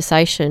the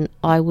conversation,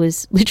 I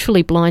was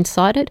literally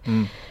blindsided.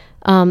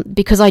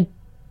 Because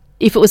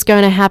if it was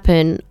going to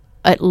happen,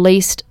 at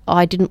least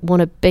I didn't want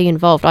to be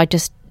involved.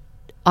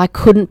 I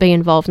couldn't be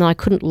involved, and I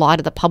couldn't lie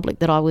to the public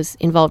that I was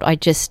involved. I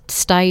just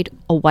stayed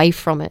away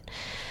from it.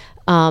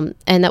 And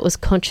that was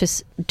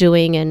conscious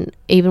doing. And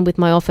even with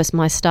my office,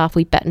 my staff,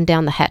 we battened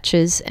down the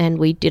hatches, and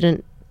we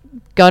didn't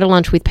go to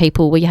lunch with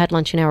people. We had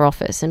lunch in our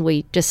office, and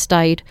we just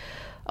stayed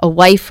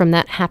away from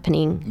that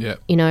happening. Yep.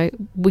 You know,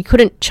 we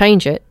couldn't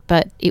change it,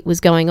 but it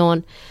was going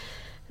on.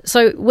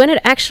 So when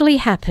it actually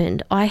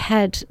happened, I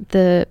had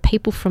the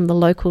people from the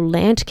local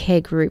land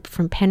care group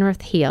from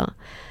Penrith here.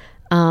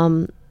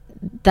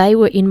 They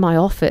were in my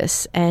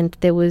office, and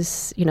there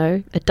was, you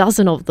know, a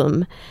dozen of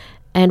them,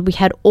 and we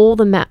had all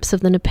the maps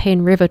of the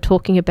Nepean River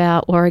talking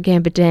about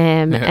Warragamba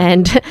Dam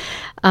and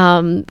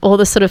all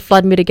the sort of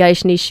flood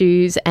mitigation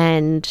issues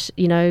and,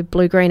 you know,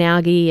 blue-green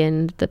algae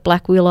and the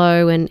black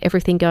willow and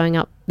everything going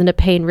up the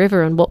Nepean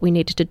River and what we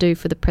needed to do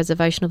for the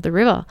preservation of the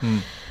river.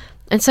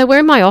 And so we're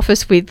in my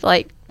office with,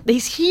 like,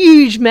 these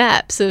huge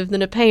maps of the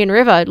Nepean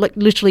River, like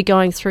literally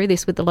going through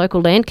this with the local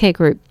land care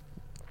group.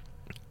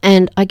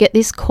 And I get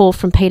this call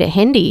from Peter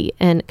Hendy,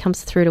 and it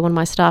comes through to one of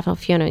my staff. Oh,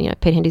 Fiona, you know,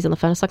 Peter Hendy's on the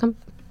phone. It's like, I'm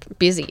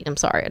busy. I'm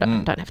sorry. I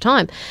don't have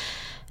time.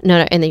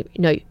 No. And then,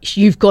 you know,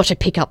 you've got to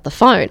pick up the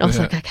phone. I was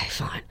like, okay,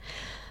 fine.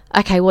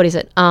 Okay, what is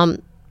it?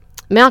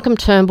 Malcolm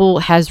Turnbull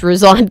has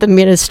resigned the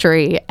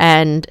ministry,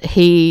 and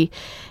he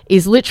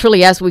is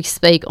literally, as we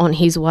speak, on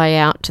his way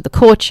out to the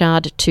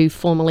courtyard to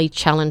formally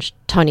challenge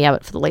Tony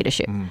Abbott for the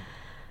leadership.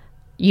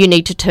 You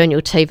need to turn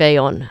your TV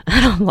on.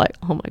 And I'm like,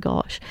 oh my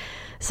gosh.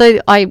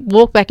 So I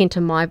walk back into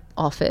my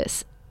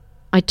office.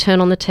 I turn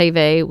on the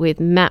TV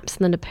with maps of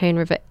the Nepean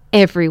River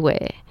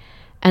everywhere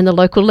and the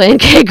local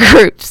land care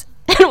groups.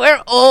 And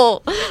we're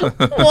all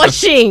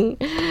watching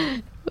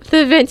the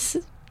events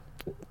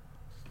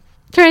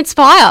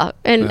transpire.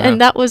 And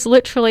that was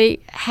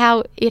literally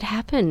how it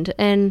happened.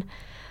 And,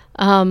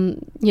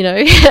 you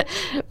know,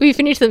 we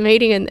finished the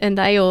meeting and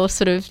they all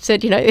sort of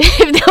said, you know, if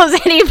there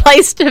was any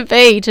place to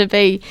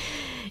be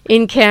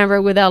in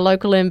Canberra with our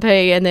local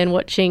MP and then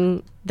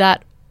watching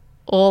that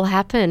all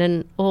happen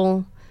and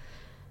all,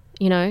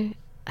 you know,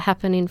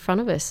 happen in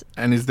front of us.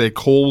 And is there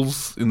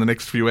calls in the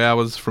next few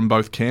hours from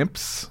both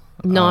camps?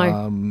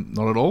 No.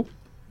 Not at all?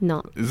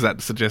 No. Does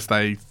that suggest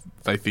they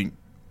think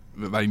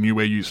that they knew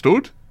where you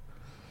stood?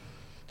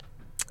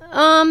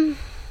 I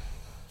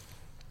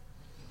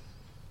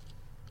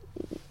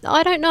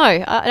don't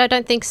know. I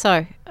don't think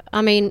so.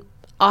 I mean,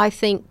 I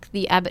think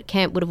the Abbott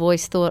camp would have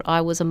always thought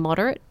I was a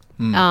moderate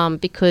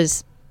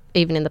because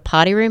even in the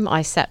party room,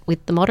 I sat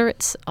with the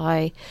moderates.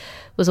 I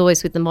was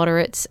always with the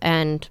moderates,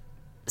 and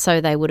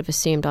so they would have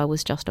assumed I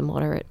was just a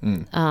moderate.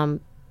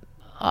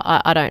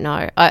 I don't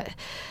know. I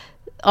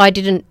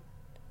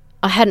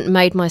hadn't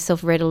made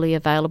myself readily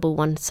available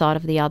one side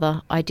or the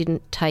other. I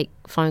didn't take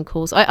phone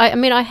calls. I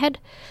mean, I had,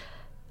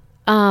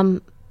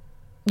 I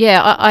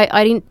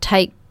didn't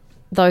take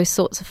those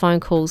sorts of phone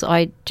calls.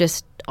 I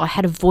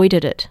had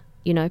avoided it.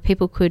 You know,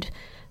 people could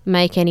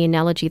make any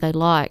analogy they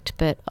liked,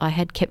 but I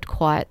had kept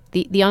quiet.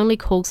 The only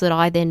calls that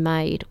I then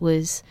made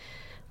was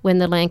when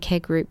the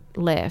Landcare group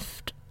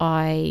left,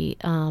 I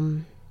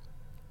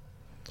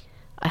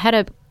had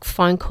a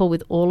phone call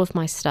with all of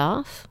my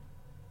staff,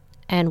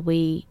 and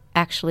we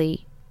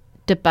actually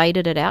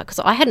debated it out because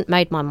I hadn't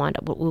made my mind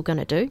up what we were going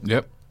to do.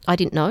 Yep. I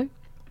didn't know.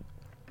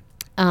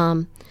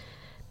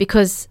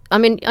 Because, I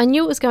mean, I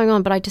knew what was going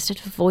on, but I just had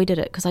avoided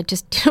it because I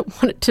just didn't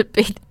want it to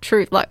be the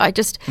truth. Like, I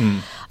just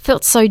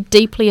felt so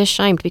deeply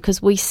ashamed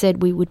because we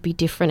said we would be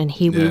different, and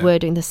here we were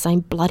doing the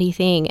same bloody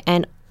thing.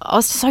 And I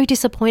was so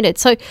disappointed.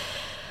 So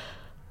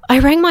I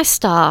rang my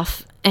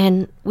staff,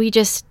 and we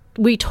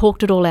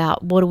talked it all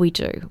out. What do we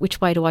do?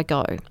 Which way do I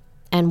go?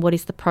 And what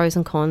is the pros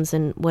and cons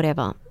and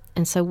whatever?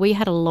 And so we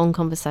had a long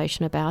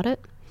conversation about it.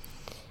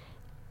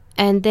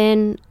 And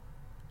then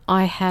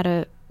I had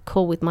a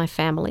call with my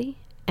family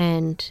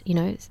and, you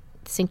know,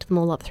 synced them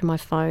all up through my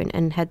phone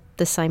and had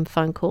the same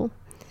phone call.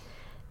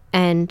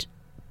 And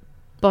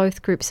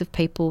both groups of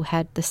people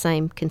had the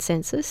same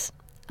consensus.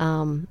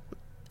 And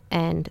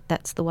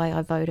that's the way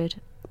I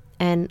voted.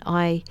 And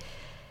I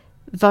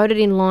voted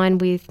in line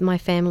with my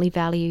family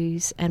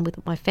values and with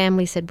what my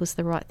family said was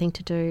the right thing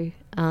to do.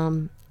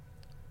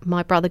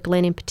 My brother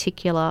Glenn in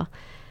particular,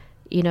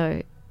 you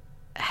know,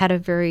 had a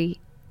very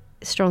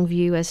strong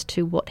view as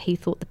to what he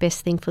thought the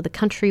best thing for the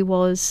country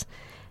was,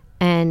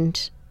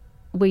 and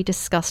we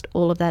discussed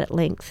all of that at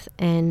length.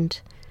 And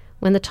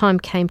when the time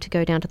came to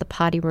go down to the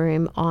party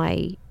room,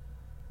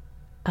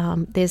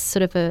 there's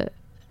sort of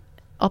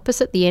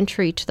opposite the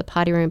entry to the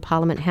party room,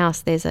 Parliament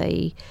House, there's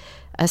a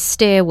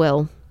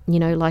stairwell, you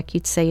know, like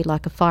you'd see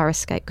like a fire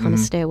escape kind of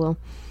stairwell.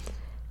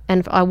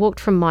 And I walked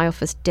from my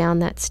office down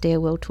that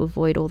stairwell to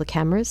avoid all the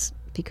cameras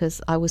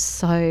because I was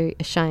so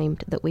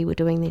ashamed that we were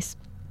doing this.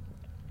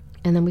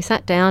 And then we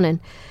sat down, and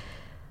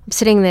I'm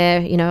sitting there,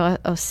 you know,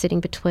 I was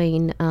sitting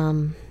between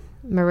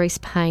Maurice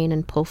Payne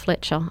and Paul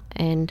Fletcher,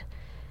 and,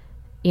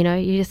 you know,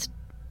 you're just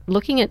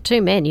looking at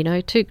two men, you know,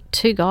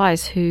 two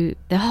guys who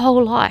their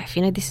whole life,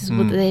 you know, this is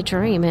what their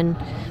dream, and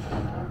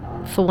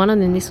for one of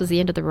them this was the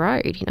end of the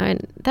road, you know,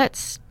 and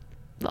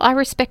I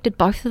respected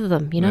both of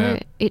them, you know.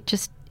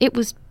 It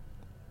was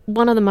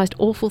one of the most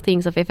awful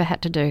things I've ever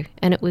had to do,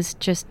 and it was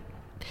just,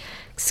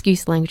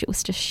 excuse the language, it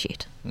was just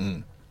shit.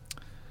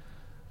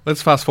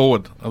 Let's fast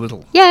forward a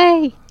little.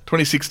 Yay!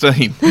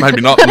 2016.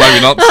 Maybe not so.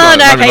 Oh,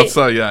 no, maybe not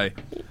so, yay.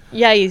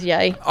 Yay is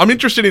yay. I'm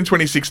interested in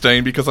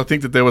 2016 because I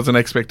think that there was an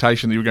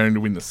expectation that you were going to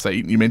win the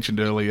seat. You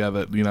mentioned earlier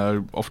that, you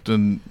know,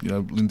 often, you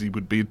know, Lindsay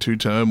would be a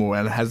two-term,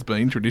 and it has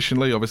been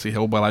traditionally, obviously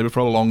held by Labor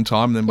for a long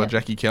time, and then by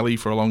Jackie Kelly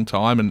for a long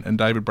time, and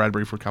David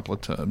Bradbury for a couple of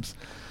terms.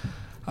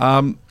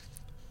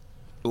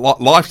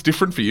 Life's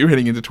different for you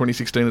heading into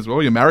 2016 as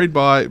well. You're married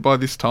by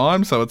this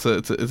time, so it's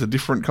a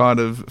different kind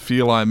of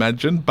feel, I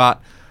imagine.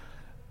 But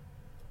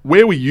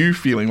where were you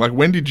feeling? Like,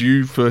 when did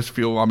you first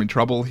feel I'm in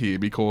trouble here?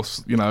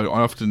 Because, you know,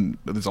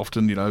 there's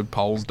often, you know,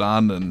 polls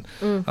done and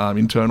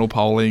internal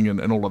polling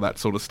and all of that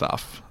sort of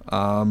stuff.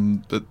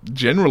 But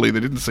generally,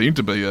 there didn't seem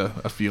to be a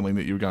feeling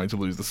that you were going to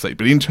lose the seat.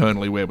 But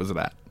internally, where was it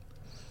at?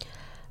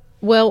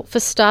 Well,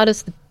 for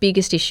starters, the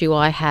biggest issue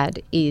I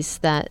had is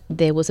that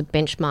there was a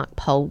benchmark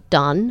poll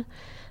done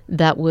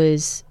that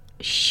was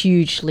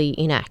hugely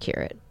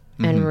inaccurate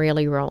and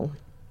really wrong.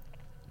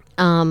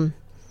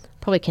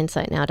 Probably can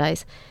say it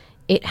nowadays.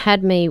 It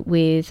had me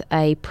with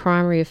a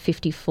primary of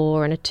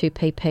 54 and a 2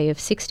 PP of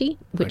 60,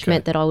 which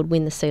meant that I would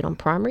win the seat on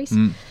primaries.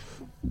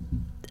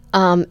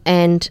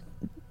 And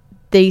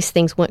these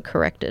things weren't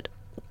corrected.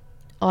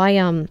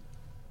 When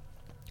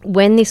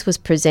this was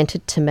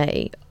presented to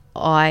me,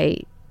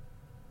 I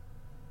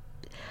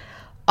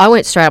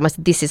went straight up and I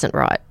said, this isn't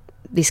right.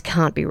 This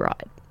can't be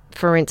right.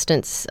 For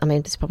instance, I mean,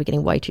 it's probably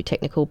getting way too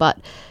technical, but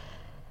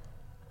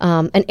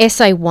an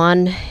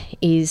SA1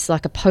 is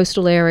like a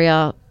postal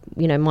area,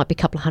 you know, might be a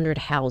couple of hundred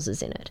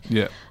houses in it.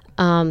 Yeah.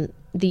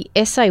 The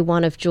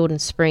SA1 of Jordan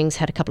Springs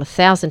had a couple of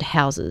thousand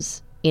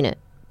houses in it,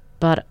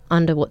 but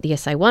under what the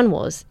SA1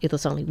 was, it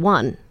was only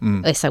one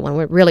SA1,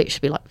 where really it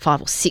should be like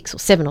 5 or 6 or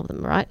 7 of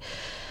them, right?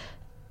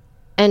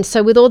 And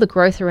so with all the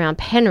growth around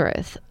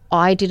Penrith,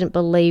 I didn't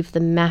believe the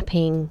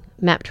mapping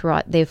mapped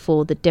right,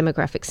 therefore the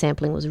demographic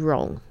sampling was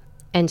wrong.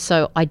 And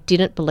so I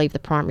didn't believe the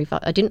primary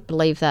vote. I didn't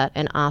believe that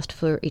and asked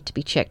for it to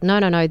be checked.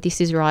 No, this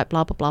is right,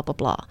 blah, blah, blah, blah,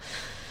 blah.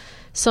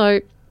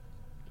 So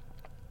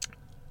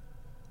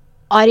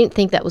I didn't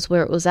think that was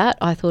where it was at.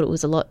 I thought it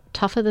was a lot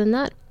tougher than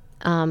that.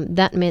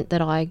 That meant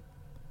that I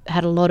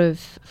had a lot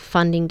of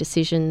funding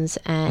decisions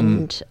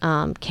and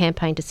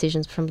campaign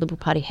decisions from Liberal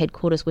Party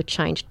headquarters were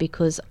changed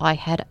because I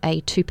had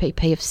a 2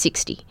 PP of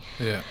 60.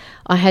 Yeah.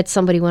 I had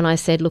somebody when I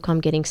said, look,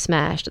 I'm getting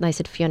smashed, and they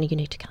said, Fiona, you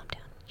need to calm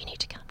down. You need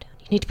to calm down.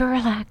 You need to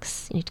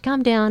relax. You need to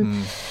calm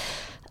down.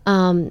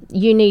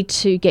 You need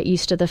to get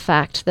used to the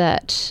fact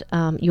that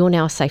you're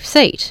now a safe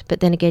seat. But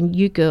then again,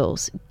 you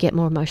girls get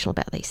more emotional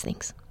about these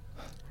things.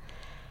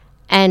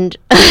 And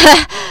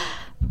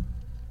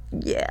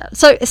yeah,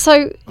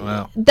 so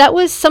wow. That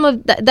was some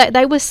of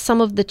they were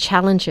some of the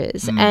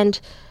challenges. And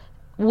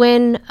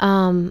when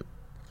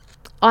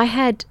I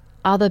had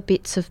other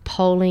bits of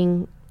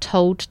polling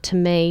told to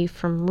me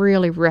from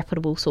really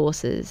reputable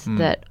sources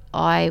that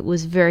I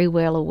was very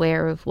well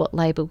aware of what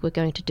Labor were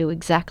going to do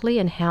exactly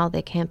and how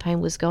their campaign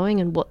was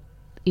going and what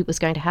it was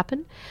going to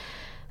happen,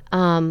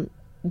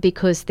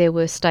 because there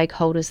were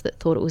stakeholders that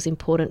thought it was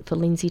important for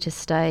Lindsay to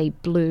stay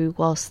blue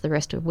whilst the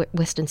rest of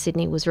Western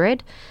Sydney was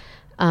red.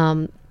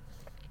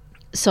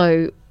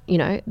 So, you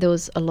know, there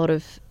was a lot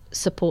of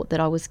support that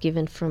I was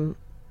given from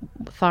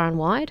far and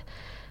wide.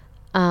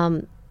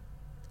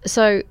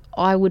 So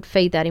I would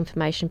feed that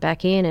information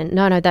back in and,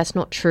 no, that's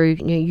not true.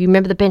 You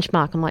remember the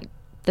benchmark? I'm like,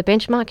 the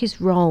benchmark is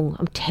wrong.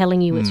 I'm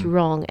telling you it's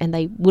wrong. And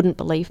they wouldn't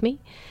believe me.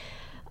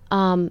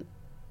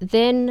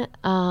 Then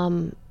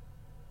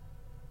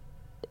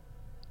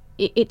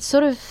it's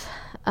sort of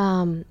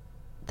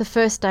the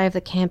first day of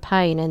the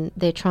campaign and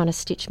they're trying to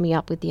stitch me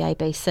up with the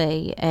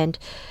ABC. And,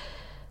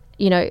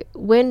 you know,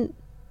 when,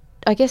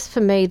 I guess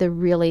for me, the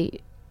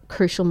really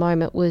crucial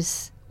moment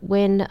was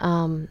when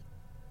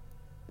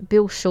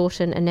Bill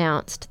Shorten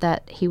announced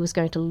that he was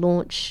going to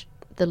launch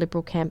the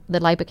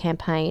Labor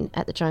campaign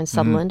at the Jones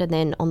Sutherland, and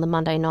then on the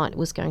Monday night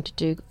was going to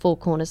do Four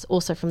Corners,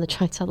 also from the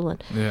Jones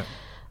Sutherland. Yeah.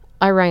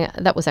 I rang.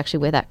 That was actually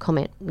where that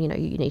comment, you know,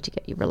 you need to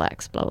get you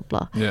relaxed, blah blah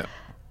blah. Yeah.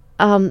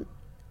 And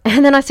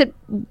then I said,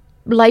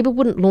 Labor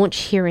wouldn't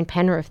launch here in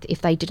Penrith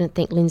if they didn't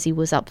think Lindsay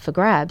was up for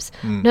grabs.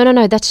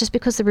 No, that's just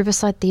because the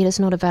Riverside Theatre's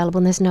not available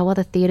and there's no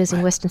other theatres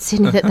in Western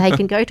Sydney that they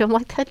can go to. I'm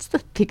like, that's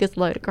the biggest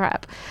load of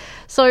crap.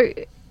 So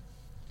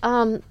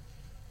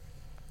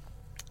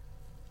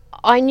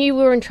I knew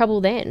we were in trouble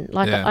then.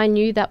 Like, I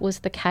knew that was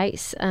the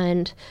case.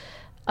 And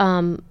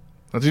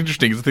that's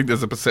interesting because I think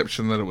there's a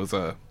perception that it was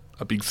a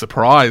big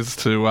surprise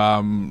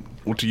to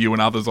you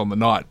and others on the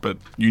night, but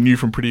you knew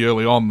from pretty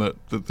early on that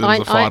there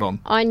was a fight on.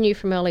 I knew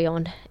from early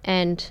on.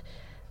 And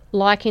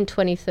like in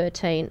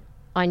 2013,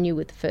 I knew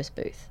with the first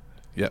booth.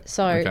 Yep.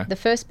 So the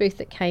first booth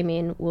that came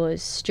in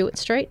was Stewart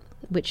Street,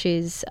 which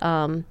is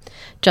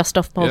just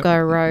off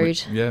Mulgo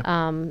Road.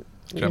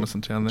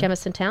 Jamison Town there.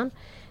 Jamison Town.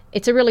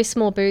 It's a really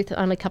small booth,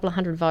 only a couple of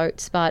hundred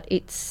votes, but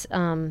it's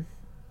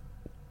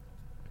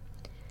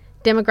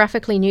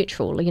demographically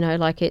neutral, you know,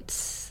 like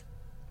it's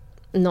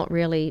not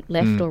really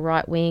left or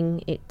right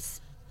wing.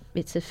 It's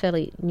a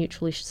fairly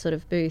neutralish sort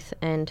of booth.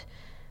 And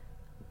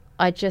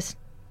I just,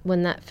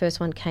 when that first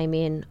one came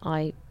in,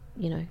 I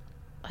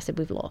said,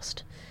 we've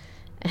lost.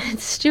 And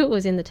Stuart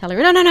was in the tally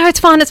room, no, it's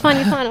fine, you're fine.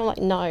 I'm like,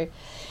 no,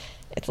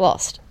 it's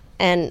lost.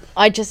 And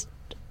I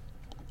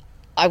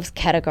was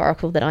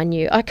categorical that I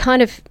knew.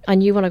 I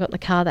knew when I got in the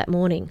car that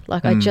morning.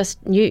 Like, I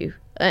just knew.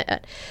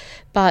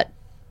 But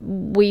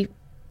we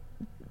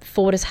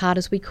fought as hard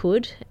as we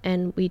could,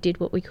 and we did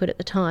what we could at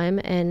the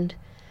time. And,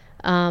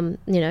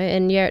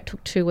 it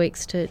took 2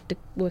 weeks to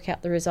work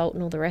out the result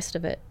and all the rest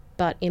of it.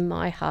 But in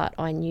my heart,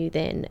 I knew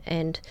then.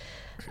 And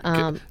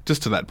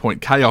just to that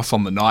point, chaos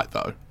on the night,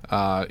 though,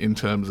 in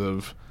terms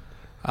of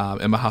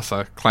Emma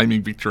Husser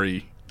claiming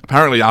victory,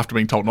 apparently after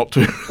being told not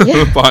to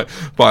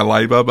by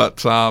Labor,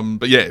 but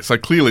yeah, so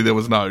clearly there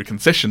was no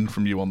concession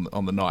from you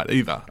on the night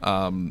either,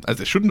 as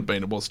there shouldn't have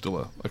been. It was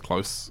still a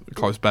close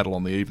battle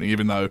on the evening,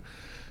 even though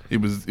it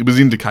was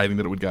indicating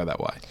that it would go that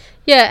way.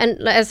 Yeah, and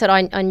as I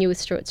said, I knew with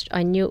Stewart.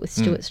 I knew it with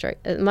Stewart Street.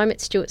 At the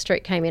moment Stewart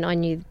Street came in, I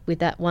knew with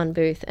that one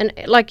booth, and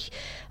like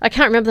I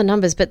can't remember the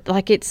numbers, but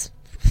like it's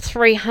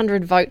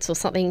 300 votes or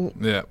something.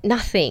 Yeah.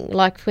 Nothing.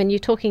 Like when you're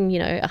talking,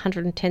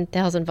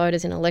 110,000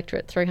 voters in an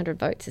electorate, 300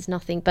 votes is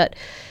nothing. But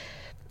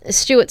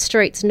Stewart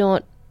Street's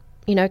not,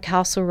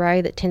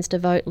 Castlereagh that tends to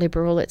vote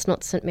Liberal. It's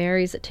not St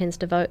Mary's that tends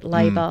to vote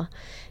Labor.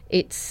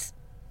 It's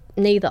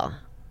neither.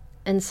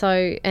 And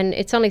so, and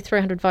it's only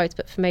 300 votes,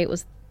 but for me it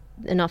was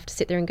enough to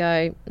sit there and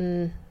go,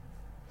 I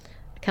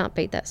can't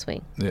beat that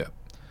swing. Yeah.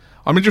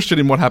 I'm interested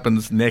in what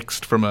happens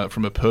next from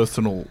a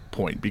personal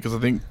point, because I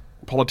think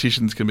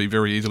politicians can be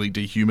very easily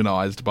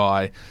dehumanised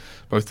by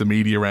both the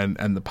media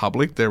and the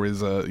public. There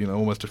is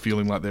almost a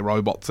feeling like they're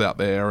robots out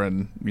there,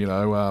 and you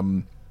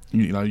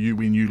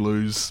win, you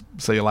lose,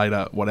 see you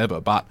later,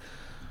 whatever. But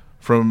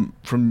from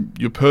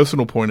your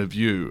personal point of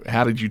view,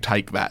 how did you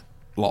take that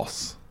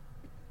loss?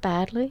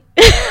 Badly.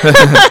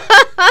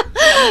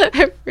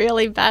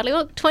 Really badly.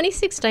 Look,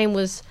 2016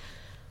 was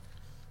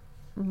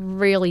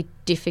really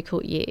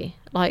difficult year.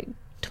 Like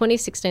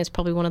 2016 is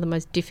probably one of the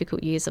most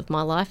difficult years of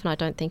my life, and I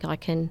don't think I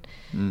can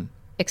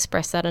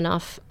express that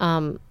enough.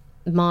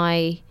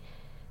 My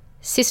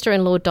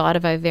sister-in-law died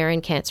of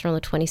ovarian cancer on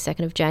the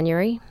 22nd of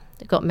January.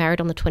 Got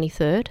married on the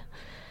 23rd.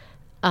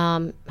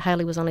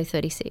 Hayley was only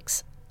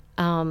 36.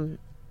 My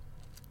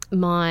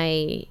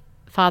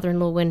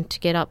father-in-law went to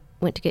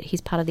get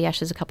his part of the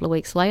ashes a couple of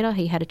weeks later.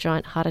 He had a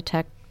giant heart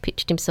attack,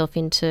 pitched himself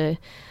into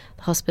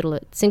the hospital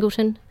at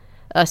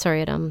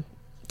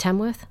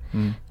Tamworth.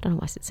 I don't know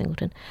why I said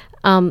Singleton.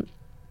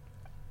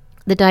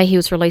 The day he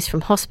was released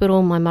from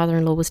hospital, my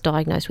mother-in-law was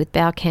diagnosed with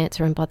bowel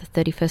cancer, and by the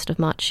 31st of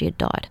March, she had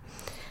died.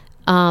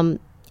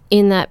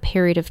 In that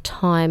period of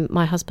time,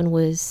 my husband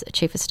was a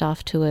chief of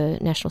staff to a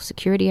national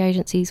security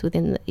agencies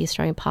within the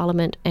Australian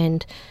Parliament,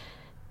 and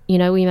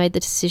we made the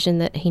decision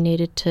that he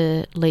needed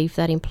to leave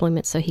that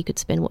employment so he could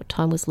spend what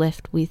time was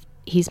left with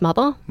his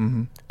mother,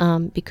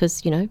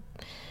 because, you know,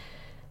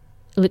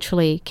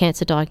 literally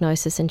cancer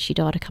diagnosis and she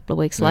died a couple of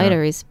weeks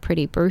later is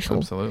pretty brutal.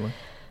 Absolutely.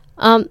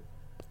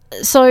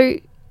 So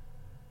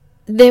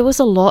there was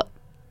a lot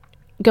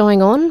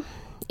going on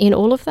in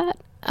all of that.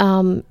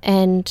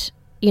 And,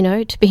 you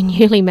know, to be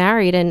newly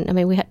married, and I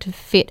mean, we had to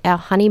fit our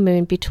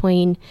honeymoon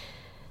between,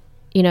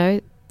 you know,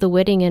 the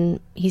wedding and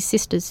his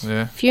sister's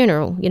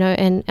funeral, you know,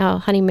 and our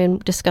honeymoon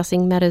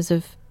discussing matters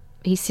of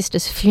his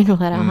sister's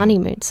funeral at our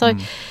honeymoon. So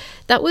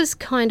that was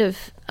kind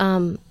of,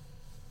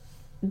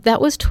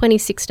 that was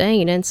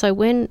 2016. And so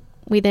when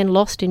we then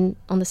lost on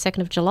the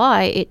 2nd of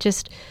July, it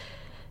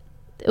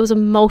was a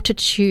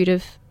multitude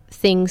of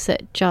things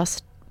that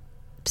just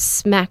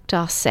smacked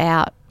us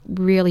out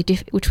really,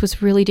 which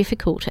was really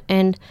difficult.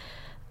 And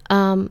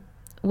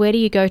where do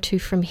you go to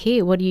from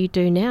here? What do you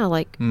do now?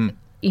 Like,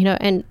 you know,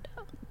 and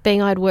being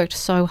I'd worked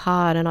so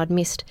hard and I'd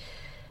missed,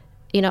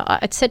 you know,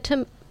 I'd said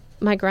to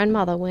my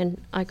grandmother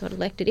when I got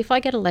elected, if I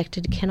get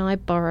elected, can I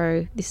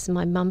borrow, this is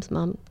my mum's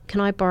mum,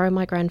 can I borrow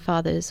my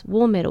grandfather's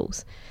war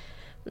medals?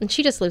 And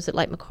she just lives at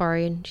Lake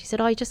Macquarie, and she said,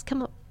 oh, you just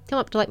come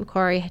up to Lake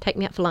Macquarie, take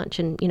me out for lunch,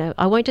 and, you know,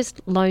 I won't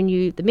just loan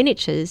you the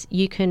miniatures,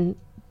 you can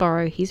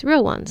borrow his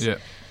real ones. Yeah.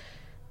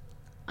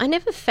 I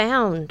never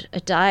found a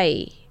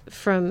day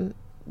from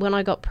when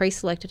I got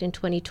pre-selected in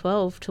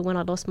 2012 to when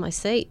I lost my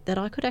seat that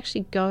I could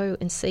actually go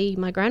and see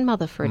my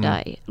grandmother for a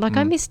day. Like,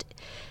 I missed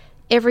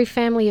every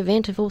family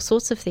event of all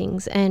sorts of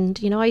things. And,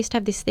 you know, I used to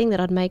have this thing that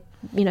I'd make,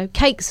 you know,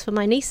 cakes for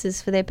my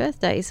nieces for their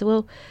birthdays.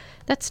 Well,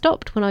 that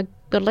stopped when I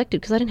got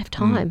elected because I didn't have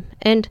time.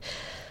 And,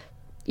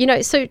 you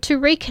know, so to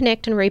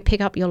reconnect and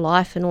re-pick up your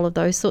life and all of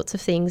those sorts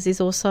of things is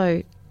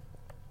also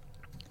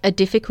a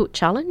difficult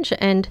challenge.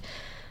 And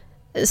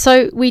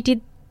so we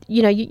did,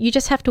 you know, you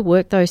just have to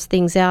work those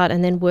things out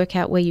and then work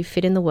out where you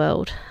fit in the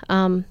world.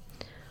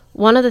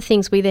 One of the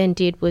things we then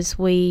did was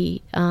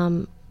we,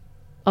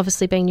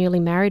 obviously being newly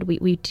married,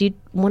 we did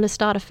want to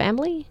start a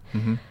family.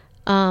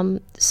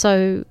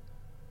 So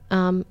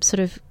sort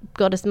of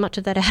got as much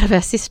of that out of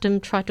our system,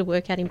 tried to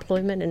work out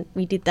employment, and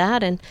we did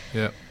that and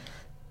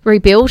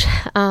rebuild.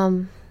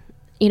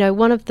 You know,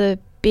 one of the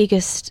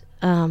biggest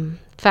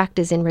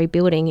factors in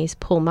rebuilding is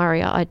Paul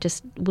Murray. I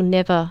just will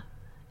never,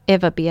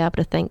 ever be able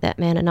to thank that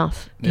man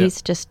enough.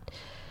 He's just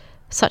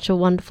such a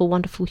wonderful,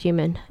 wonderful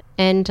human.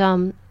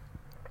 And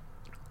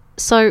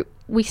so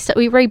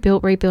we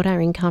rebuilt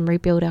our income,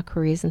 rebuilt our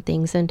careers and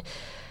things. And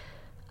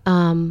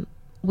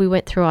we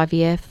went through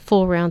IVF,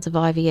 4 rounds of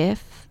IVF,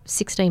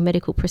 16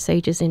 medical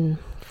procedures in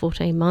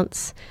 14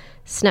 months,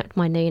 snapped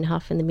my knee in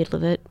half in the middle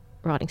of it,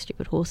 riding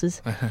stupid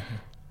horses.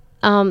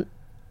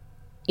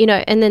 You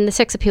know, and then the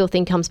sex appeal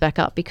thing comes back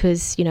up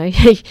because, you know,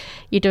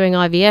 you're doing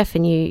IVF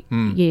and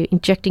you're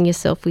injecting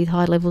yourself with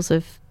high levels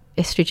of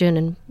estrogen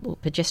and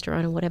progesterone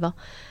and whatever.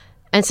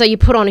 And so you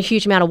put on a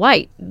huge amount of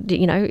weight.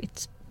 You know,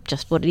 it's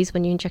just what it is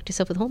when you inject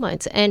yourself with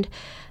hormones. And,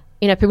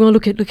 you know, people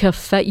look how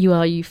fat you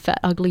are, you fat,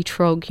 ugly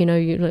trog. You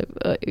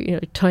know,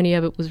 Tony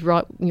Abbott was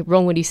wrong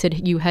when he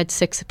said you had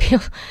sex appeal.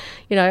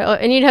 You know,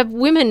 and you'd have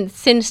women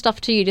send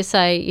stuff to you to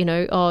say, you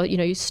know, oh, you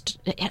know,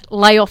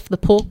 lay off the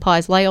pork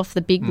pies, lay off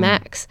the Big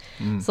Macs.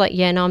 It's like,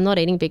 yeah, no, I'm not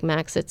eating Big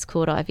Macs. It's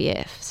called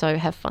IVF. So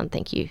have fun.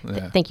 Thank you.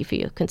 Thank you for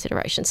your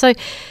consideration. So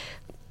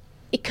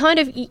it kind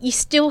of, you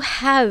still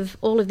have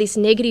all of this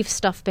negative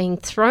stuff being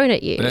thrown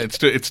at you. Yeah,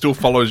 it still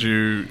follows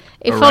you.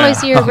 It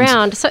follows you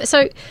around.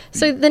 So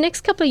the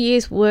next couple of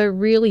years were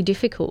really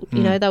difficult.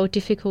 You know, they were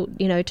difficult,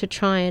 you know, to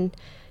try and,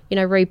 you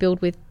know,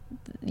 rebuild with,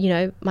 you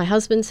know, my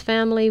husband's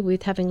family,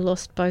 with having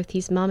lost both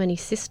his mum and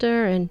his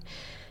sister, and,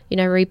 you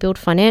know, rebuild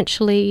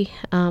financially.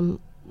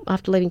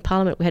 After leaving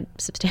Parliament, we had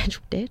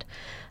substantial debt,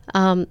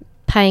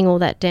 paying all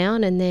that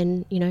down, and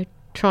then, you know,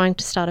 trying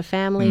to start a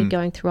family,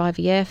 going through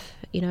IVF,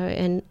 you know,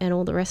 and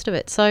all the rest of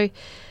it. So,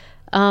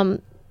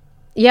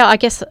 I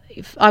guess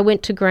if I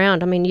went to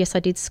ground, I mean, yes, I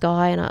did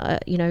Sky and,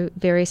 you know,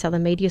 various other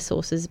media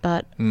sources,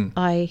 but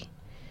I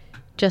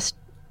just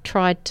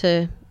tried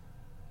to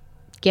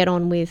get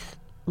on with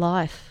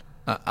life.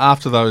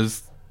 After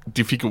those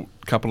difficult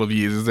couple of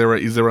years, is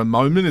there a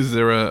moment, is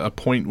there a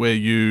point where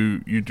you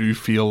do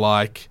feel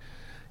like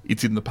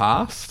it's in the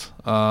past,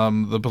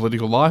 the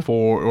political life,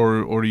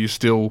 or do you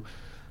still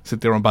sit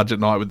there on budget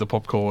night with the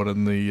popcorn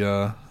and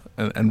the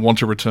and want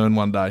to return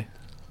one day?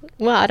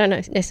 Well, I don't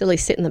necessarily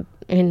sit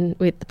in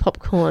with the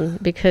popcorn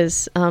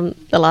because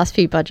the last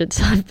few budgets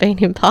I've been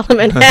in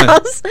Parliament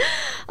House.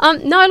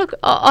 No, look,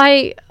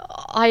 I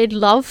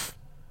love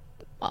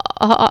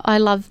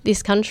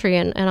this country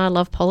and I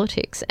love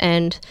politics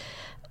and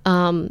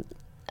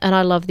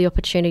I love the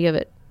opportunity of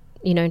it,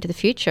 you know, into the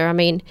future. I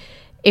mean,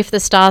 if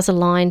the stars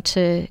align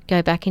to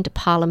go back into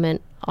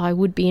Parliament, I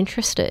would be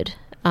interested.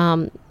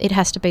 It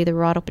has to be the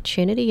right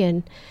opportunity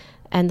and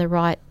the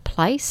right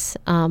place.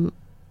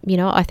 You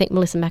know, I think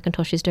Melissa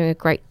McIntosh is doing a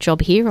great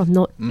job here. I'm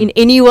not in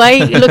any way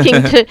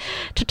looking to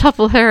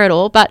topple her at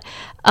all. But,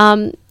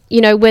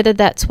 you know, whether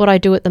that's what I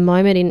do at the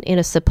moment in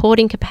a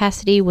supporting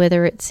capacity,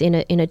 whether it's in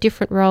a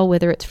different role,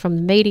 whether it's from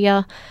the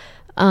media,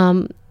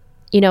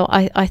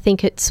 I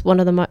think it's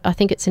I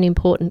think it's an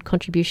important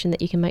contribution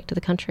that you can make to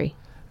the country.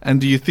 And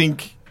do you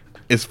think,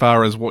 as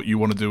far as what you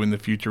want to do in the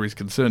future is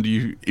concerned,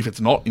 if it's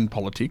not in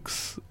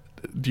politics,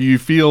 do you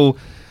feel,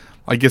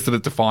 I guess, that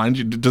it defines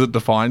you? Does it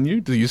define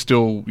you? Do you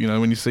still,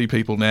 when you see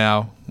people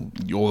now,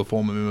 you're the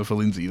former member for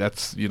Lindsay,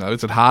 that's,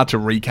 is it hard to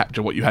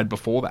recapture what you had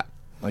before that,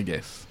 I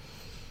guess?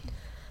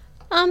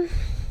 I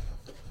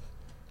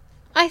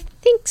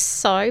think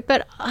so,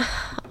 but I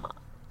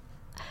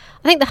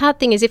think the hard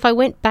thing is if I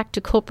went back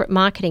to corporate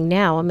marketing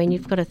now, I mean,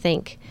 you've got to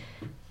think,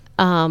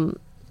 I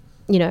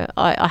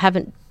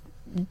haven't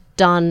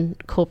done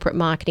corporate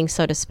marketing,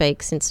 so to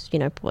speak, since,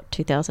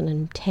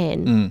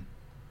 2010.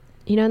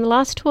 In the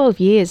last 12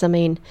 years, I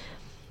mean,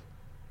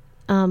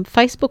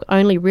 Facebook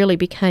only really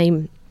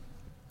became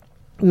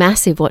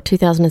massive,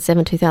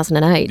 2007,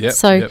 2008. Yep,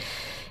 so,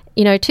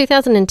 yep.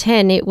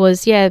 2010, it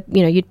was,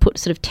 you'd put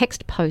sort of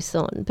text posts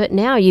on, but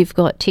now you've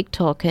got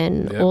TikTok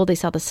and all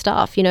this other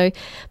stuff,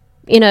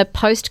 in a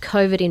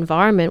post-COVID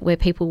environment where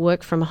people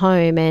work from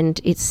home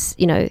and it's,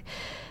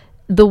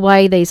 the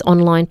way these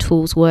online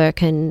tools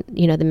work and,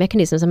 the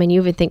mechanisms. I mean, you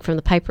even think from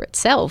the paper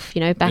itself,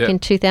 back in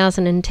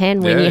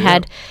 2010 when you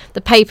had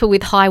the paper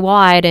with high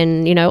wide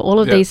and, all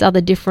of these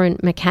other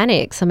different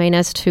mechanics, I mean,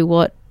 as to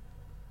what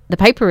the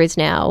paper is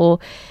now or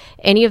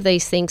any of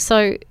these things.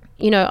 So,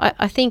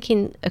 I think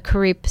in a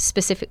career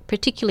specific,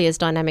 particularly as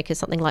dynamic as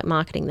something like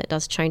marketing that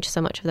does change so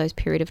much of those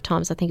period of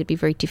times, I think it'd be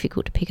very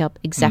difficult to pick up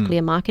exactly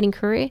a marketing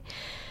career.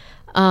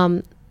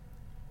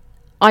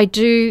 I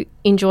do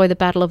enjoy the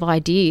battle of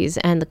ideas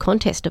and the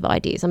contest of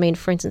ideas. I mean,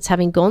 for instance,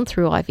 having gone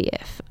through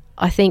IVF,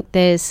 I think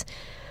there's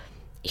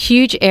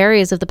huge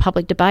areas of the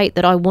public debate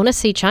that I want to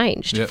see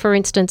changed. Yep. For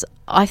instance,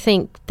 I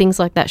think things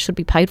like that should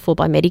be paid for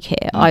by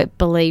Medicare. I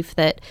believe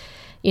that,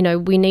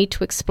 we need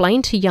to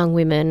explain to young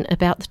women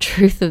about the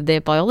truth of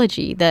their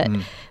biology, that,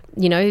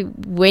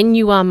 when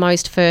you are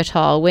most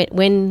fertile,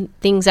 when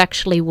things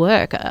actually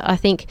work. I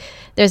think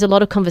there's a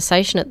lot of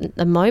conversation at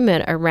the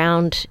moment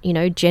around,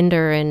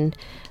 gender and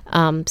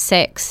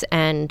sex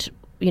and,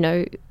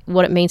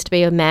 what it means to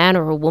be a man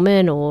or a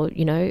woman or,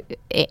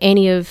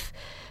 any of,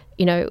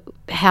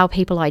 how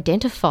people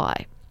identify.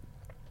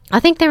 I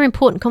think they're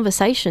important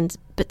conversations,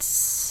 but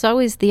so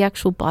is the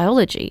actual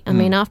biology. I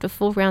mean, after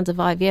 4 rounds of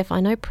IVF, I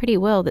know pretty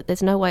well that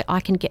there's no way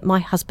I can get my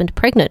husband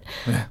pregnant.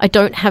 Yeah. I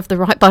don't have the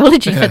right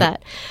biology for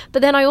that.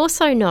 But then I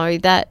also know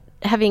that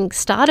having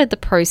started the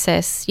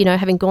process,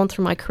 having gone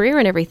through my career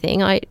and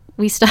everything,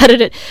 we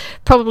started at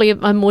probably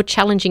a more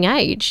challenging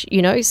age,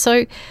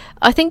 So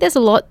I think there's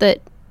a lot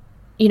that,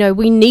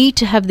 we need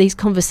to have these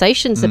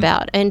conversations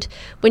about. And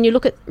when you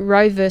look at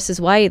Roe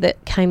versus Wade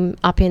that came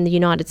up in the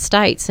United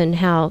States and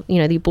how,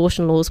 the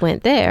abortion laws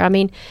went there, I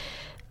mean,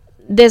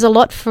 there's a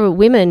lot for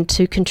women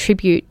to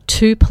contribute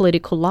to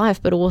political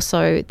life, but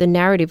also the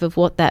narrative of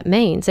what that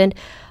means. And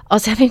I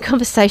was having a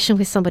conversation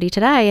with somebody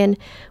today and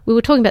we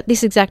were talking about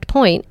this exact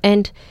point.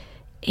 And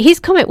his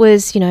comment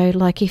was,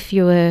 like if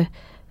you were,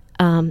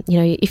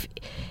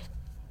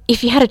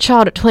 if you had a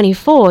child at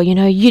 24,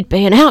 you'd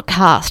be an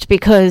outcast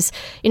because,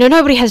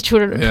 nobody has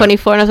children at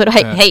 24. And I thought,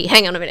 hey,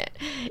 hang on a minute.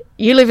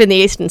 You live in the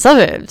eastern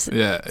suburbs.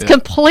 It's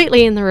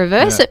completely in the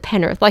reverse at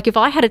Penrith. Like if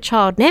I had a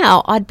child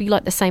now, I'd be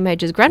like the same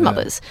age as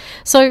grandmothers.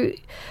 So,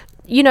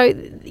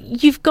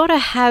 you've got to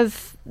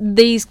have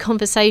these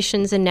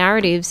conversations and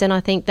narratives. And I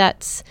think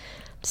that's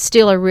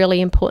still a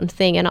really important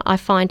thing. And I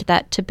find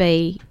that to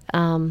be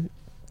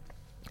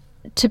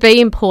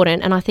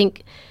important. And I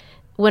think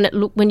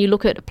when you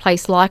look at a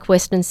place like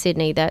Western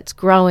Sydney that's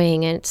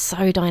growing and it's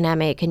so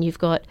dynamic and you've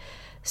got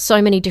so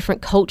many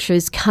different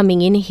cultures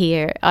coming in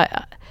here,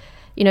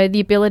 the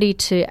ability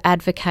to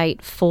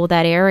advocate for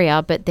that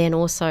area, but then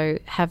also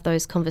have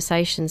those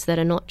conversations that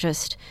are not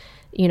just,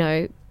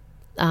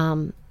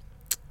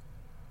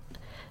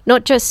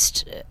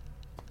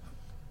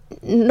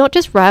 not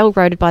just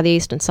railroaded by the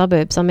eastern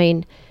suburbs. I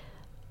mean,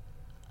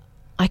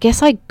 I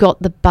guess I got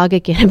the bug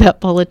again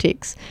about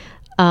politics.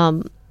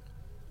 I'm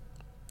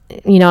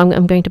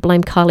going to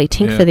blame Kylie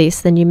Tink for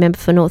this, the new member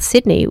for North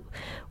Sydney,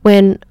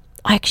 when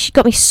she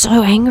got me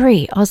so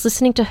angry. I was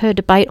listening to her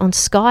debate on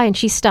Sky and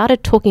she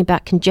started talking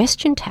about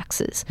congestion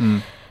taxes.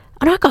 And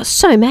I got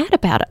so mad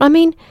about it. I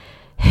mean,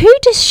 who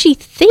does she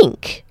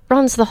think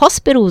runs the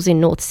hospitals in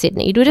North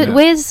Sydney?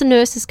 Where's the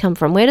nurses come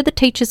from? Where do the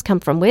teachers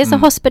come from? Where's the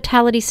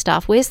hospitality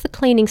staff? Where's the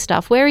cleaning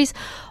staff? Where is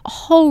a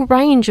whole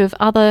range of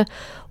other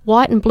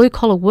white and blue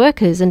collar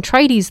workers and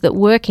tradies that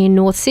work in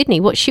North Sydney?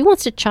 What, she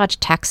wants to charge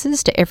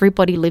taxes to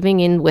everybody living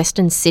in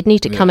Western Sydney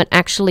to come and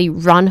actually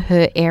run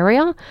her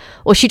area?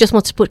 Or she just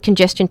wants to put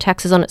congestion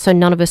taxes on it so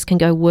none of us can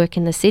go work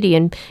in the city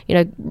and,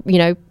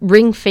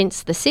 ring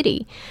fence the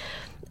city?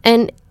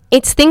 And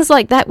it's things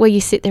like that where you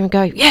sit there and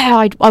go,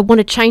 I want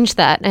to change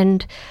that.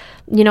 And,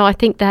 I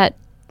think that,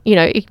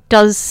 it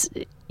does,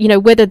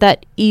 whether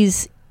that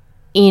is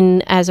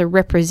in as a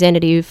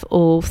representative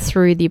or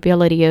through the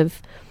ability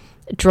of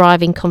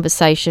driving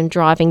conversation,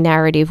 driving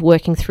narrative,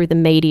 working through the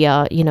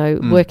media,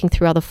 working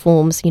through other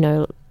forms,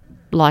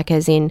 like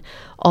as in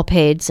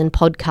op-eds and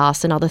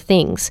podcasts and other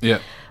things.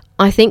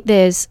 I think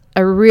there's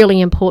a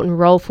really important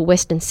role for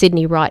Western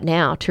Sydney right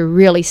now to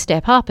really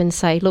step up and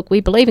say, look,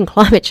 we believe in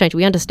climate change.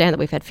 We understand that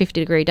we've had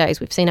 50-degree days.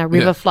 We've seen our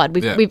river flood.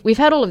 We've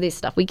had all of this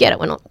stuff. We get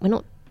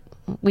it.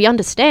 We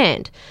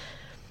understand.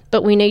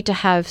 But we need to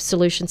have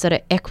solutions that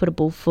are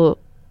equitable for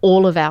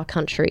all of our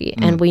country,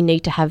 and we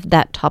need to have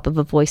that type of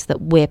a voice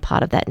that we're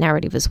part of that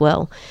narrative as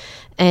well.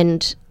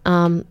 And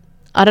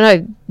I don't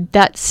know,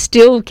 that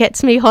still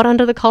gets me hot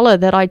under the collar,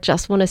 that I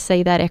just want to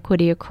see that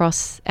equity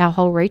across our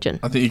whole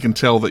region. I think you can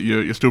tell that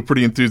you're still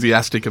pretty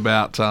enthusiastic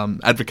about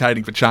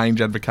advocating for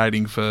change,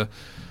 advocating for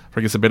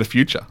I guess, a better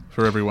future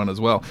for everyone as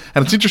well.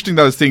 And it's interesting,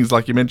 those things,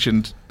 like you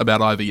mentioned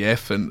about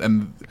IVF,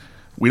 and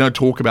we don't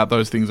talk about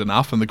those things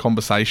enough, and the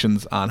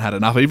conversations aren't had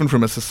enough, even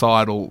from a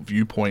societal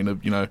viewpoint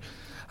of,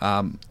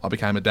 I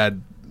became a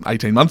dad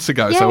 18 months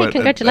ago. Yeah, so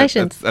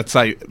congratulations.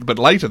 But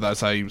later though,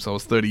 so I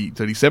was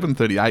 37,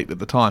 38 at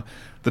the time.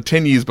 The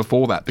 10 years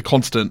before that, the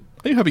constant,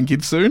 are you having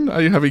kids soon?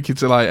 Are you having kids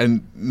today?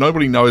 And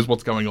nobody knows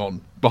what's going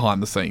on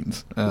behind the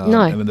scenes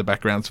and in the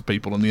backgrounds of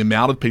people, and the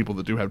amount of people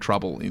that do have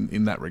trouble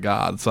in that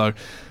regard. So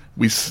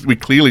we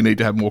clearly need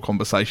to have more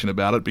conversation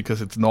about it,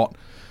 because it's not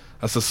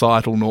a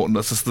societal norm.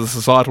 The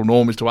societal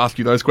norm is to ask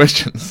you those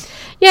questions.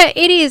 Yeah,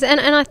 it is. And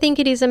I think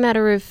it is a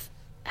matter of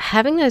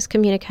having those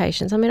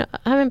communications. I mean,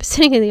 I remember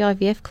sitting in the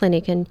IVF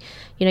clinic, and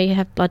you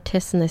have blood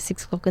tests, and they're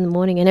 6 o'clock in the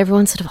morning, and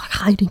everyone's sort of like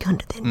hiding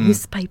under their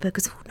newspaper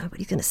because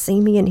nobody's going to see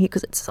me in here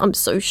because I'm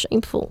so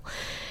shameful.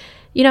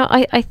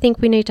 I think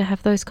we need to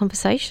have those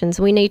conversations.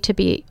 We need to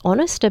be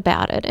honest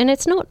about it, and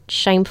it's not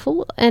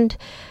shameful. And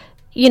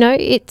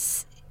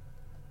it's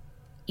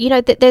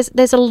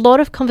there's a lot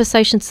of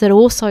conversations that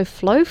also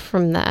flow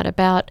from that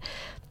about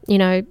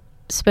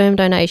sperm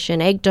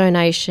donation, egg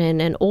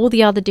donation, and all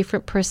the other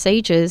different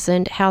procedures,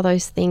 and how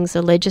those things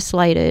are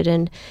legislated,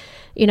 and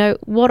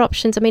what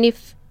options. I mean,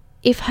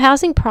 if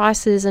housing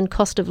prices and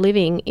cost of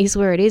living is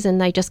where it is, and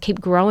they just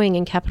keep growing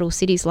in capital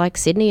cities like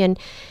Sydney and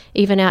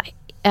even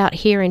out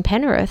here in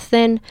Penrith,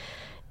 then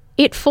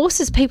it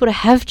forces people to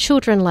have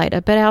children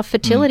later. But our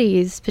fertility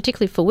is,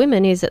 particularly for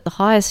women, is at the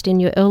highest in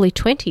your early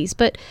 20s.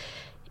 But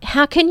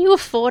how can you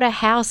afford a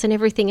house and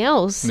everything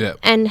else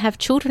and have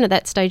children at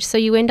that stage? So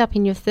you end up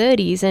in your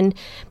 30s, and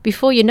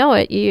before you know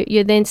it,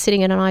 you're then sitting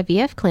in an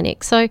IVF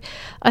clinic. So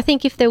I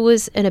think if there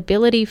was an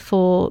ability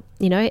for,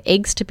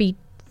 eggs to be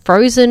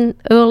frozen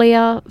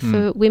earlier,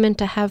 for women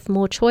to have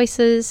more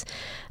choices,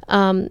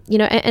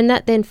 and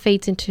that then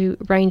feeds into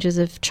ranges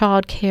of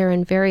childcare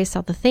and various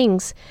other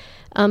things.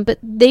 But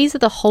these are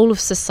the whole of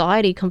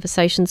society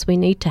conversations we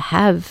need to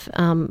have,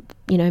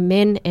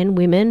 men and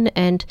women,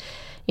 and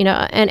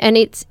and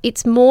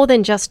it's more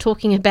than just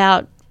talking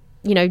about,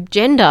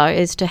 gender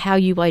as to how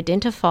you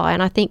identify.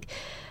 And I think,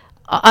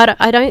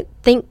 I don't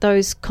think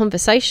those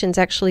conversations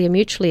actually are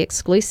mutually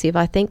exclusive.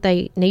 I think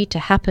they need to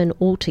happen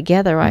all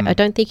together. I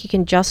don't think you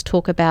can just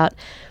talk about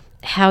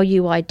how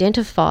you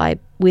identify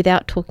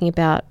without talking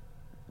about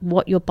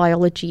what your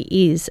biology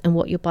is and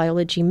what your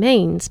biology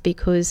means,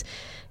 because,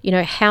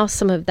 how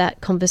some of that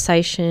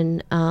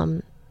conversation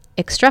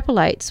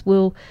extrapolates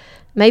will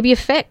maybe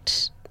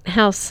affect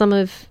how some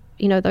of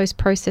those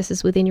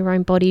processes within your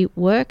own body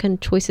work, and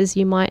choices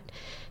you might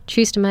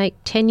choose to make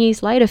 10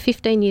 years later,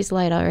 15 years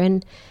later.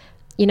 And,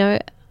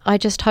 I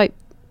just hope,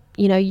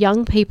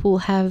 young people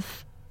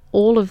have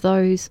all of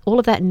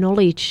that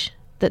knowledge,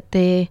 that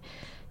they're,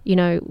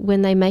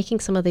 when they're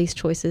making some of these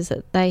choices,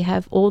 that they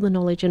have all the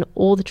knowledge and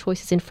all the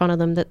choices in front of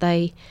them, that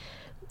they,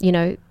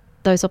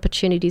 those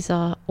opportunities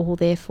are all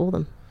there for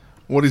them.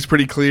 What is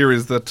pretty clear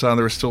is that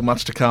there is still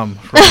much to come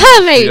from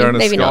Fiona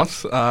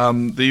Scott.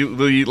 Not.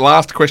 The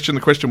last question,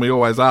 the question we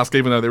always ask,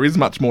 even though there is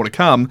much more to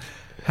come,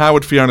 how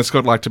would Fiona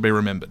Scott like to be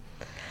remembered?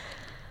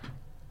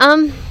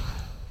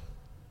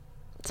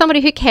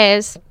 Somebody who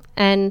cares,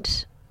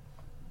 and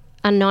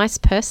a nice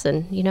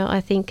person.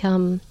 I think,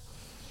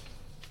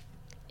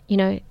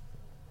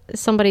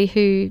 somebody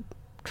who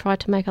tried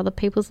to make other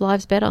people's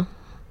lives better.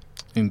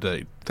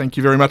 Indeed. Thank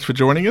you very much for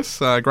joining us.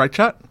 Great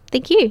chat.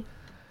 Thank you.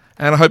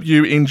 And I hope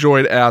you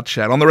enjoyed our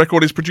chat. On the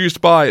Record is produced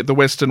by The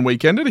Western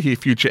Weekender. To hear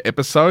future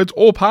episodes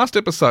or past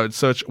episodes,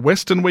 search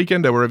Western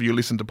Weekender wherever you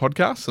listen to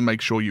podcasts, and make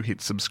sure you hit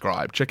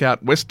subscribe. Check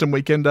out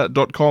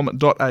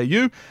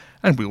westernweekender.com.au,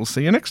 and we will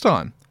see you next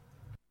time.